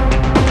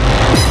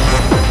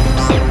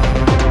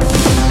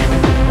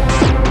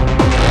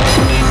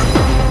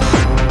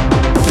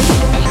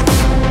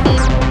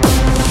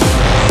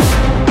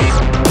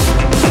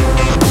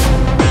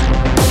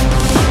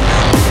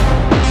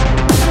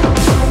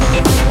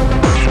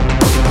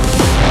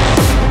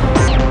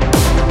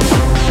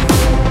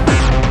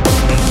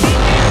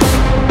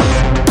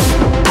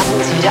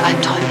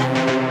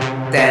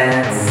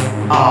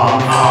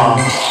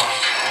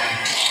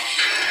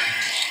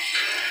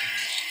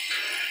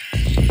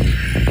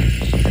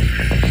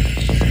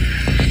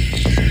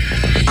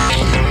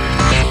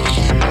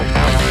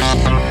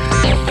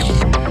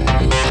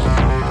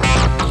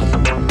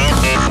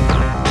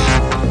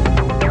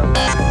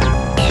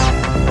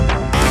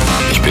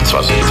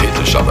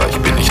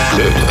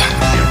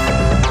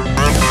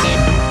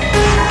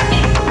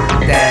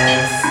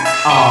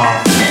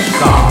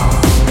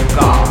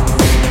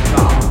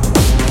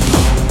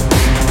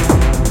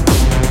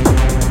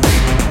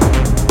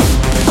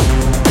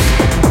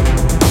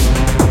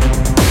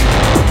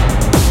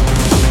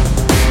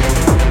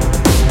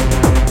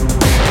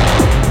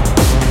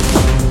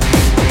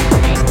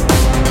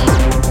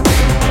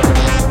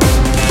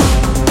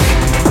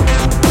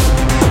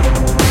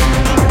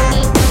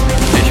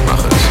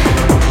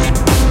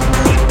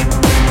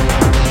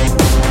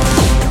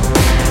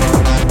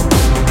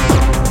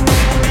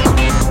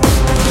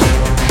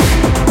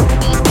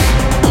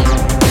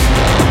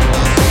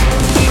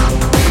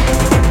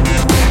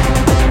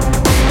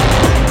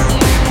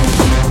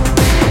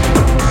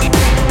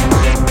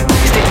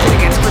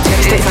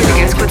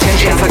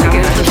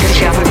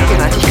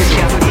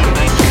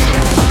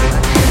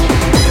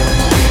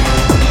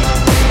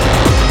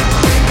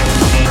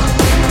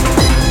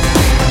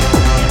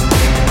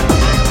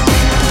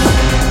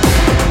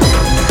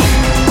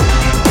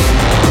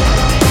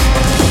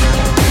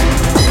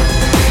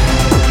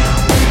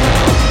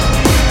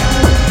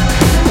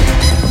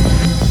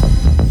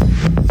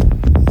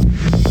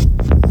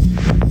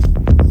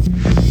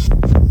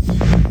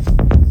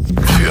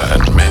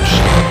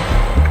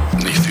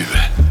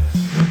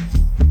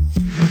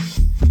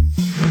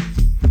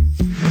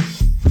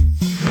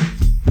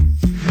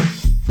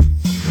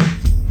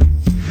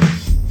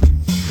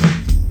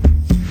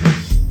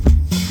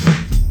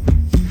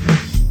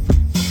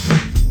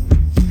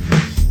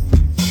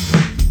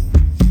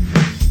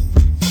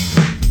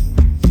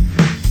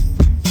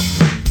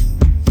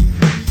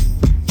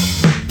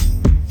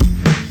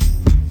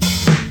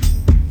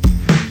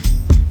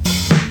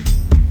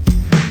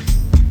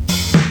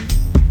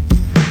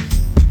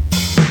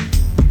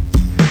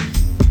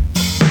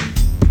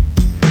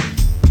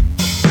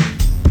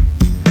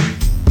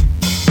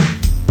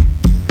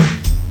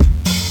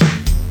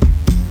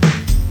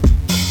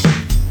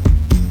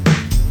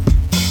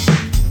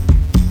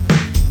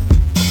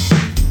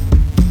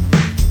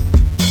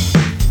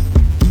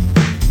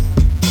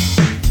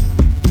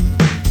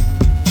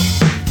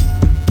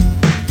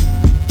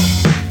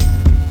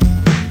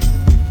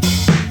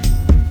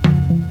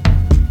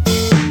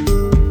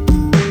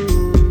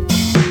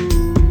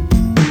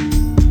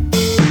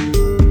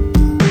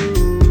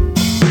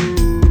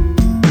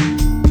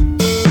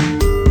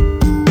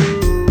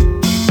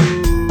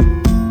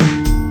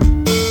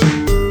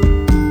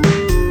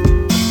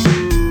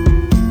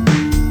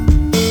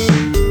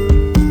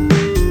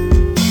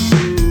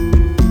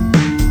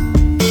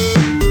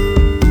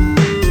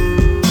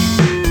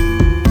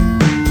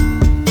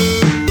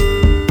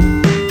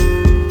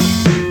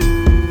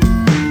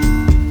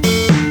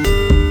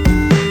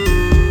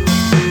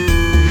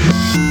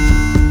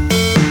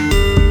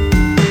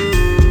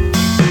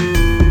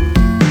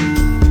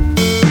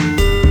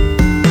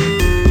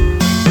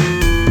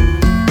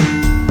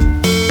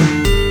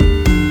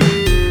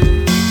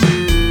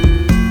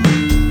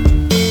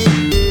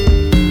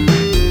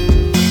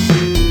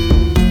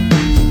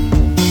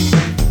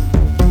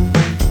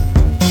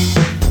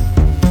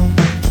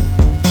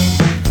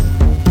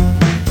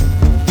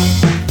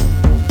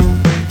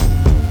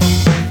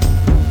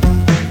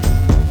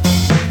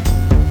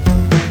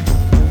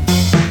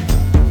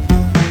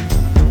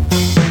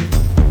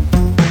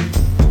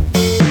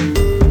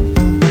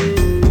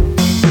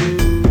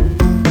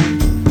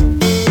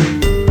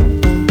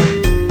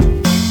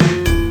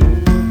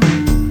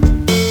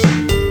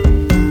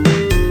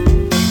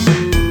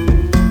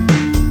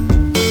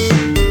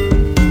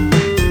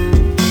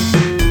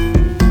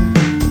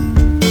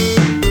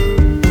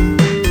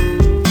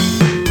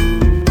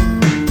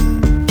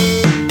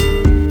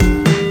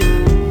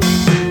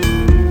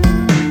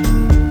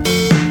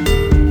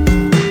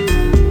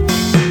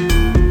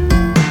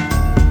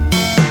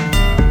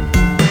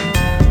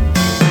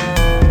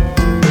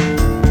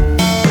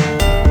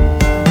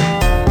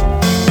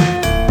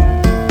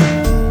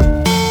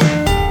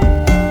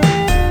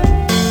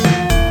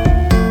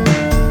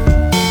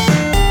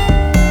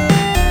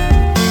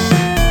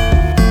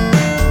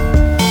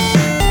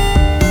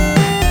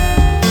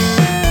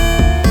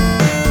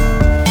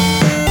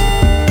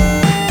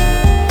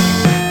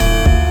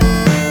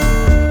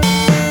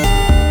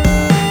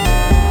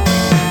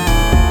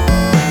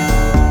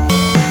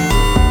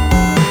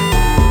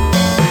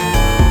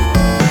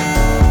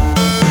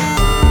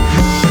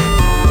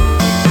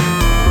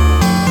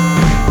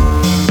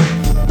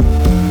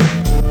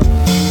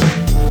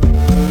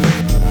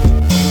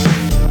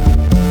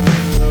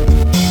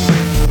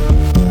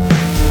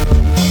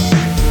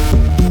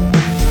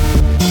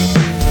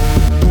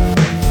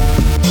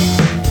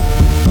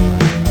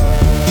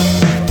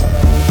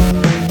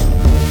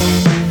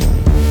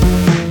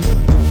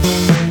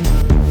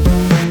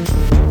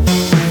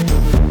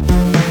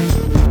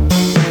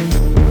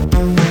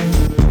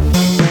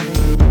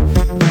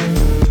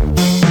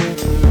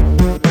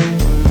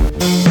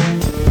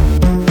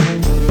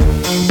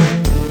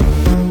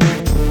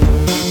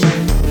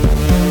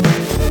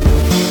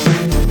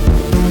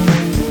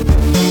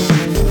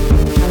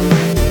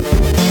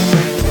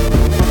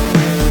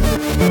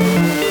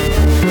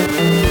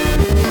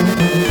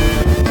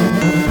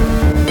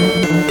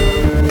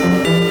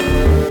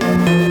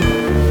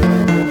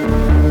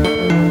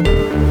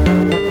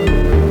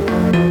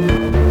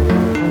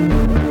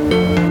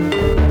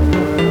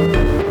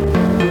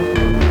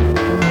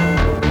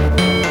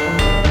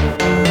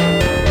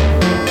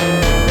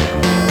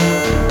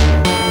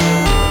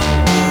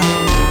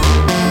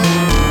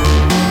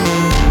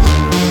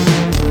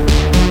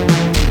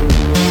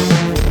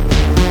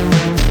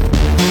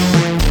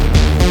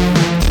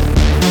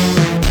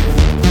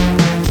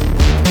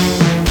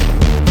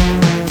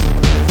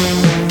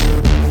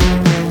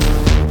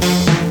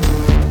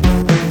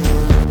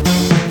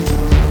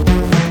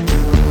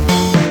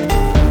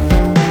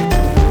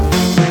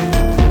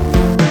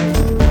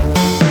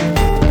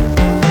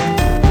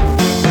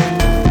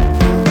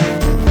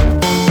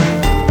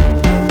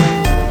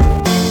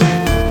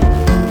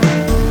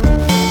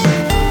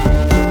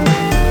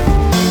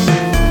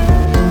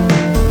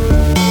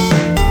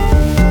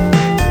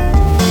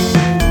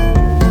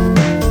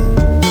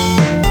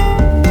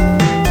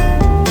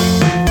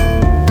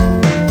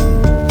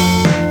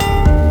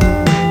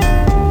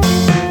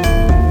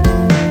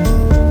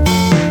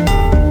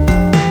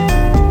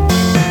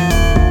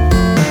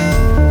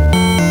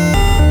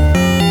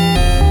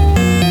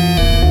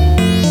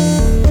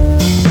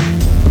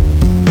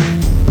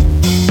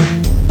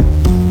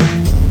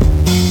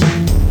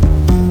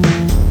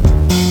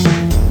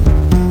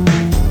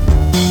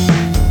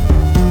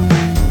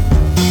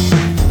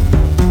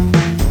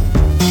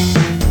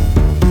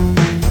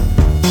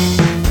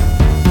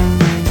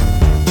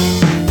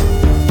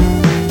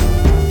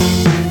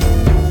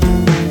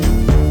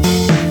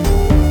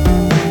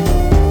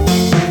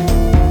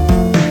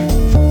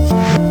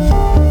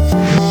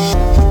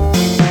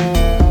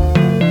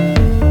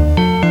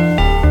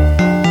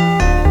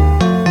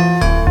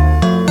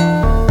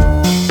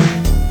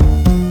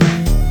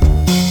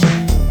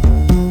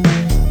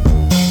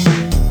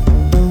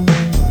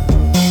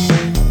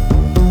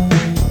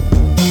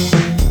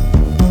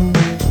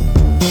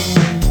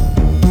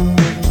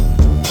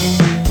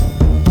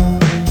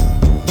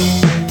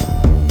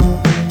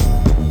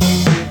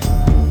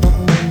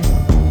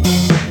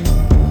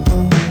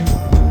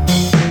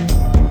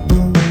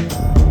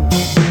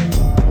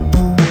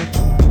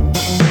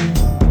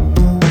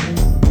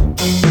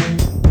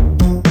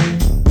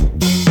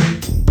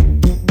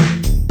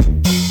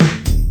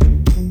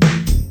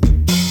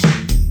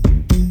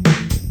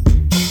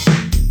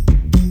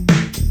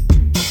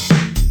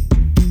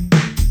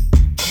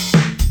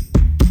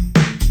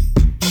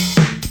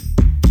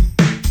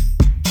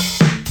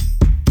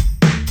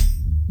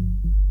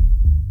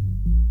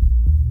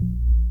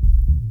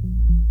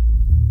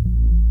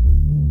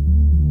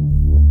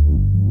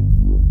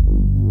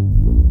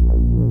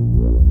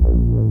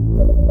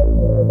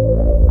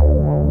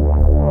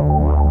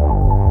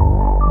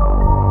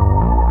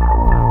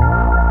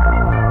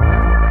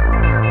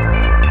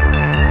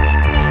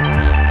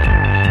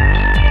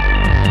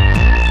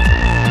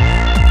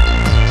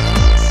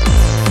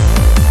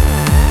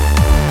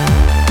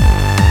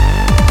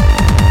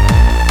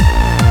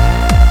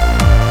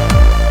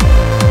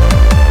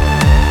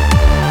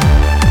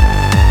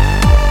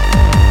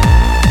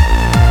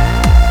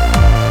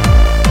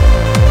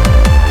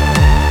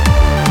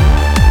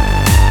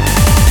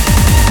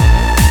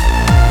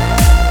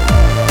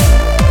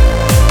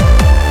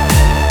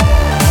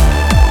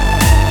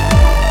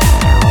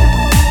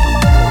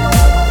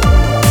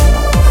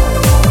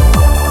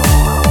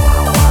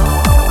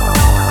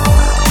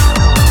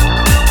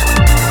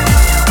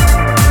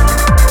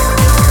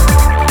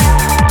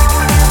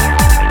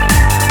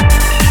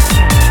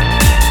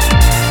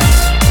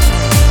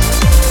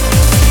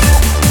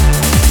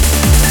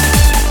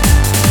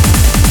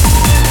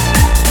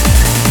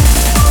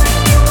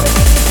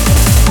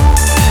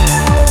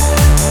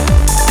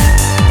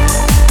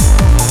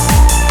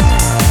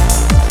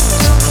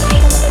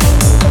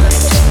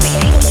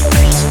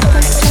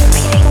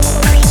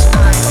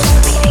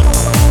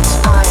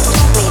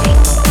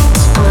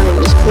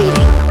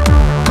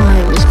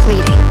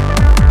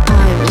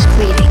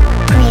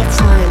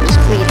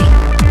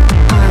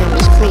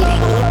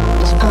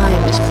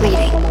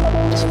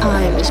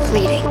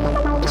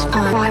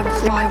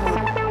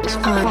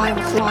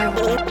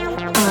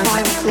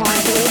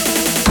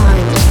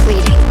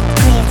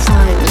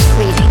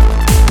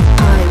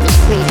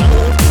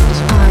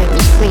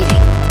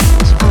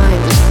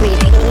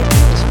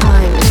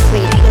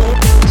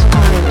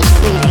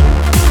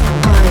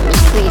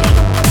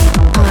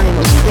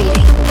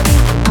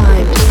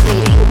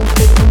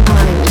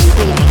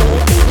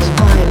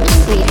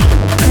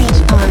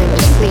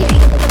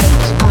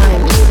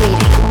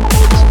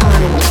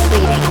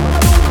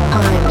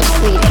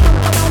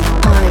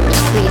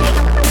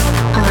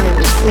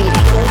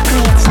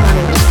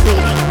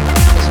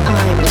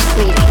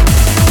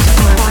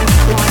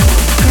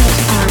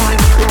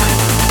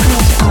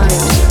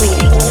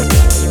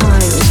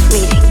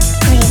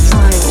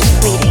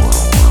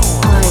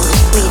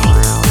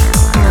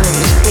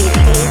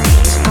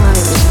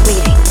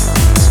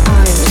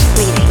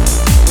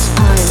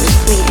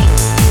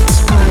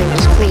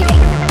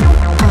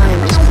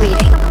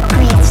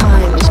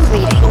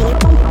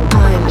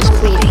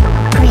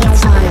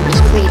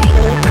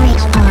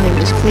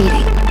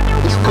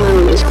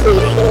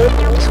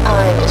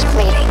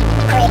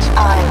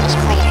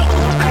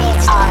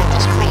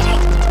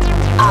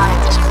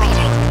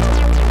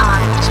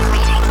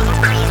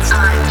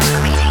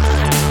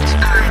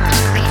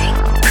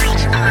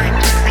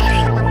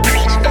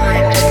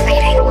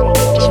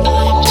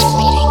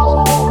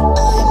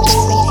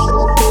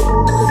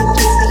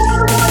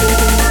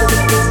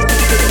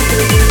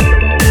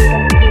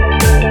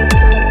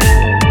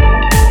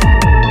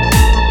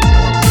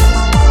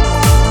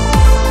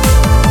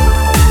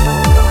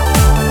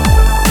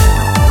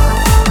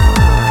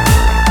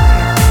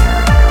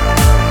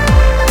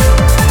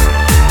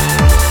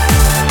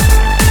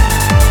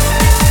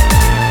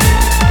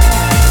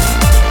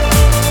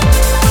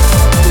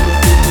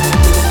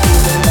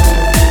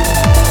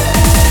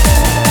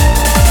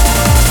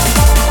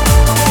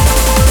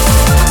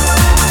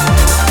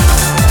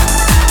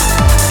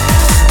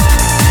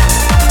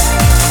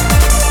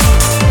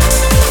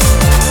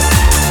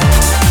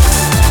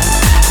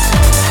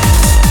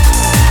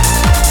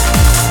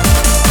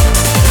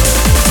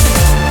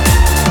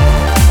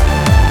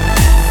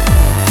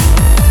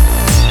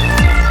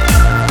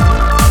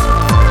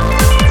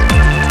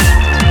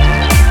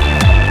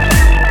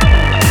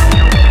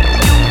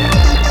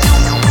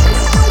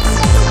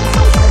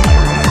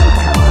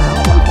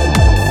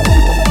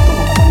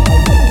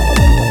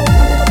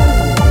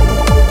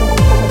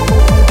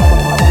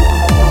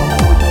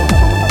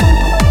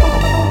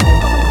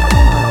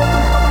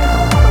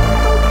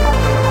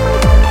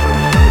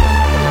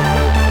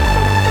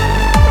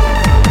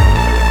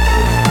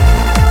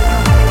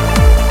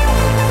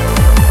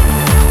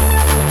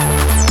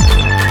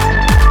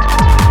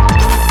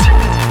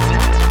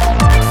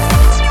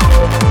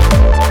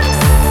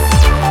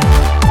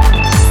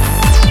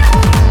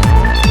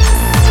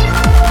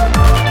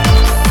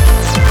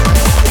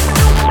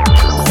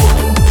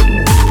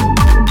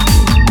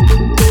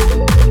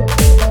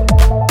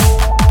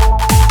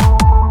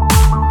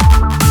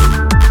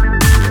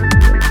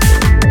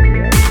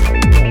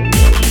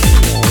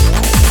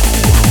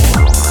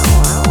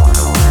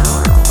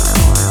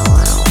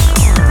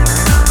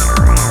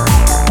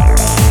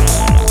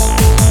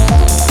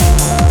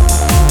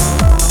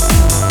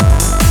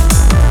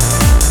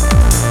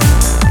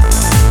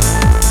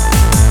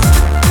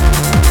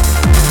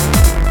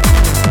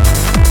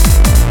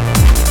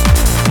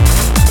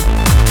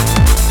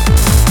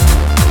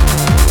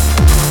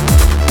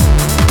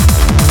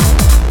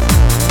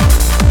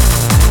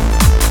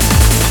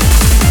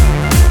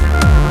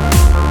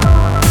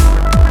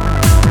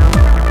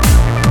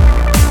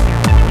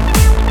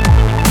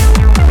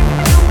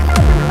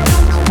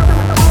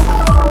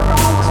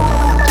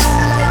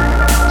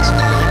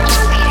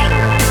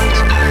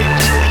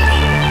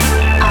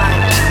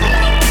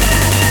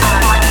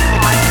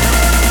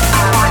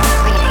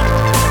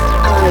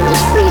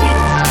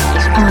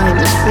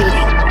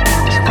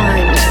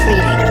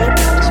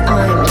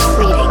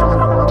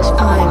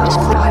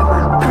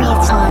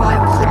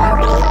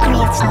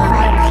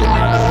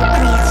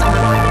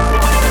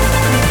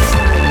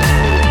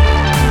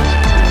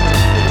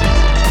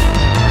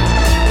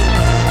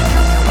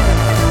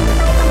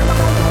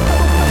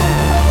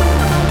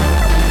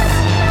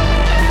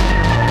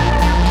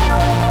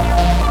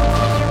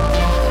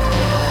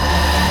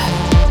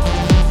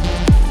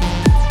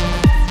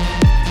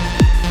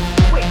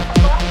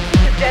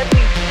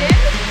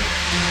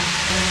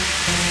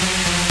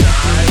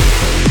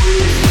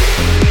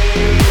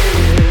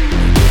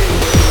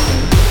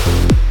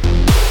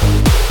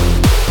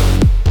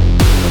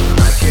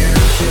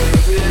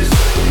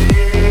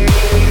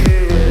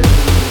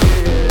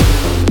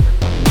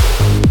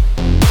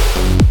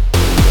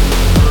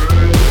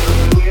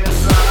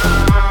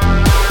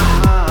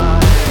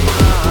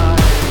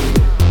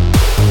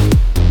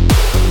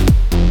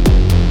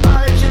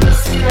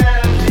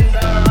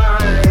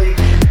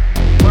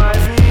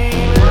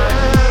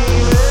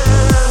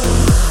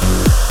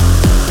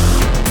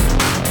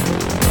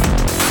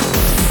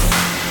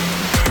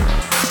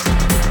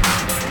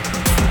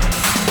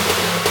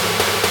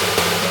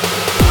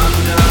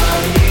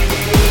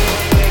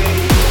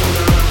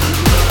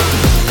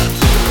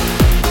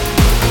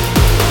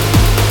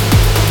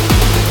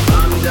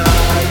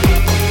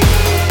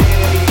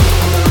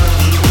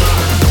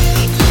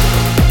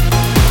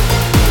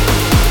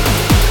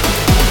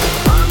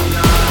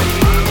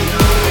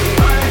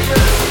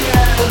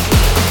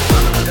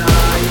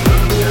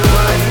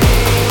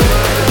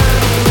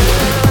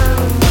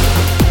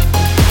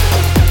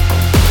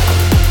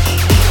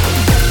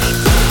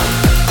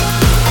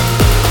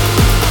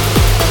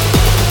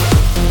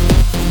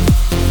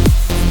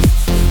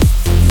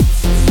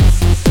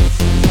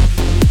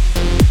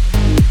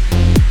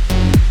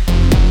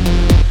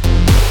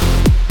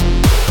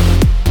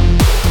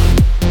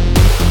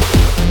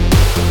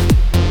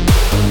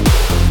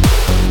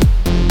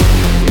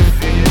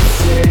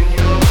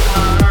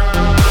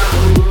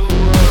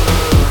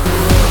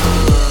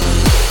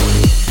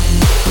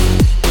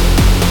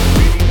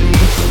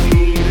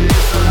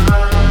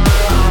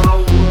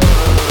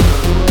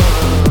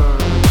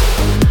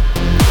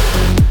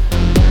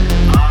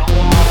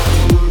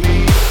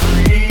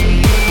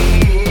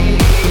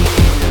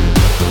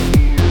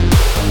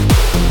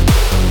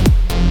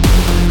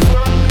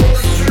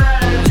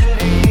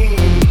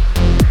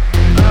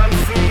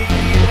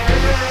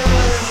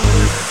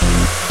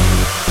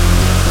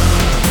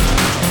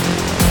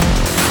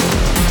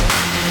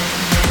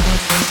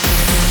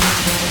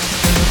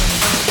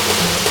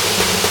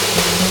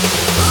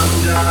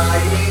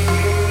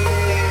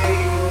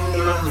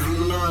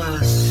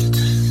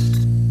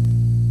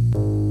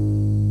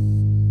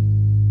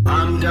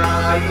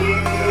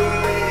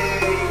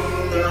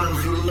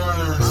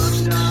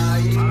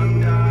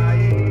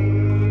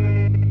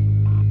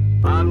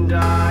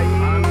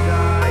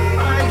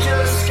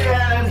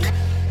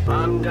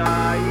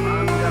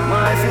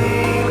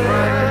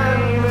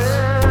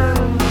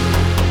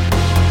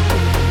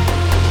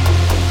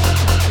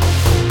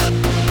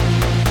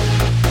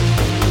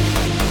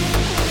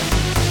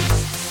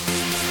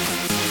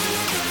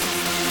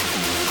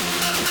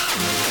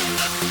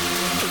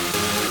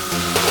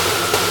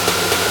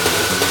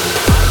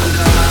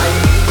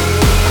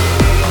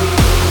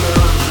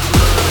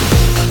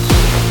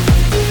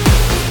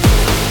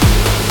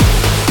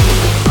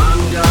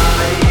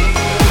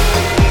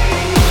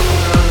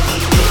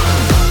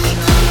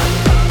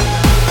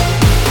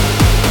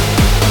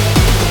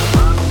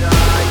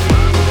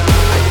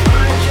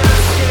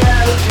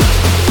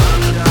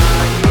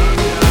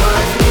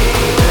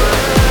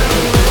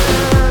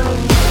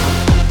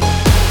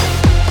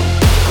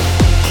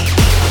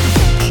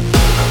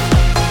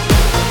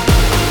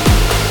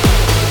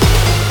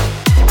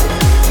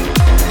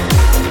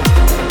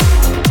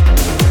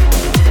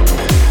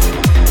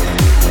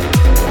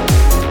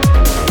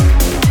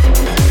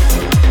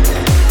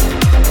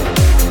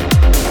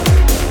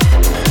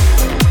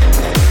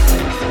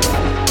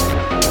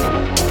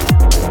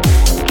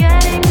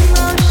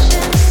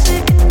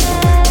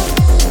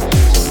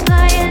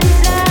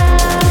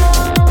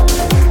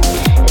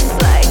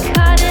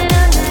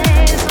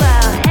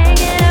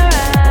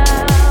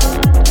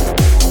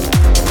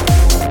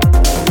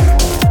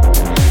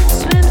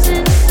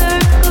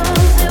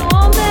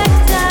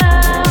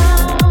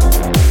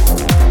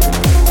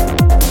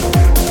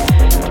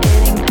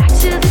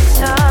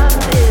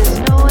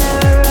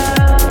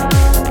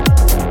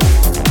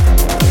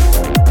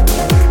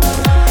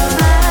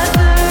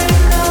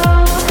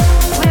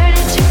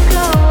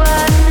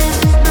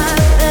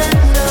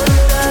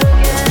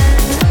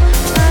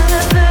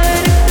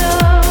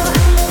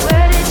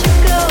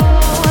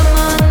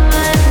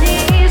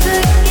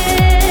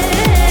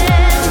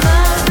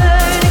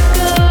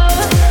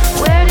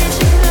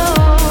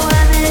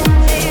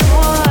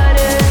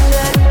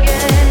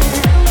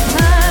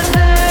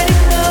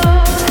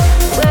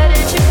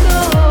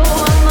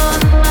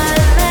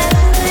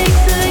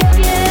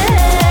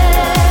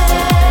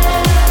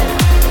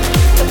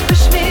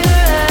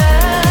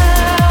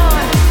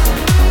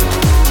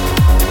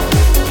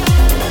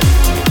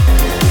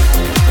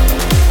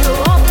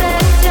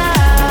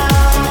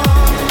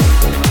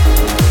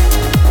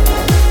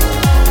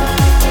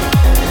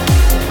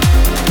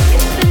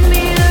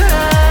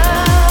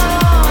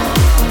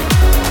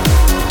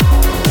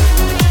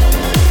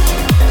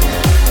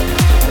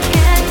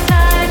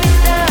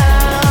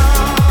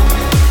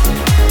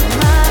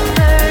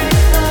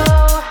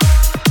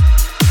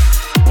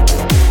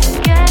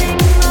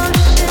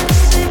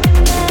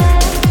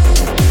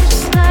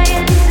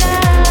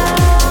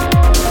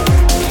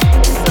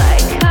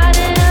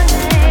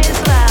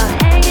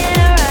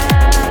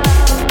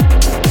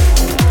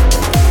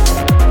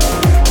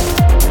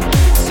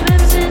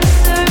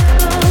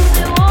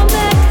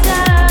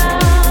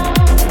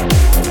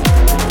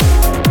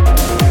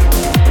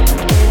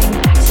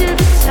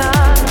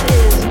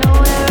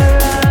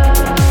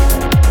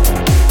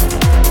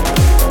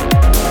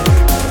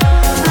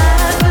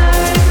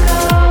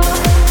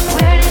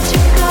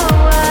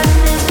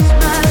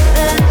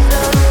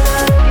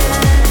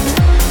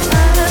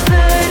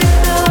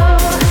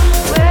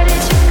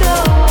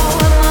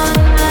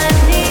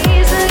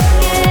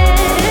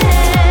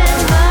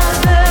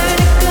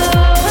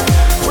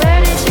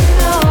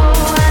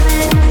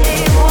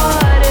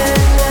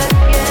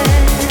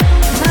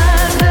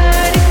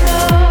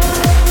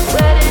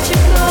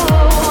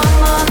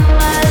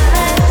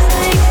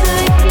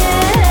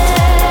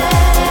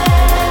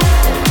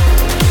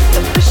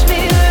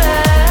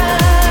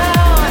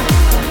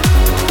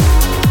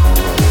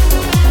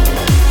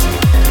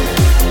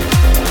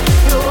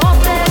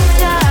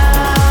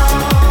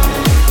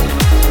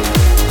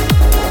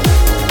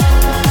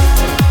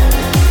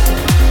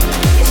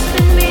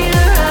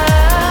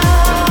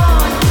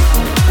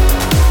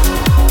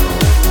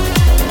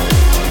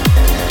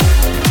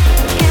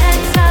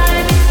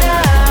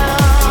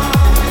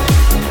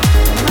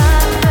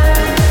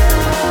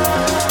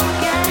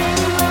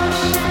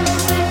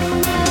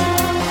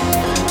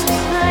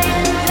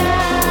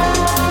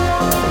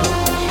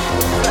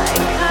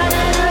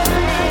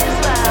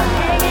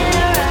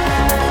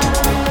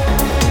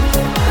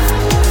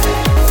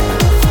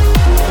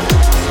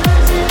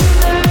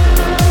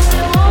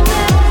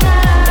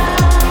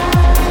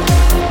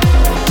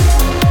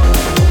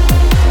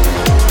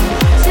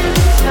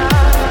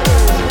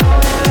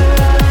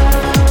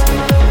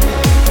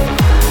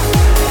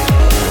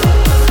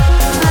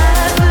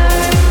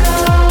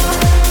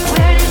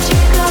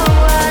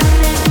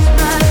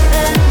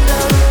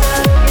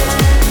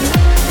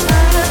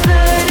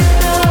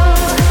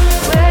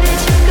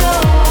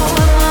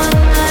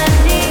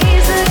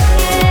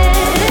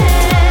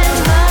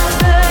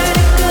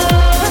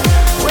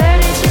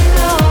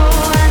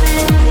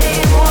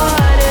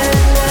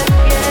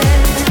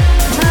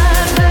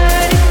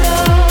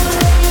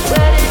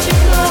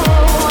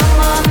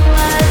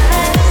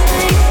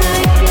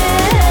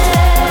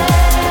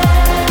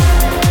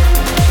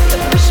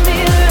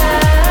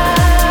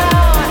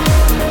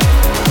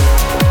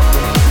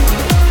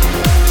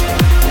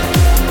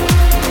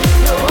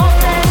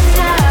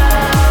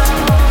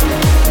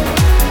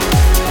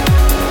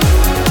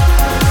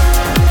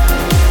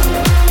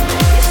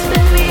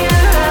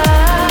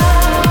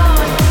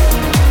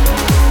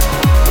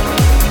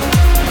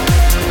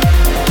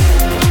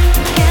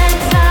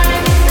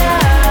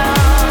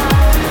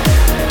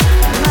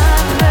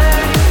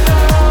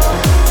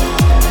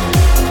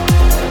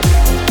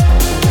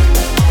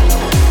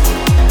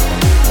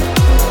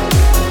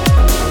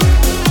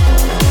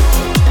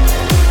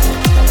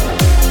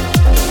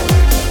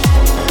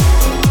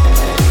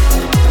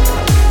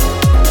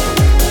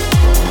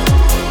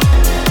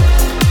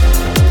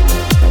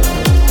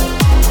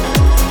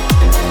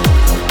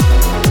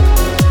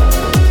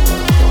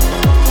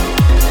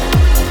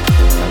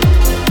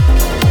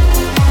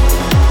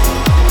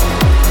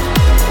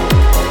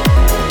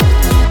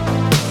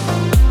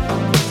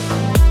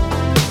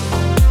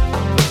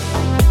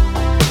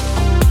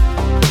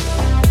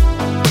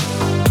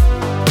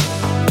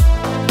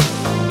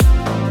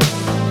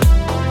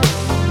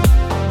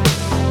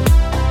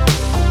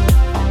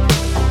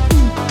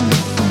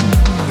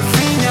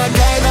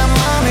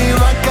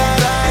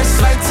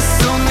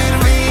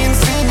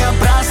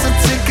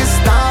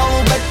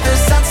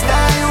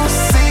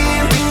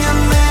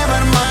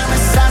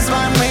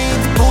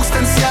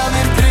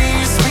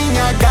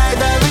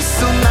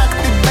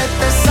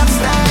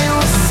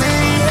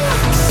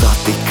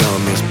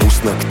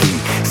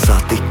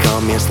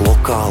 tiekamies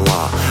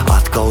lokālā.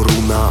 Atkal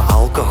runā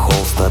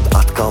alkohols, tad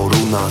atkal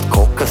runāt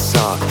koka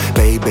sāk.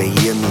 Baby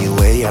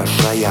iemīlējās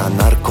šajā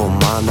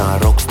narkomānā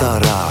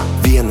rokstarā.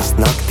 Vienas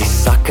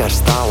naktis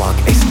sakars tālāk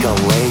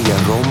eskalēja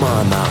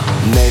romānā.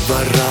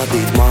 Nevar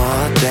radīt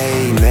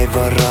mātei,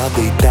 nevar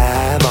radīt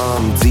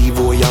tēvām.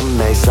 Dzīvojam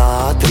mēs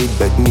ātri,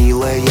 bet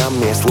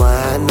mīlējamies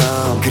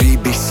lēnām.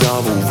 Gribi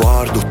savu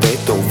vārdu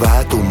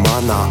tetovētu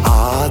manā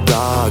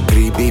ādā.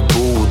 Gribi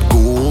būt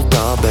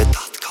gultā, bet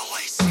atkal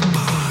esi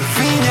pār.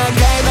 Viņa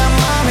gaida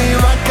mani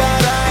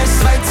vakarā, ir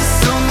sveces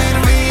un ir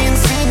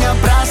vīns. Viņa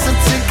prasa,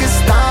 cik es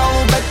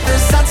stāvu, bet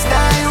es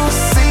atstāju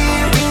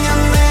sīvi. Viņa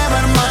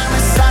nevar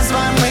mani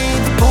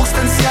sazvanīt,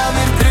 pulkstens jau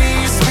ir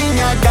 3.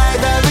 Viņa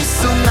gaida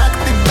visu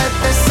nakti,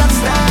 bet es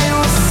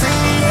atstāju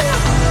sīvi.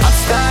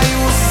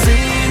 Atstāju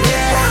sīvi,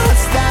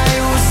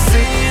 atstāju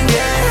sīvi.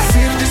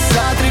 Sirdis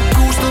ātri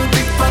kūst un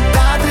tikpat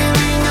ātri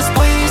viņas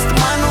plīst.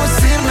 Manos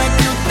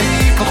sirnekļu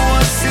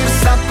tīklos ir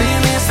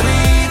sapinies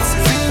rīts.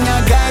 Viņa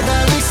gaida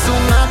visu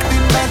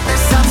nakti, bet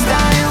es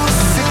atstāju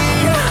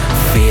sīvi.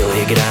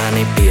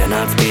 Filigrāni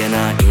pienāc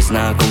pienā,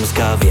 iznākums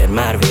kā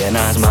vienmēr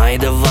vienā.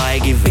 Smaida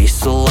vaigi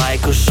visu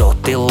laiku,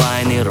 šoti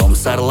laini,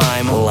 rums ar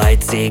laimu.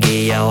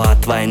 Laicīgi jau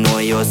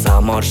atvainojos,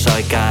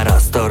 amoršoj kā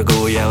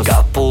rastorgujos.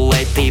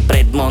 Kapuletī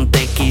pret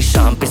Monteki,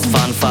 šampis,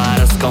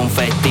 fanfāras,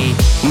 konfeti.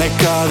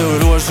 Nekādu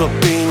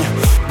rožlapiņu,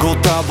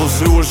 gultā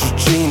būs rožu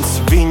džins.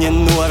 Viņa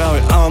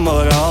norauj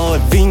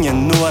amorāli, viņa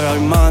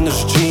norauj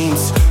manas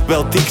džins.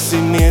 Vēl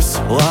tiksimies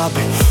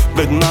labi,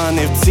 bet man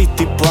ir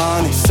citi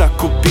plāni.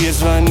 Saku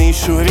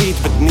piezvanīšu rīt,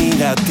 bet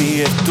mīļā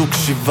tie ir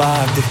tukši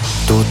vārdi.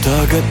 Tu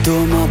tagad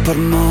domā par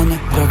mani,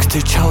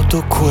 raksti čau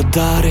to, ko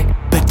dari.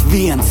 Bet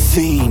viens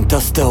zin,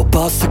 tas tev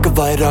pasaka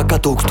vairāk kā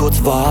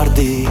 1000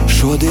 vārdi.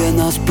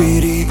 Šodienās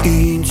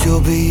pirīņš, jo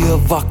bija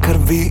vakar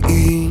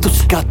vīņš. Tu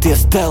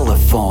skaties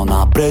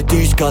telefonā,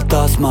 pretī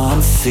skatās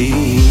man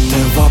sīn.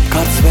 Tev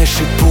apkārt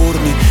sveši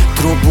purni,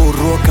 trubu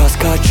rokās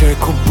kā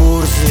čeku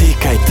burzi.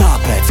 Tikai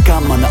tāpēc,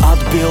 ka man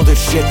atbild ir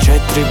šie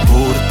 4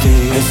 burti.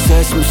 Es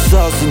esmu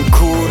sazin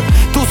kur,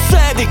 tu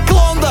sēdi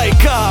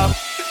Klondaikā.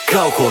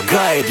 Kaut ko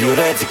gaidi, jo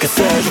redzi, ka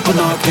sēžu pa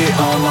naktī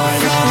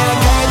online. Viņa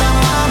gaida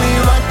man.